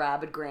Condom and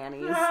Rabid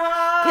Grannies.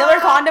 Killer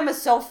Condom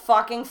is so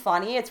fucking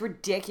funny. It's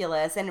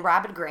ridiculous. And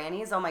Rabid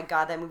Grannies, oh my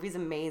god, that movie's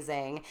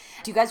amazing.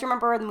 Do you guys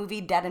remember the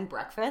movie Dead and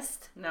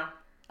Breakfast? No.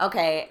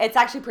 Okay, it's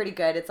actually pretty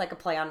good. It's like a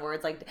play on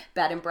words, like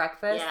bed and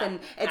breakfast, Yeah. and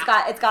it's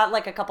got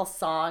like a couple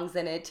songs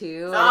in it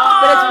too.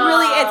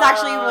 But it's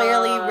actually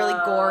really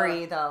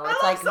gory though.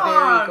 It's like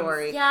songs. very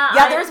gory.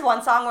 Yeah, there's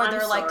one song where I'm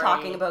they're like sorry.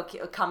 talking about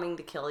coming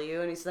to kill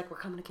you, and he's like, "We're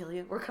coming to kill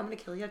you. We're coming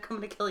to kill you.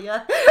 Coming to kill you."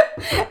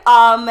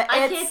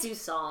 I can't do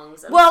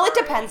songs. I'm Well, it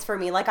sorry. depends for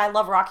me. Like, I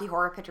love Rocky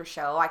Horror Picture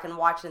Show. I can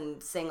watch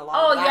and sing along.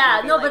 Oh with that yeah,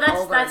 movie, no, like, but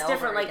over that's and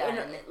different. over Like,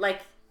 again.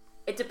 like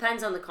it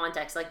depends on the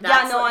context. Like, Yeah,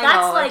 that's no, I that's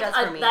know, it like does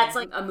for me. that's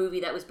like a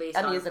movie that was based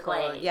a on musical.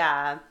 play.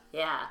 Yeah.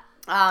 Yeah.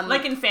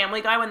 Like in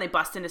Family Guy when they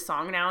bust into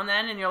song now and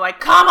then, and you're like,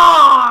 come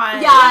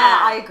on! Yeah,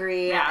 I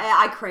agree. Yeah.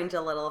 I cringe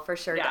a little for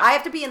sure. Yeah. I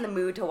have to be in the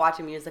mood to watch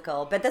a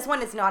musical, but this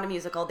one is not a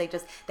musical.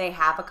 They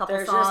have a couple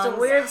There's songs. just a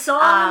weird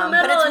song in the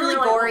but middle, it's and really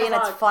you're like, gory what and the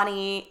it's fuck?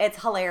 funny.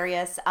 It's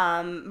hilarious.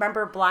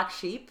 Remember Black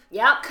Sheep?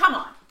 Yep. Come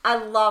on. I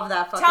love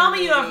that fucking Tell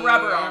me you have movie.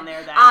 Rubber on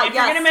there then. If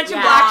you're yes, going to mention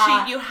yeah.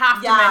 Black Sheep, you have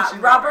to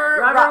mention Rubber.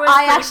 Rubber was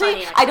I pretty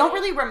actually, funny, I don't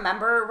actually. really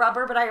remember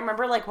Rubber, but I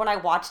remember like when I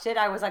watched it,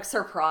 I was like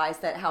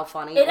surprised at how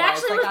funny It was.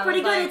 actually Like, was I pretty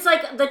good. like- It's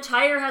like the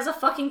tire has a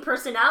fucking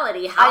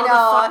personality. How I know.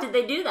 the fuck did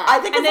they do that? I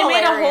think And it's they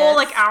made a hilarious. whole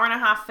like hour and a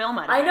half film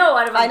out of it. I know,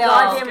 out of a I know.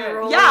 goddamn Good.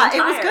 rolling Yeah,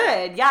 it was tire.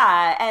 good.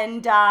 Yeah,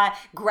 and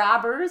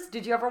Grabbers.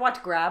 Did you ever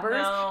watch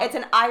Grabbers? No. It's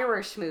an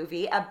Irish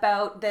movie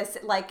about this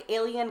like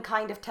alien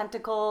kind of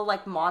tentacle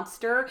like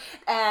monster,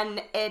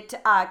 and it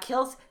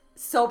kills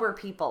sober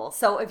people.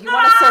 So if you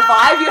want to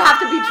survive, you have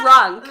to be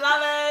drunk.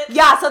 Love it.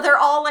 Yeah, so they're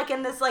all like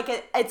in this like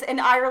it's in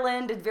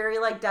Ireland, a very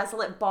like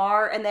desolate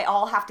bar, and they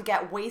all have to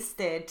get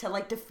wasted to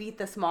like defeat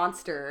this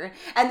monster.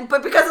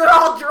 But because they're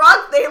all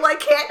drunk, they like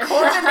can't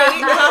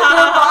coordinate their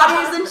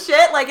bodies and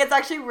shit. Like it's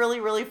actually really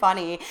really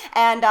funny.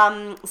 And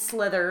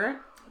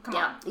Slither. Come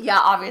on. Yeah,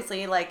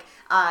 obviously, like,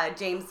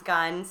 James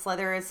Gunn.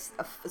 Slither is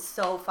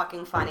so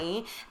fucking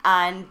funny.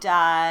 And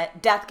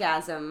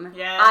Deathgasm.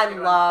 Yeah, I that's a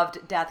good loved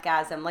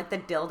Deathgasm. Like, the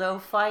dildo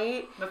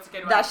fight. That's a good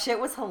one. That shit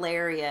was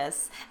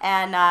hilarious.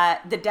 And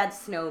the Dead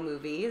Snow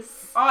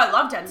movies. Oh, I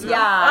love Dead Snow.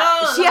 Yeah.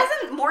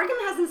 Oh, Morgan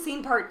hasn't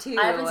seen part 2.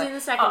 I haven't seen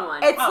the second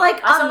one. It's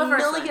like I saw a the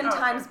first million one.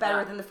 times okay. better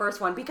Yeah. than the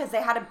first one because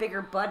they had a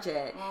bigger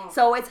budget.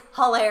 So it's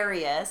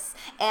hilarious.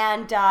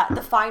 And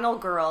The Final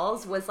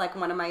Girls was like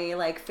one of my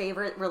like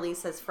favorite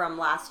releases from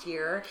last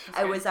year.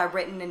 It was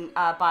written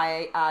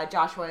by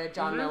Joshua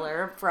John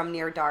Miller from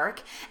Near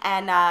Dark.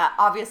 And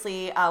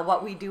obviously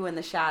What We Do in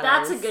the Shadows.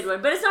 That's a good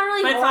one, but it's not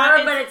really But it's horror,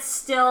 not- but it's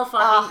still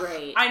fucking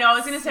great. I know. I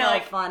was gonna say So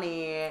like.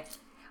 funny.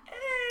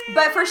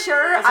 But for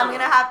sure, That's I'm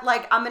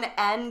not gonna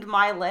end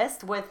my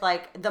list with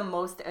like the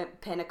most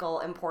pinnacle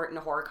important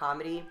horror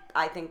comedy.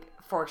 I think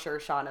for sure,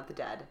 Shaun of the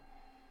Dead.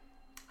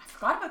 I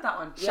forgot about that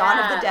one. Shaun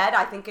of Yeah. the Dead,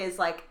 I think is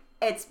like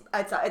it's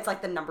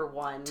like the number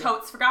one.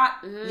 Totes forgot.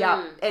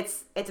 Yeah,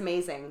 it's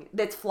amazing.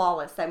 It's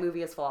flawless. That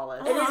movie is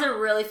flawless. It is a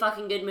really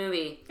fucking good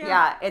movie.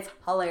 Yeah, it's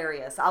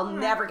hilarious. I'll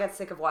never get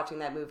sick of watching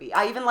that movie.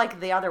 I even like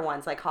the other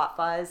ones like Hot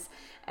Fuzz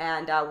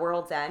and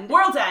World's End.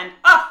 World's End.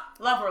 Oh,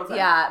 love World's End.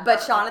 Yeah, but Love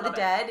it, Shaun of the love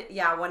it. Dead,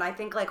 yeah, when I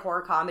think like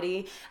horror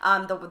comedy,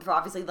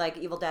 obviously like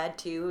Evil Dead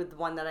 2, the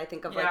one that I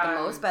think of like the Yeah.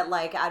 most, but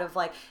like out of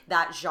like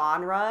that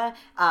genre,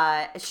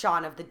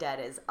 Shaun of the Dead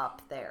is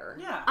up there.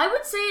 Yeah. I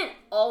would say it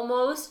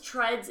almost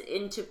treads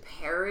into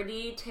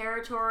parody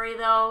territory,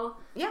 though.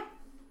 Yeah.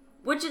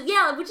 Which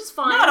is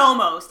fine. Not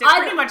almost. It's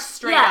pretty much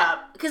straight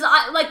up. Because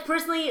I like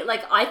personally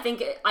like I think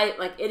it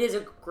is a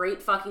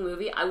great fucking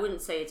movie. I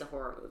wouldn't say it's a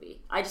horror movie.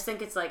 I just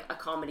think it's like a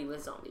comedy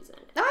with zombies in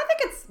it. No, I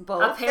think it's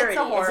both. A parody.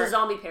 It's a horror. It's a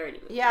zombie parody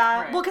movie.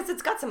 Yeah, Right. well, because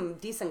it's got some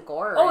decent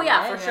gore. Oh, in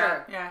yeah, it. for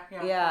sure.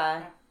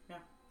 Yeah.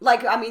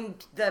 Like, I mean,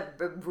 the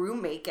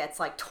roommate gets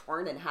like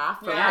torn in half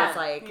from Yeah, his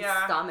like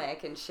yeah.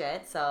 stomach and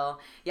shit. So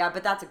yeah,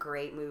 but that's a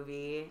great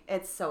movie.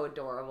 It's so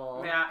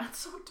adorable. Yeah. It's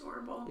so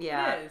adorable.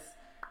 Yeah. It is.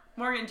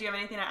 Morgan, do you have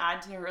anything to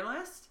add to her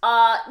list?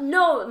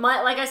 No,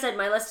 like I said,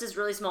 my list is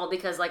really small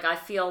because like I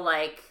feel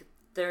like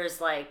there's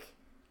like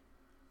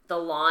the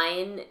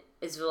line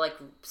is like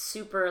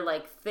super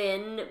like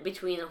thin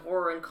between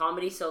horror and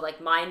comedy. So like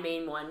my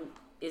main one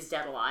is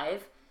Dead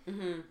Alive.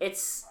 Mm-hmm.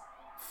 It's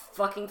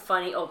fucking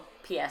funny. Oh,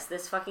 P.S.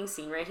 This fucking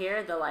scene right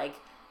here, the like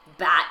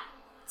bat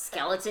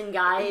skeleton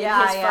guy,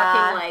 Yeah, his yeah.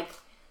 fucking like.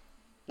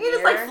 He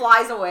just like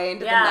flies away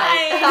into the Yeah.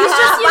 night. He's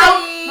just,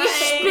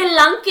 Bye.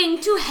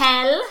 spelunking to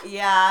hell.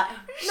 Yeah.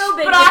 No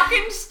big deal.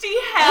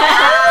 Brackenstein.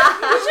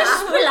 He's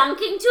just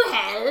spelunking to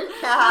hell.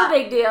 No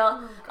big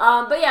deal.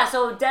 But yeah,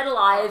 so Dead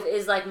Alive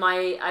is like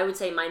I would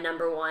say my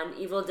number one.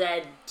 Evil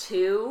Dead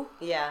 2.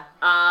 Yeah.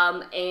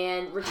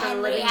 And Return of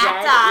the Living Dead.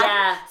 Henrietta,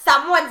 Yeah.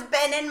 someone's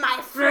been in my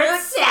fruit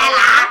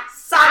cellar.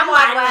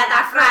 Someone with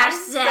a fresh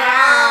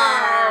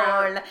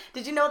soul. soul.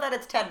 Did you know that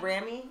it's Ted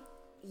Raimi?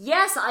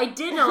 Yes, I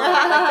did know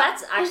that. Like,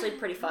 that's actually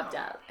pretty fucked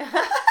up. It's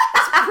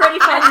pretty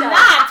fucked up.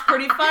 That's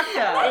pretty fucked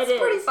up. It It's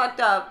pretty is. fucked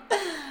up.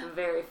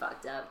 Very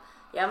fucked up.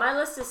 Yeah, my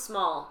list is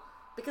small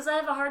because I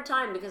have a hard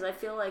time because I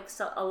feel like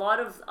a lot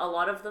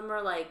of them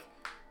are like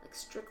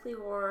strictly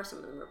horror. Some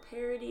of them are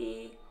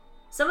parody.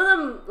 Some of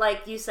them,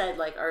 like you said,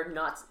 like are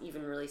not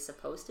even really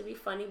supposed to be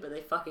funny, but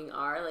they fucking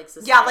are. Like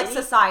Society. Yeah, like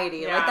Society.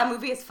 Yeah. Like that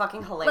movie is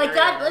fucking hilarious. Like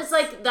that. It's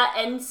like that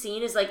end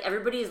scene is like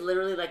everybody is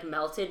literally like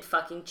melted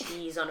fucking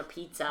cheese on a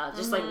pizza,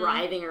 just like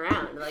writhing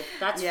around. Like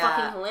that's Yeah.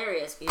 fucking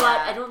hilarious. But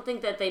Yeah. I don't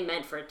think that they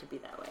meant for it to be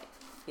that way.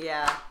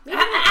 Yeah.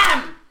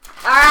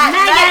 All right,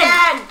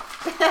 Megan!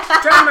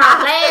 Drum roll,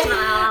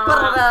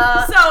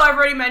 please. So I've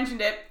already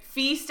mentioned it.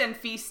 Feast and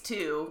Feast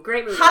 2.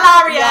 Great movie.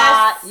 Hilarious.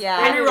 Yeah.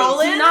 Henry Do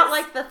Rollins. you not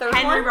like the third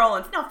Henry one?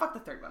 Rollins. No, fuck the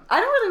third one. I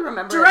don't really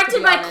remember. Directed it, to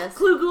be by honest.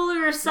 Clu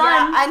Gulager's son.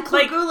 Yeah, and Clu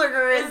Like,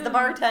 Gulager is the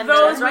bartender.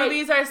 Those right.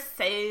 movies are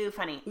so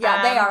funny.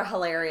 Yeah, they are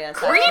hilarious.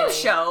 Creep actually.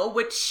 Show,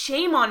 which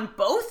shame on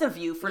both of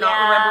you for not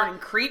Yeah. remembering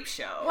Creep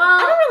Show. Well, I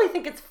don't really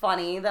think it's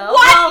funny though.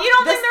 What? Well, You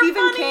don't the think they're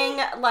Stephen funny?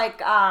 King like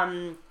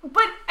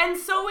But and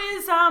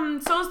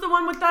so's the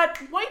one with that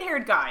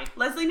white-haired guy,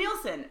 Leslie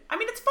Nielsen. I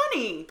mean, it's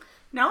funny.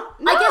 No?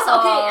 I guess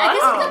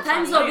Oh, it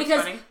depends funny. though It's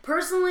because funny.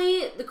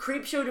 personally, the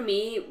Creep Show to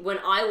me, when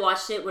I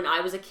watched it when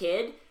I was a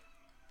kid,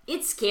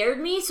 it scared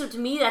me. So to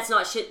me, that's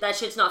not shit. That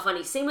shit's not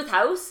funny. Same with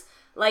House.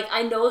 Like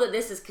I know that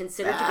this is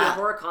considered to be a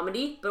horror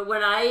comedy, but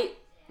when I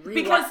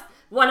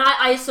when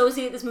I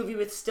associate this movie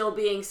with still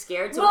being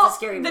scared, so it's a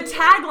scary movie. The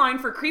tagline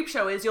for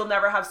Creepshow is "You'll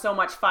never have so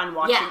much fun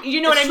watching." Yeah,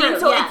 you know what I mean? true,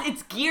 So yeah.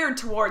 it's geared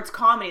towards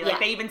comedy. Like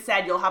they even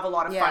said, "You'll have a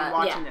lot of fun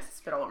watching this."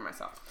 Spit all over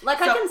myself. Like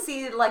I can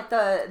see like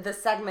the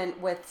segment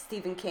with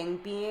Stephen King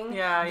being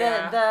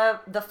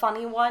the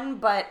funny one,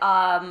 but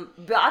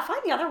I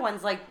find the other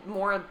ones like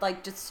more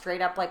like just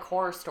straight up like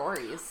horror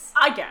stories.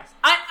 I guess.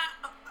 I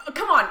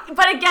come on,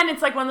 but again,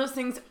 it's like one of those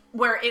things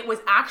where it was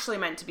actually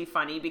meant to be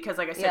funny because,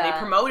 like I said, they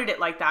promoted it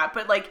like that.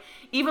 But like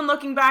even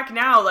looking back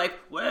now, like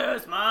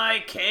where's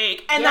my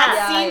cake? And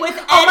that scene with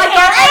Ed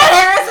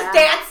Harris'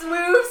 dance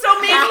moves. So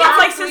maybe it's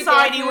like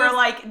Society where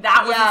like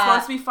that wasn't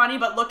supposed to be funny,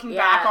 but looking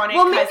back on it,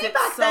 well, maybe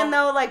back then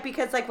though, like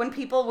because like when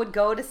people would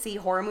go to see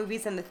horror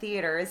movies in the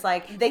theaters,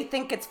 like they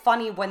think it's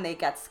funny when they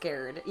get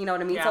scared. You know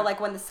what I mean? Yeah. So like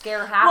when the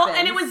scare happens, well,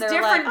 and it was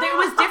different. It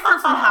was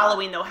different from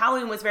Halloween though.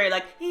 Halloween was very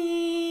like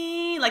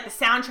the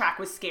soundtrack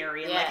was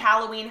scary, and like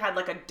Halloween had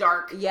like a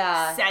dark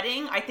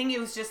setting. I think it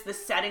was just the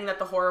setting that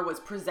the horror was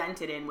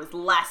presented in was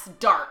less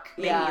dark,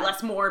 maybe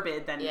less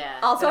morbid than. Yeah.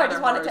 Also, than I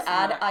just wanted to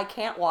add, horrors. I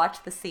can't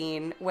watch the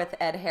scene with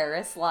Ed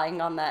Harris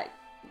lying on that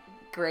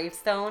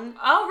gravestone.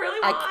 Oh, really?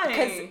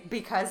 Why?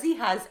 Because he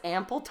has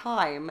ample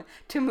time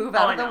to move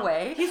out of the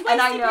way. He's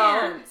and I wasty know.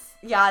 pants.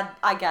 Yeah,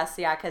 I guess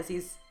because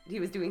he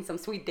was doing some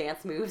sweet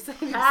dance moves. So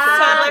like, fuck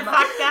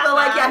that. So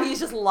like, man. he's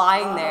just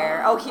lying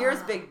there. Oh,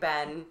 here's Big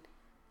Ben.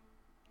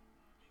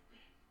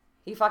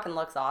 He fucking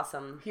looks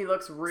awesome. He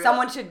looks real.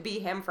 Someone should be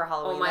him for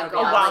Halloween. Oh my That would god!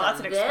 be wow, awesome. that's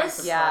an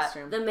expensive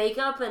costume. The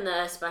makeup and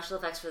the special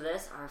effects for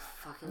this are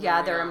fucking.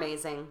 Yeah, they're real.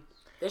 amazing.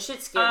 This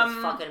shit scared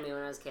the fuck out of me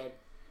when I was a kid.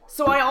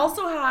 So I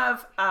also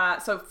have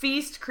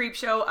Feast,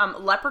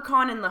 Creepshow,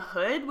 Leprechaun in the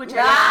Hood, which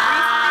I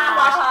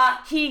recently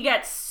watched. He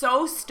gets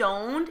so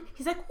stoned.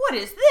 He's like, "What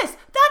is this?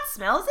 That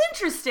smells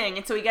interesting."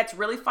 And so he gets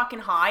really fucking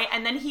high,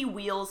 and then he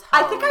wheels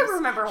hose. I think I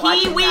remember watching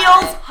He that.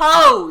 wheels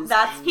hose.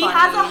 That's he funny.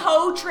 has a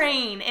hoe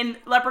train in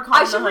Leprechaun I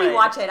in the should Hood.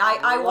 rewatch it.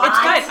 I watched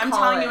It's good. it. I'm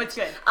telling you, it's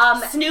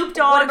good. Snoop what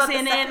Dogg's about the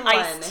in it. second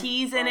Ice one?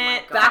 T's in Oh my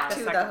it. God. Back The to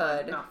the second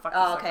Hood. one. No, fuck Oh,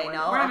 the second okay, one.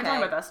 no, We're not even okay. talking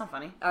about that. That's not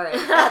funny. All right,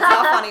 that's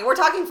not funny. We're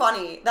talking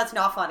funny. That's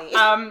not funny.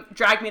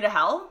 Drag Me to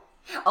Hell.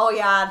 Oh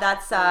yeah,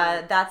 that's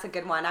a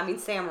good one. I mean,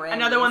 Sam Raimi.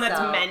 Another one that's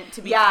so. meant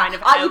to be yeah. kind of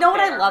You know out what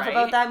I there, love right?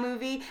 about that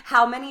movie?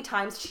 How many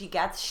times she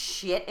gets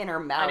shit in her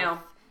mouth. I know.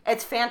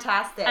 It's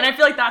fantastic. And I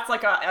feel like that's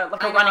like a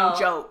running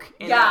joke.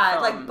 In that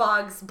film. like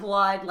bugs,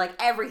 blood, like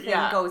everything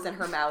goes in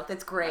her mouth.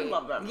 It's great. I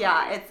love that movie.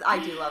 Yeah,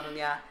 I do love him.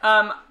 Yeah.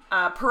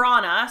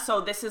 Piranha.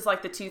 So this is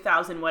like the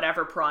 2000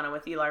 whatever Piranha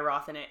with Eli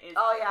Roth in it.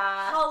 Oh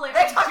yeah. Hilarious.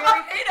 They took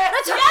my penis.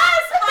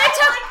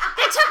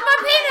 They took my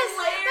penis.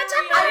 They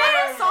took my I penis.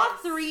 never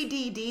saw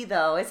 3DD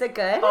though. Is it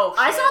good? Oh,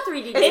 I shit. saw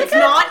 3D. It's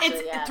not. actually,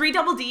 It's yeah.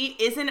 3DD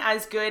isn't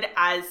as good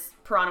as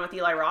Piranha with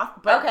Eli Roth,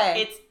 but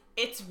Okay.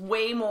 it's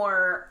way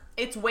more.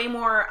 It's way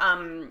more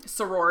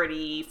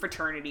sorority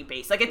fraternity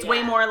based. Like it's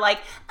way more like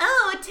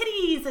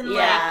titties and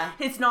like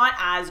it's not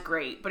as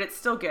great, but it's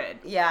still good.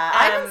 Yeah,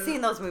 I haven't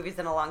seen those movies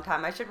in a long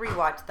time. I should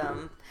rewatch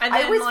them. And I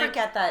then, always like-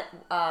 forget that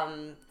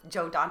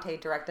Joe Dante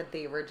directed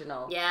the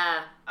original.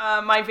 Yeah.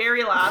 My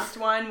very last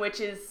one, which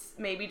is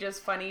maybe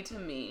just funny to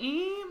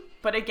me,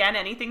 but again,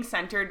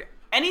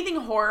 anything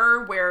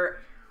horror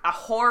where a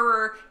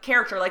horror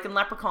character, like in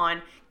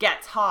Leprechaun,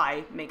 gets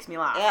high makes me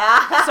laugh.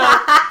 Yeah.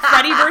 So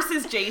Freddy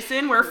versus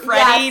Jason, where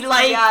Freddy Yes,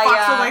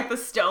 fucks with like the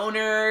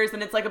stoners,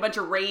 and it's like a bunch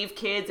of rave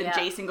kids, and Yeah.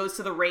 Jason goes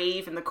to the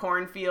rave in the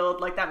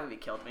cornfield. Like that movie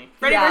killed me.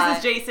 Freddy Yeah.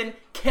 versus Jason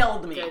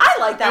killed me. Good. I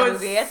like that It was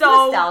movie. It's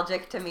so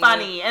nostalgic to me.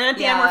 Funny, and at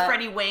the end Yeah. where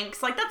Freddy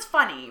winks, like that's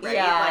funny, right?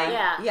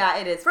 Yeah. Like, Yeah.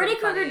 It is. Freddy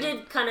pretty Krueger funny.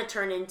 did kind of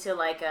turn into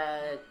like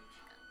a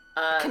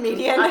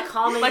Comedian? a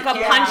comedy, like a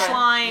character.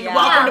 punchline. Yeah.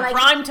 Welcome Yeah, to like-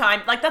 prime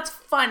time. Like that's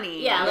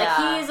funny. Yeah, like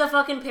Yeah. he is a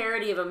fucking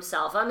parody of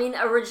himself. I mean,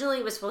 originally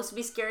it was supposed to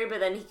be scary, but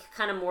then he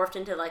kind of morphed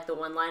into like the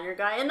one-liner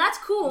guy, and that's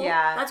cool.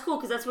 Yeah. That's cool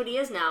because that's what he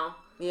is now.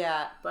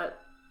 Yeah. But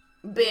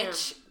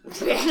Bitch.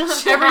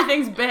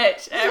 Everything's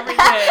bitch.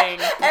 Everything.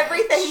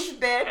 Everything's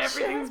bitch.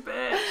 Everything's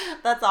bitch.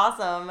 That's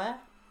awesome.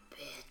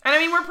 And I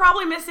mean, we're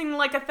probably missing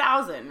like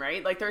 1,000,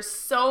 right? Like, there's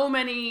so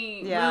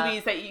many Yeah.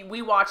 movies that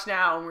we watch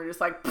now, and we're just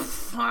like,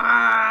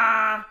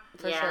 ah.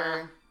 For Yeah.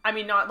 sure. I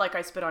mean, not like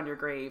I Spit on Your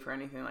Grave or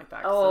anything like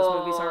that. 'Cause Oh, those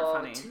movies aren't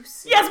funny. too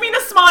soon. Yasmina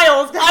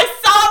smiles. I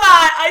saw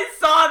that. I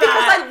saw Because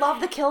that. I love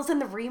the kills in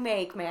the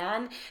remake,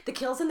 man. The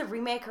kills in the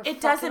remake are It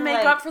doesn't fucking, make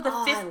like, up for the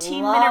I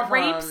 15-minute love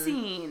rape 'em.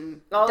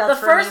 scene. Oh, Does the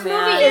for first me,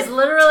 movie man. is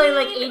literally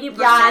like 80%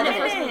 Yeah, the of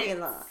first it. movie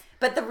is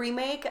but the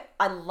remake,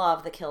 I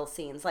love the kill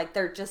scenes. Like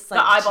they're just like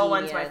The eyeball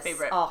one's my genius.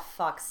 favorite. Oh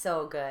fuck,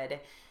 so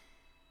good.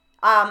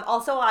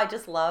 Also, I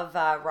just love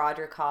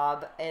Roger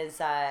Cobb is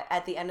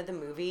at the end of the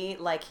movie,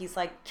 like he's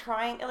like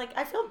trying, like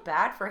I feel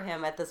bad for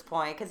him at this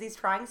point because he's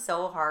trying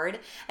so hard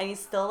and he's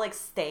still like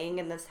staying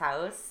in this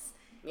house.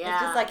 Yeah.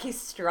 It's just like he's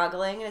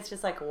struggling and it's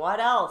just like what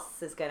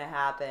else is gonna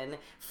happen?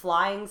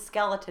 Flying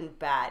skeleton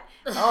bat.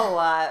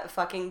 Oh,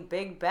 fucking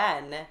Big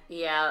Ben.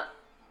 Yeah.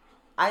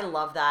 I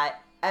love that.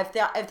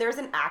 If there's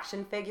an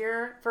action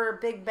figure for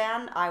Big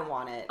Ben, I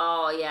want it.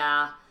 Oh,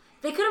 yeah.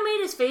 They could have made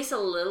his face a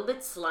little bit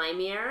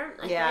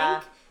slimier, I Yeah.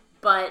 think.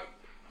 But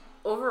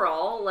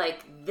overall,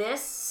 like,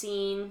 this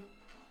scene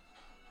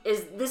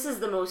this is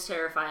the most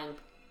terrifying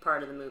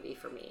part of the movie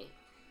for me.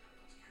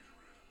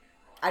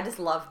 I just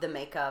love the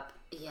makeup.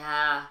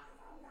 Yeah.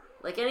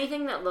 Like,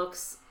 anything that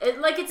looks... It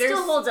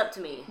still holds up to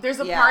me. There's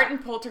a part in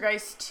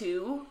Poltergeist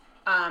 2,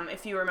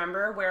 if you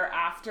remember, where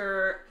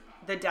after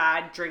the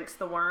dad drinks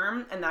the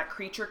worm and that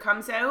creature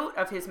comes out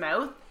of his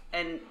mouth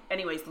and,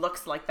 anyways,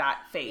 looks like that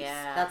face.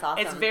 Yeah. That's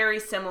awesome. It's very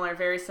similar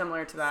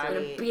to that. I'm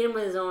gonna beat him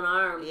with his own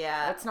arm.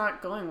 Yeah. That's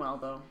not going well,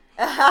 though.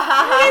 He's,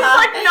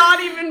 like,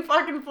 not even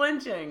fucking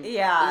flinching.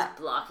 Yeah. He's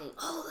blocking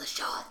all the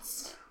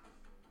shots.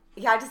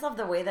 Yeah, I just love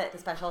the way that the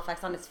special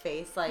effects on his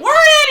face, like... We're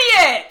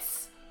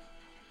idiots!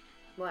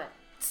 What?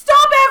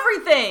 Stop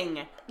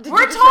everything!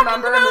 We're you just talking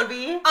remember about a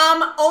movie?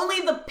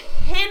 only the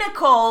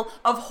pinnacle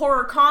of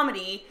horror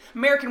comedy,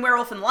 American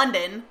Werewolf in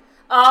London.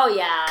 Oh,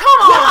 yeah.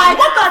 Come on! I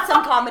got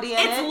some comedy in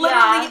it. It's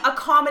literally yeah. a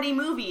comedy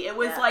movie. It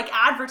was like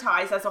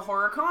advertised as a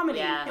horror comedy.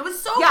 Yeah. It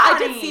was so Yeah,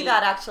 funny. I did see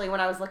that actually when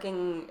I was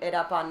looking it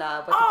up on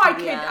Wikipedia.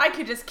 Oh, I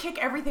could just kick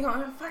everything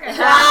on. Fuck it.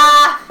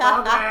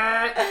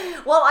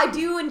 Well, I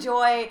do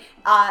enjoy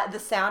the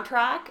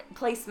soundtrack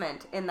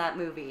placement in that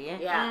movie.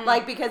 Yeah.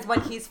 Like, because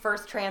when he's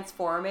first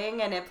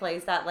transforming and it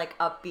plays that, like,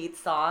 upbeat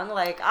song,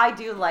 like, I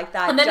do like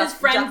that. And then his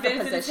friend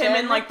visits him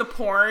in, like, the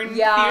porn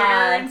theater,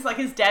 and it's like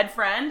his dead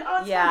friend. Oh,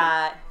 it's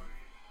yeah.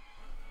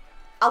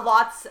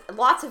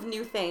 Lots of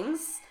new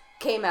things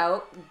came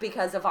out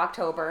because of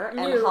October and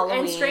Halloween.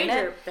 And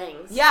Stranger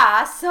Things.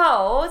 Yeah,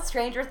 so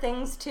Stranger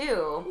Things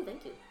too. Ooh,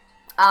 thank you.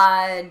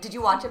 Did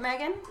you watch it,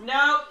 Megan?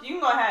 No, you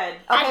can go ahead.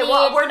 Okay,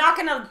 well, we're not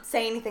gonna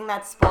say anything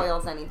that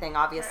spoils anything,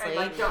 obviously.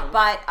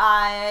 But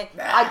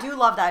I do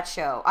love that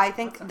show. I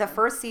think the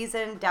first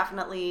season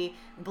definitely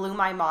blew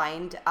my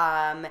mind.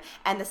 And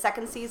the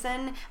second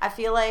season, I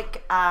feel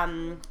like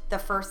the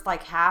first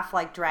like half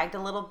like dragged a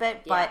little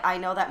bit. But I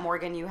know that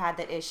Morgan, you had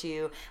the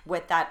issue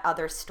with that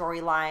other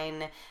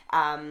storyline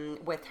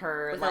with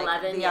her, with like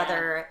 11,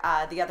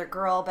 the other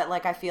girl. But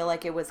like I feel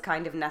like it was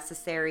kind of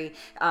necessary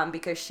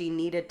because she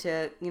needed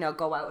to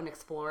go out and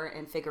explore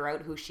and figure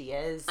out who she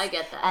is. I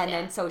get that. And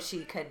then so she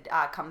could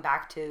come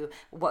back to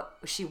what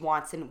she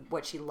wants and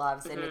what she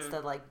loves, and it's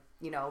to like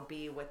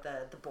be with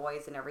the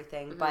boys and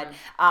everything. But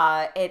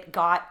it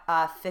got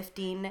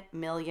 15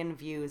 million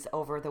views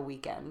over the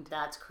weekend.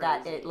 That's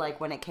crazy. That it like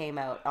when it came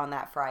out on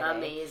that Friday.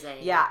 Amazing.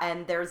 Yeah,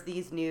 and there's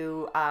these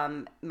new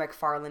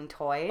McFarlane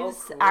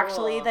toys cool.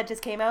 actually that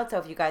just came out. So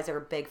if you guys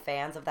are big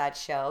fans of that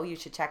show, you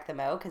should check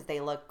them out because they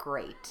look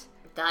great.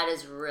 That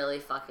is really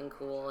fucking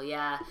cool.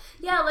 Yeah.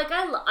 Yeah, like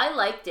I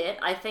liked it.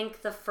 I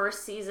think the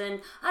first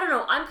season, I don't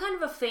know, I'm kind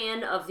of a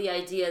fan of the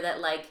idea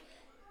that like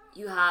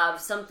you have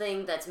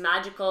something that's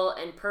magical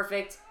and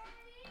perfect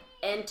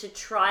and to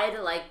try to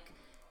like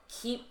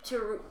keep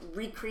to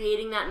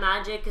recreating that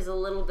magic is a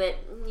little bit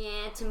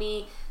to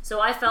me. So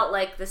I felt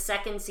like the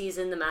second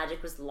season the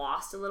magic was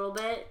lost a little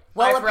bit.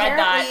 Well, I've read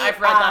that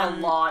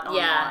a lot online.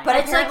 Yeah, but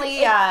it's like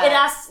apparently it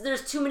asks,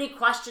 there's too many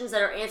questions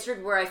that are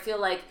answered where I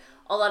feel like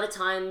a lot of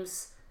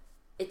times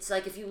it's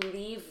like if you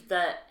leave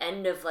the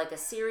end of like a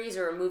series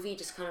or a movie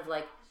just kind of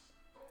like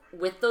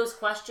with those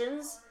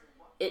questions,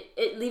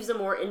 it leaves a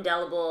more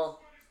indelible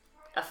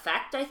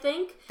effect, I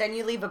think. Then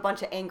you leave a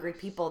bunch of angry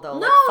people though,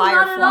 No, like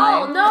Firefly. not at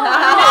all. No.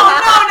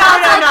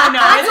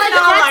 That's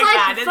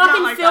That's like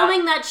fucking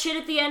filming that shit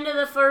at the end of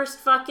the first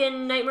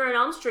fucking Nightmare on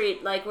Elm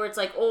Street, like where it's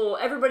like, oh,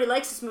 everybody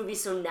likes this movie,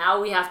 so now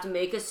we have to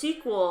make a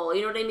sequel.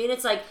 You know what I mean?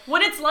 It's like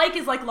what it's like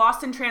is like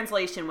Lost in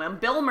Translation when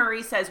Bill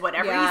Murray says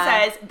whatever he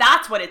says.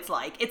 That's what it's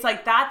like. It's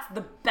like that's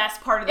the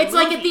best part of the movie.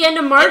 It's like at the end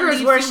of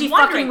Martyrs where she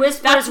fucking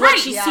whispers what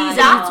she sees.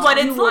 That's what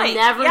it's you will like.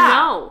 never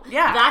know.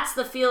 Yeah, that's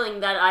the feeling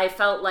that I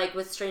felt like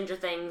with Stranger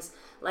Things.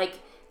 Like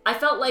I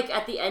felt like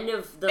at the end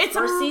of the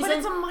first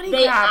season,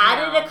 they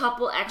added a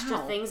couple extra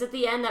things at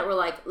the end that were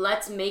like,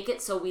 let's make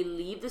it so we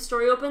leave the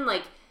story open.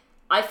 Like,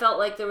 I felt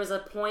like there was a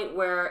point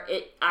where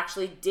it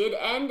actually did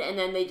end, and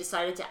then they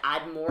decided to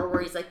add more,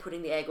 where he's like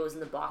putting the Eggos in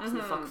the box in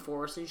the fuck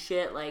forest and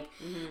shit. Like,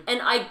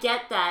 and I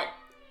get that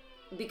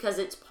because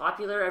it's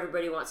popular,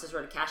 everybody wants to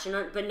sort of cash in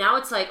on it. But now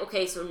it's like,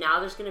 okay, so now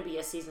there's going to be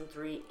a season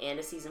 3 and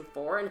a season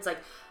 4, and it's like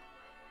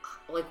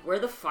where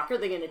the fuck are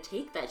they gonna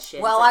take that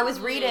shit? Well, like, I was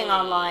reading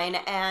online,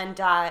 and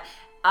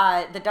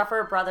the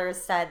Duffer Brothers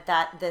said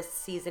that this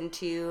season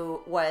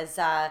 2 was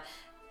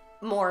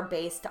more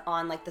based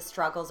on like the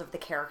struggles of the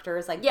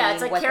characters, like being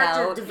it's like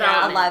character without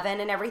development. 11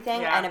 and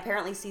everything. And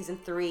apparently season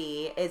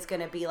 3 is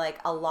gonna be like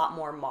a lot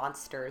more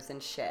monsters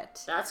and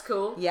shit. That's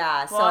cool.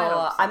 Yeah,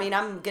 Well, I mean,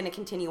 I'm gonna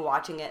continue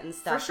watching it and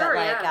stuff. For sure,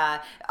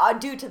 but like,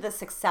 due to the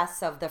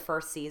success of the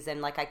first season,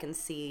 like I can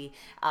see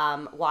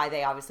why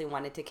they obviously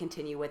wanted to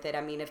continue with it.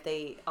 I mean, if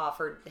they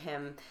offered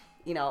him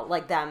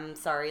like them,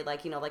 sorry,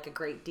 like, like a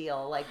great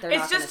deal. Like, they're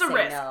It's not just a gonna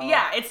say risk. no.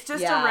 Yeah, it's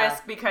just Yeah. a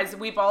risk because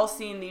we've all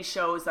seen these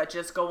shows that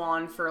just go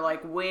on for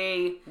like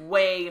way,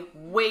 way,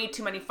 way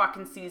too many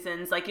fucking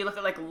seasons. Like, you look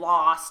at like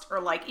Lost or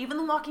like even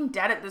The Walking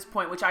Dead at this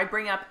point, which I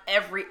bring up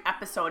every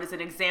episode as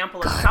an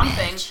example of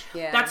something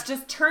Yeah. that's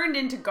just turned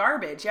into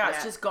garbage. Yeah,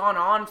 it's just gone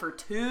on for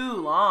too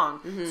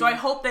long. So I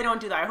hope they don't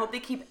do that. I hope they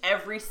keep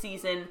every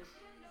season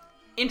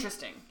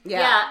interesting.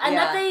 Yeah, and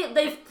that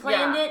they've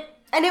planned Yeah. it.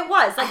 And it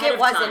was like Ahead it of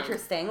was time.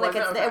 interesting. Was Like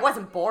it? Okay. it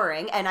wasn't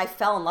boring, and I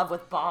fell in love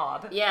with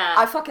Bob. Yeah.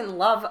 I fucking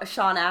love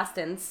Sean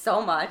Astin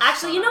so much.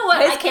 Actually, you know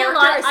what? His I can't character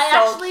lie. is I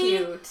so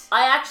cute.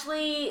 I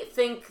actually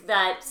think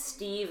that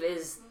Steve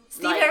is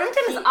Steve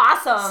Harrington is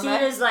awesome.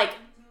 Steve is like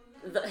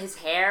his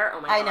hair.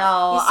 Oh my god! I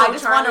know. He's so I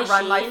just want to Charlie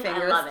run my Sheen. I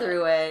fingers love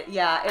through it.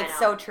 Yeah, it's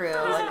know. so true.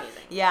 He's amazing.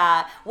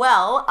 Yeah.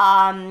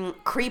 Well,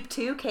 Creep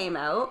 2 came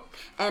out,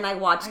 and I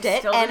watched it,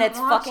 still and didn't it's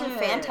watch fucking it.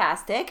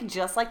 fantastic,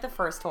 just like the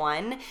first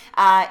one.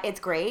 It's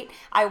great.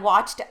 I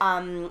watched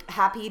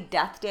Happy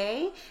Death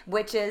Day,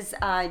 which is the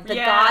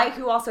guy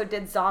who also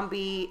did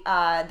Zombie,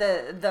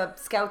 the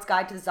Scout's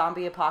Guide to the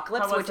Zombie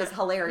Apocalypse, How was which is it?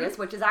 hilarious,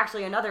 which is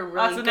actually another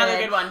really That's another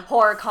good one.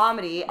 horror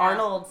comedy.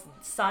 Arnold's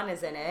son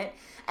is in it.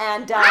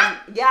 And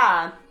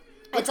yeah,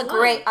 it's a one?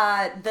 great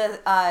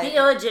The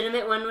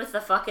illegitimate one with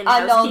the fucking no,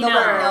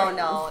 housekeeper.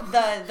 no,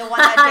 the one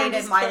that I'm dated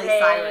just Miley kidding.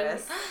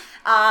 Cyrus.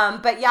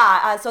 But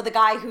yeah, so the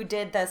guy who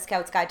did the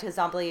Scout's Guide to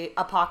Zombie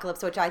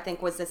Apocalypse, which I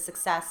think was a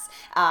success,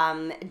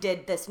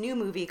 did this new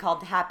movie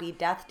called Happy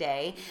Death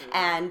Day,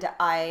 and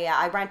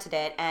I rented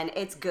it, and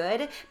it's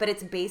good, but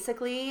it's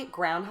basically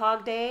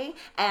Groundhog Day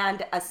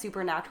and a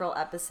supernatural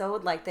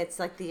episode. Like, it's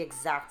like the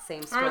exact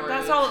same story.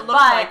 That's all it looked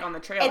But like on the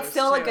trailers. it's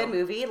still too. a good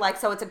movie. Like,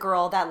 so it's a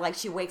girl that, like,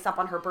 she wakes up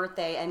on her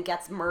birthday and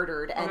gets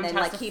murdered, and then,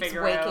 has like, to keeps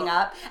figure waking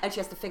out. up, and she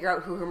has to figure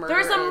out who her murderer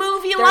is. There's a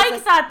movie There's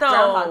like a that though.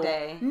 Groundhog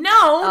Day.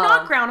 No,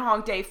 not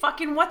Groundhog Day.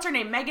 Fucking what's her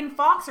name? Megan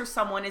Fox or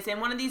someone is in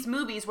one of these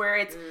movies where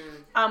it's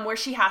where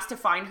she has to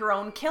find her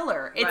own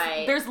killer. It's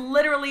Right. There's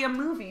literally a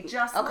movie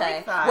just Okay.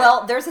 like that.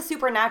 Well, there's a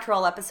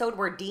supernatural episode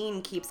where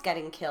Dean keeps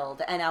getting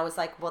killed, and I was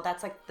like, well,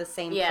 that's like the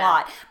same Yeah.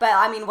 plot. But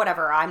I mean,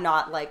 whatever. I'm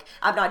not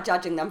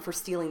judging them for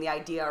stealing the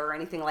idea or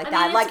anything like I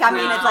that. mean, like, it's a I mean,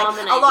 pretty it's like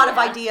common a lot of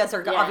idea. ideas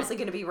are Yeah. obviously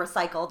going to be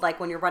recycled, like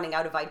when you're running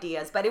out of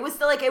ideas. But it was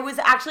still like, it was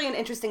actually an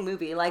interesting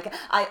movie. Like,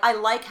 I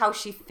like how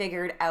she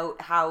figured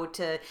out how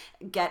to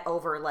get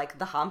over like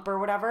the hump or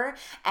whatever.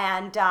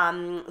 And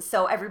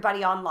so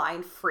everybody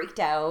online freaked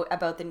out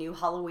about the new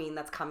Halloween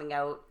that's coming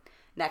out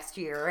next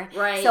year.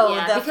 Right, So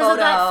yeah. the Because photo, of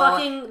that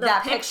fucking- the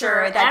that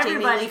picture, that Jamie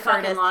everybody Lee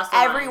fucking Curtis, lost their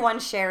mind. everyone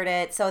shared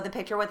it. So the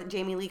picture with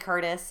Jamie Lee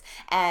Curtis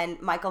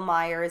and Michael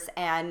Myers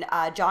and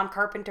John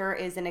Carpenter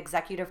is an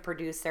executive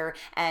producer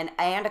and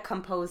a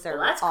composer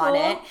Well, that's on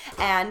cool. it.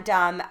 And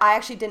I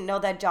actually didn't know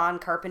that John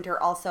Carpenter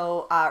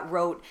also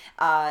wrote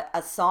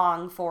a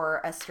song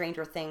for a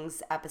Stranger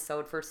Things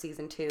episode for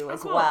season 2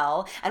 as cool.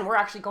 well. And we're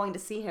actually going to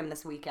see him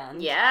this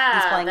weekend.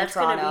 Yeah, he's playing that's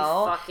in gonna be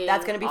Toronto. fucking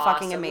That's gonna be awesome.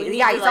 fucking We amazing. need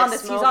Yeah, to, he's like, on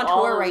this. He's smoke on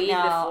all tour the right weed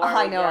now. before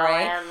I we know, go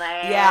right? in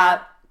there. Yeah.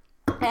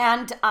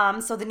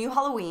 And so the new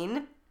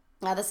Halloween.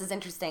 Now this is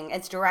interesting.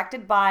 It's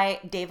directed by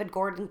David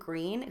Gordon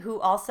Green,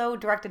 who also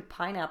directed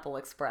Pineapple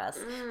Express.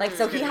 Like,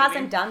 so he good hasn't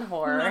movie. done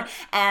horror.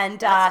 And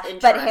That's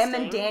but him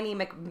and interesting. Danny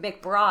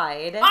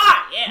McBride,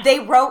 yeah. they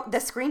wrote the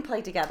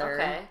screenplay together.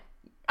 Okay.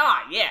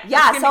 Yeah.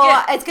 Yeah, It's so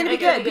gonna be good. it's gonna be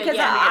It's gonna good be good, because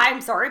yeah.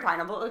 I'm sorry,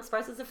 Pineapple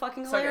Express is a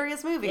fucking So good.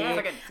 hilarious movie. Yeah.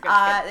 It's good, it's good,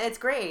 it's good. It's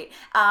great.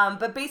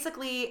 But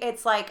basically,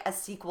 it's like a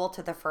sequel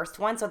to the first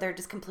one, so they're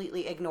just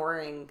completely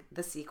ignoring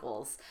the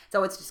sequels.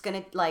 So it's just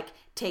gonna like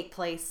take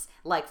place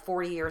like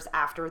 40 years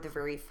after the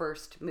very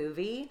first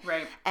movie.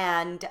 Right.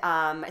 And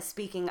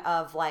speaking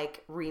of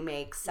like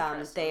remakes,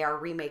 Interesting. they are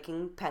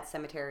remaking Pet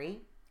Sematary.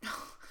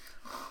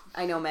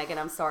 I know, Megan.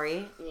 I'm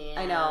sorry. Yeah.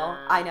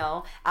 I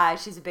know.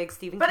 She's a big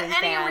Stephen But King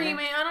any fan.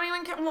 remake, I don't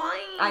even care.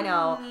 Why? I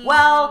know.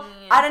 Well,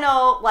 I don't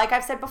know. Like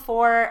I've said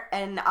before,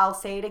 and I'll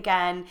say it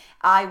again,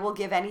 I will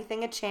give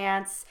anything a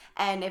chance.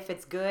 And if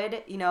it's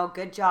good,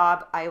 good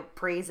job. I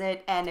praise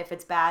it. And if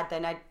it's bad,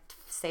 then I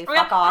say Oh,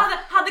 yeah. fuck off.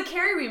 How'd the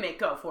Carrie remake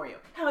go for you?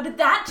 How did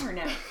that turn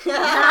out? It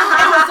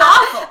was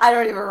awful. I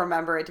don't even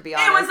remember it, to be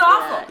honest. It was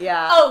awful.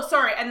 Yeah. Oh,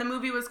 sorry. And the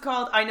movie was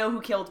called I Know Who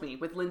Killed Me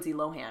with Lindsay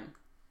Lohan.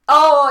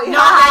 Oh, yeah.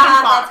 Not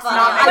Megan Fox, That's funny.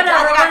 not Megan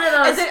Fox. Whatever,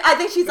 one of those I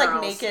think she's like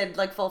girls. naked,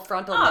 like full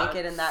frontal Oh,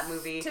 naked in that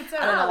movie. tits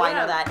I don't know out, why I yeah.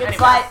 know that. Good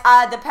But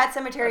stuff. the Pet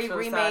Sematary That's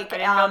really sad. remake, I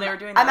didn't know they were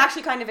doing I'm that.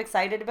 actually kind of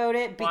excited about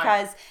it Why?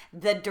 because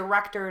the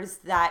directors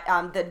that,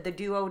 the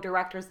duo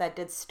directors that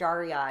did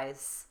Starry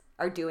Eyes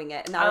are doing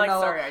it. And I I don't like know.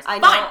 Starry Eyes. I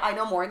Fine.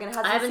 know Morgan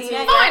hasn't haven't seen seen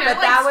it it yet, Fine, I but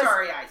like that was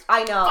Starry Eyes.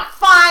 I know.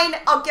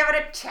 Fine, I'll give it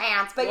a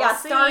chance. But We'll yeah,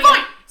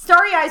 see.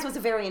 Starry Eyes was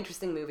a very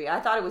interesting movie. I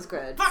thought it was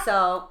good.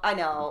 So I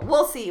know.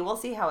 We'll see. We'll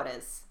see how it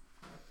is.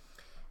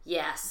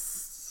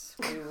 Yes,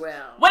 we will.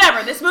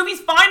 Whatever. This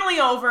movie's finally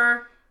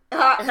over.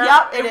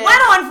 Yep, It is.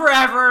 went on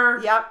forever.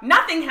 Yep.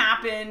 Nothing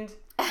happened.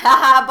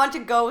 A bunch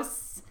of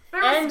ghosts.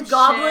 There was And some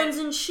goblins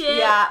shit. and shit.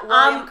 Yeah,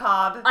 William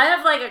Cobb. I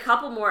have like a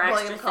couple more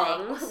extra William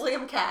Cobb. things.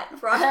 William Cat.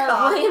 Ron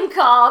Cobb. William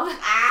Cobb.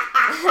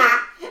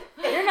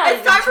 You're You're not It's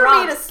even time for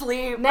drunk. me to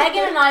sleep.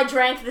 Megan and I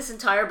drank this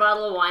entire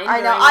bottle of wine. I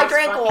know, during I this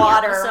drank fucking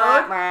water.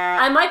 episode.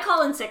 I might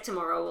call in sick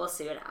tomorrow. We'll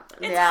see what happens.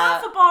 It's Yeah.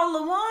 half a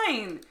bottle of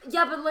wine.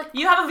 Yeah, but like,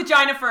 You have a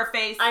vagina for a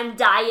face. I'm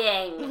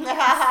dying.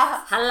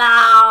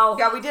 Hello.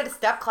 Yeah, we did a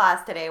step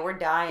class today. We're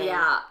dying.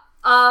 Yeah.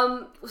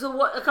 So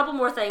what? A couple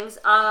more things.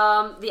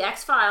 The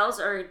X-Files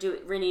are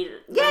renewed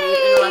an 11th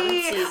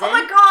Yay! season. Oh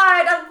my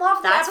god, I love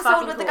the That's episode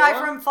fucking with the cool. guy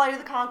from Flight of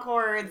the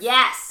Conchords.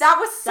 Yes. That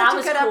was such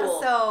a good cool.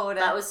 episode.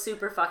 That was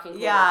super fucking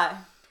cool. Yeah.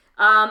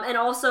 And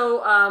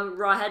also,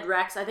 Rawhead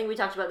Rex, I think we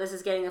talked about this,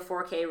 is getting a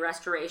 4K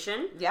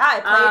restoration. Yeah, I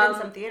played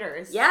in some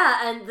theaters.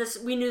 Yeah, and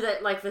we knew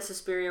that like the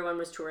Suspiria one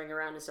was touring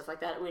around and stuff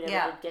like that. We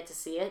never did get to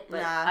see it,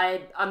 but Nah.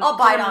 I'll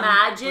buy it on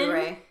imagine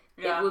Blu-ray.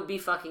 it would be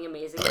fucking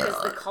amazing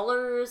because the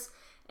colors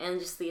and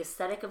just the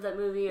aesthetic of that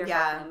movie are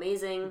fucking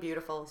amazing.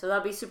 Beautiful. So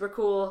that'd be super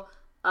cool.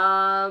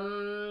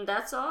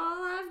 That's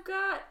all I've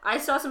got. I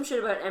saw some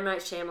shit about M. Night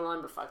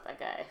Shyamalan, but fuck that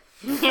guy.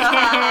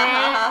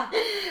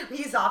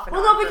 He's off and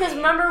Well, on no, for because me.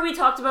 remember we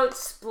talked about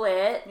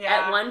Split Yeah.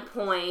 at one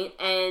point,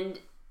 and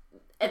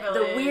at the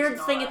Village weird and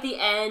all thing that. at the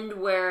end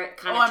where it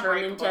kind of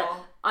turned into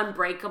Unbreakable.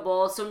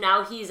 Unbreakable. So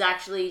now he's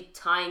actually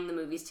tying the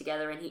movies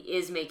together, and he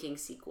is making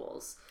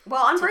sequels.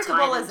 Well, tie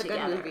Unbreakable them is a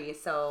together. good movie,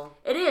 so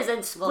It is,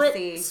 and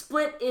see.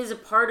 Split is a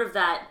part of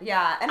that.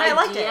 yeah. And I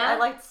liked it. Idea? I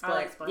liked Split. I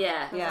like Split.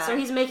 Yeah. Yeah. So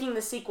he's making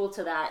the sequel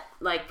to that,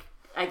 like,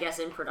 I guess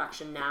in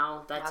production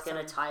now. That's Awesome.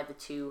 gonna tie the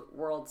two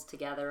worlds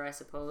together, I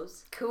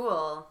suppose.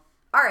 Cool.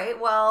 All right.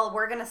 Well,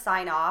 we're gonna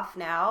sign off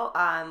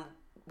now.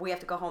 We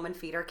have to go home and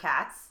feed our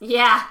cats.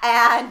 Yeah.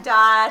 And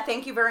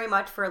thank you very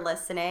much for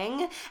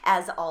listening.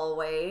 As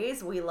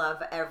always, we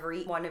love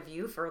every one of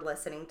you for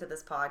listening to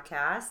this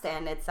podcast.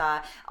 And it's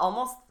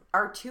almost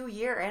our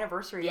 2-year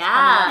anniversary. is Yeah.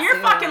 coming up You're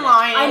soon. fucking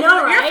lying. I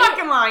know, right? You're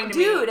fucking lying to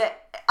me. Dude,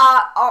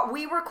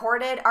 we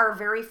recorded our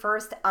very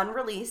first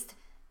unreleased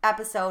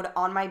episode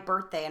on my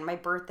birthday, and my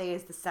birthday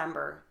is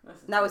December. This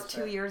is And that was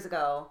bullshit. 2 years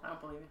ago. I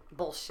don't believe it.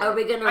 Bullshit. Are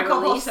we gonna I call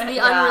release bullshit. the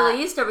Yeah.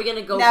 unreleased? Are we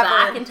gonna go Never.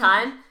 back in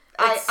time?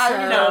 It's I so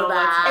know.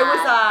 bad. It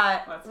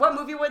was Let's- what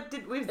movie? What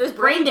did we? It was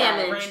Brain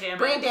Damage. Brain damage.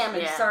 Brain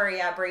damage. Yeah. Sorry,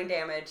 yeah, brain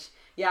damage.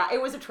 Yeah, it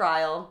was a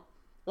trial.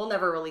 We'll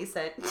never release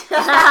it. If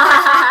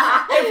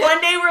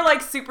one day we're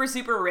like super,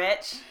 super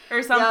rich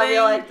or something,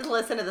 Yeah, we'll like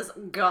listen to this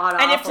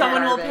god. and if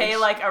someone will pay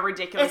like a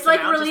ridiculous It's like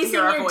amount just to releasing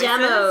hear our your voices,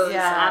 demos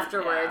Yeah.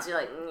 afterwards. Yeah.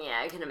 You're like, yeah,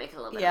 I'm gonna make a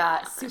little bit. yeah,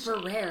 of money off super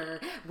that shit." rare.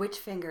 Witch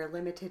finger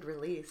limited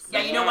release.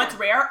 Yeah, you know what's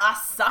rare?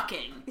 Us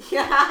sucking.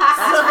 Yeah.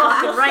 That's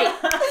fucking right.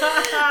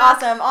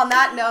 Awesome. On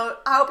that note,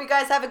 I hope you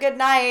guys have a good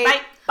night.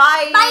 Bye.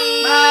 Bye.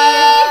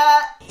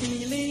 Bye.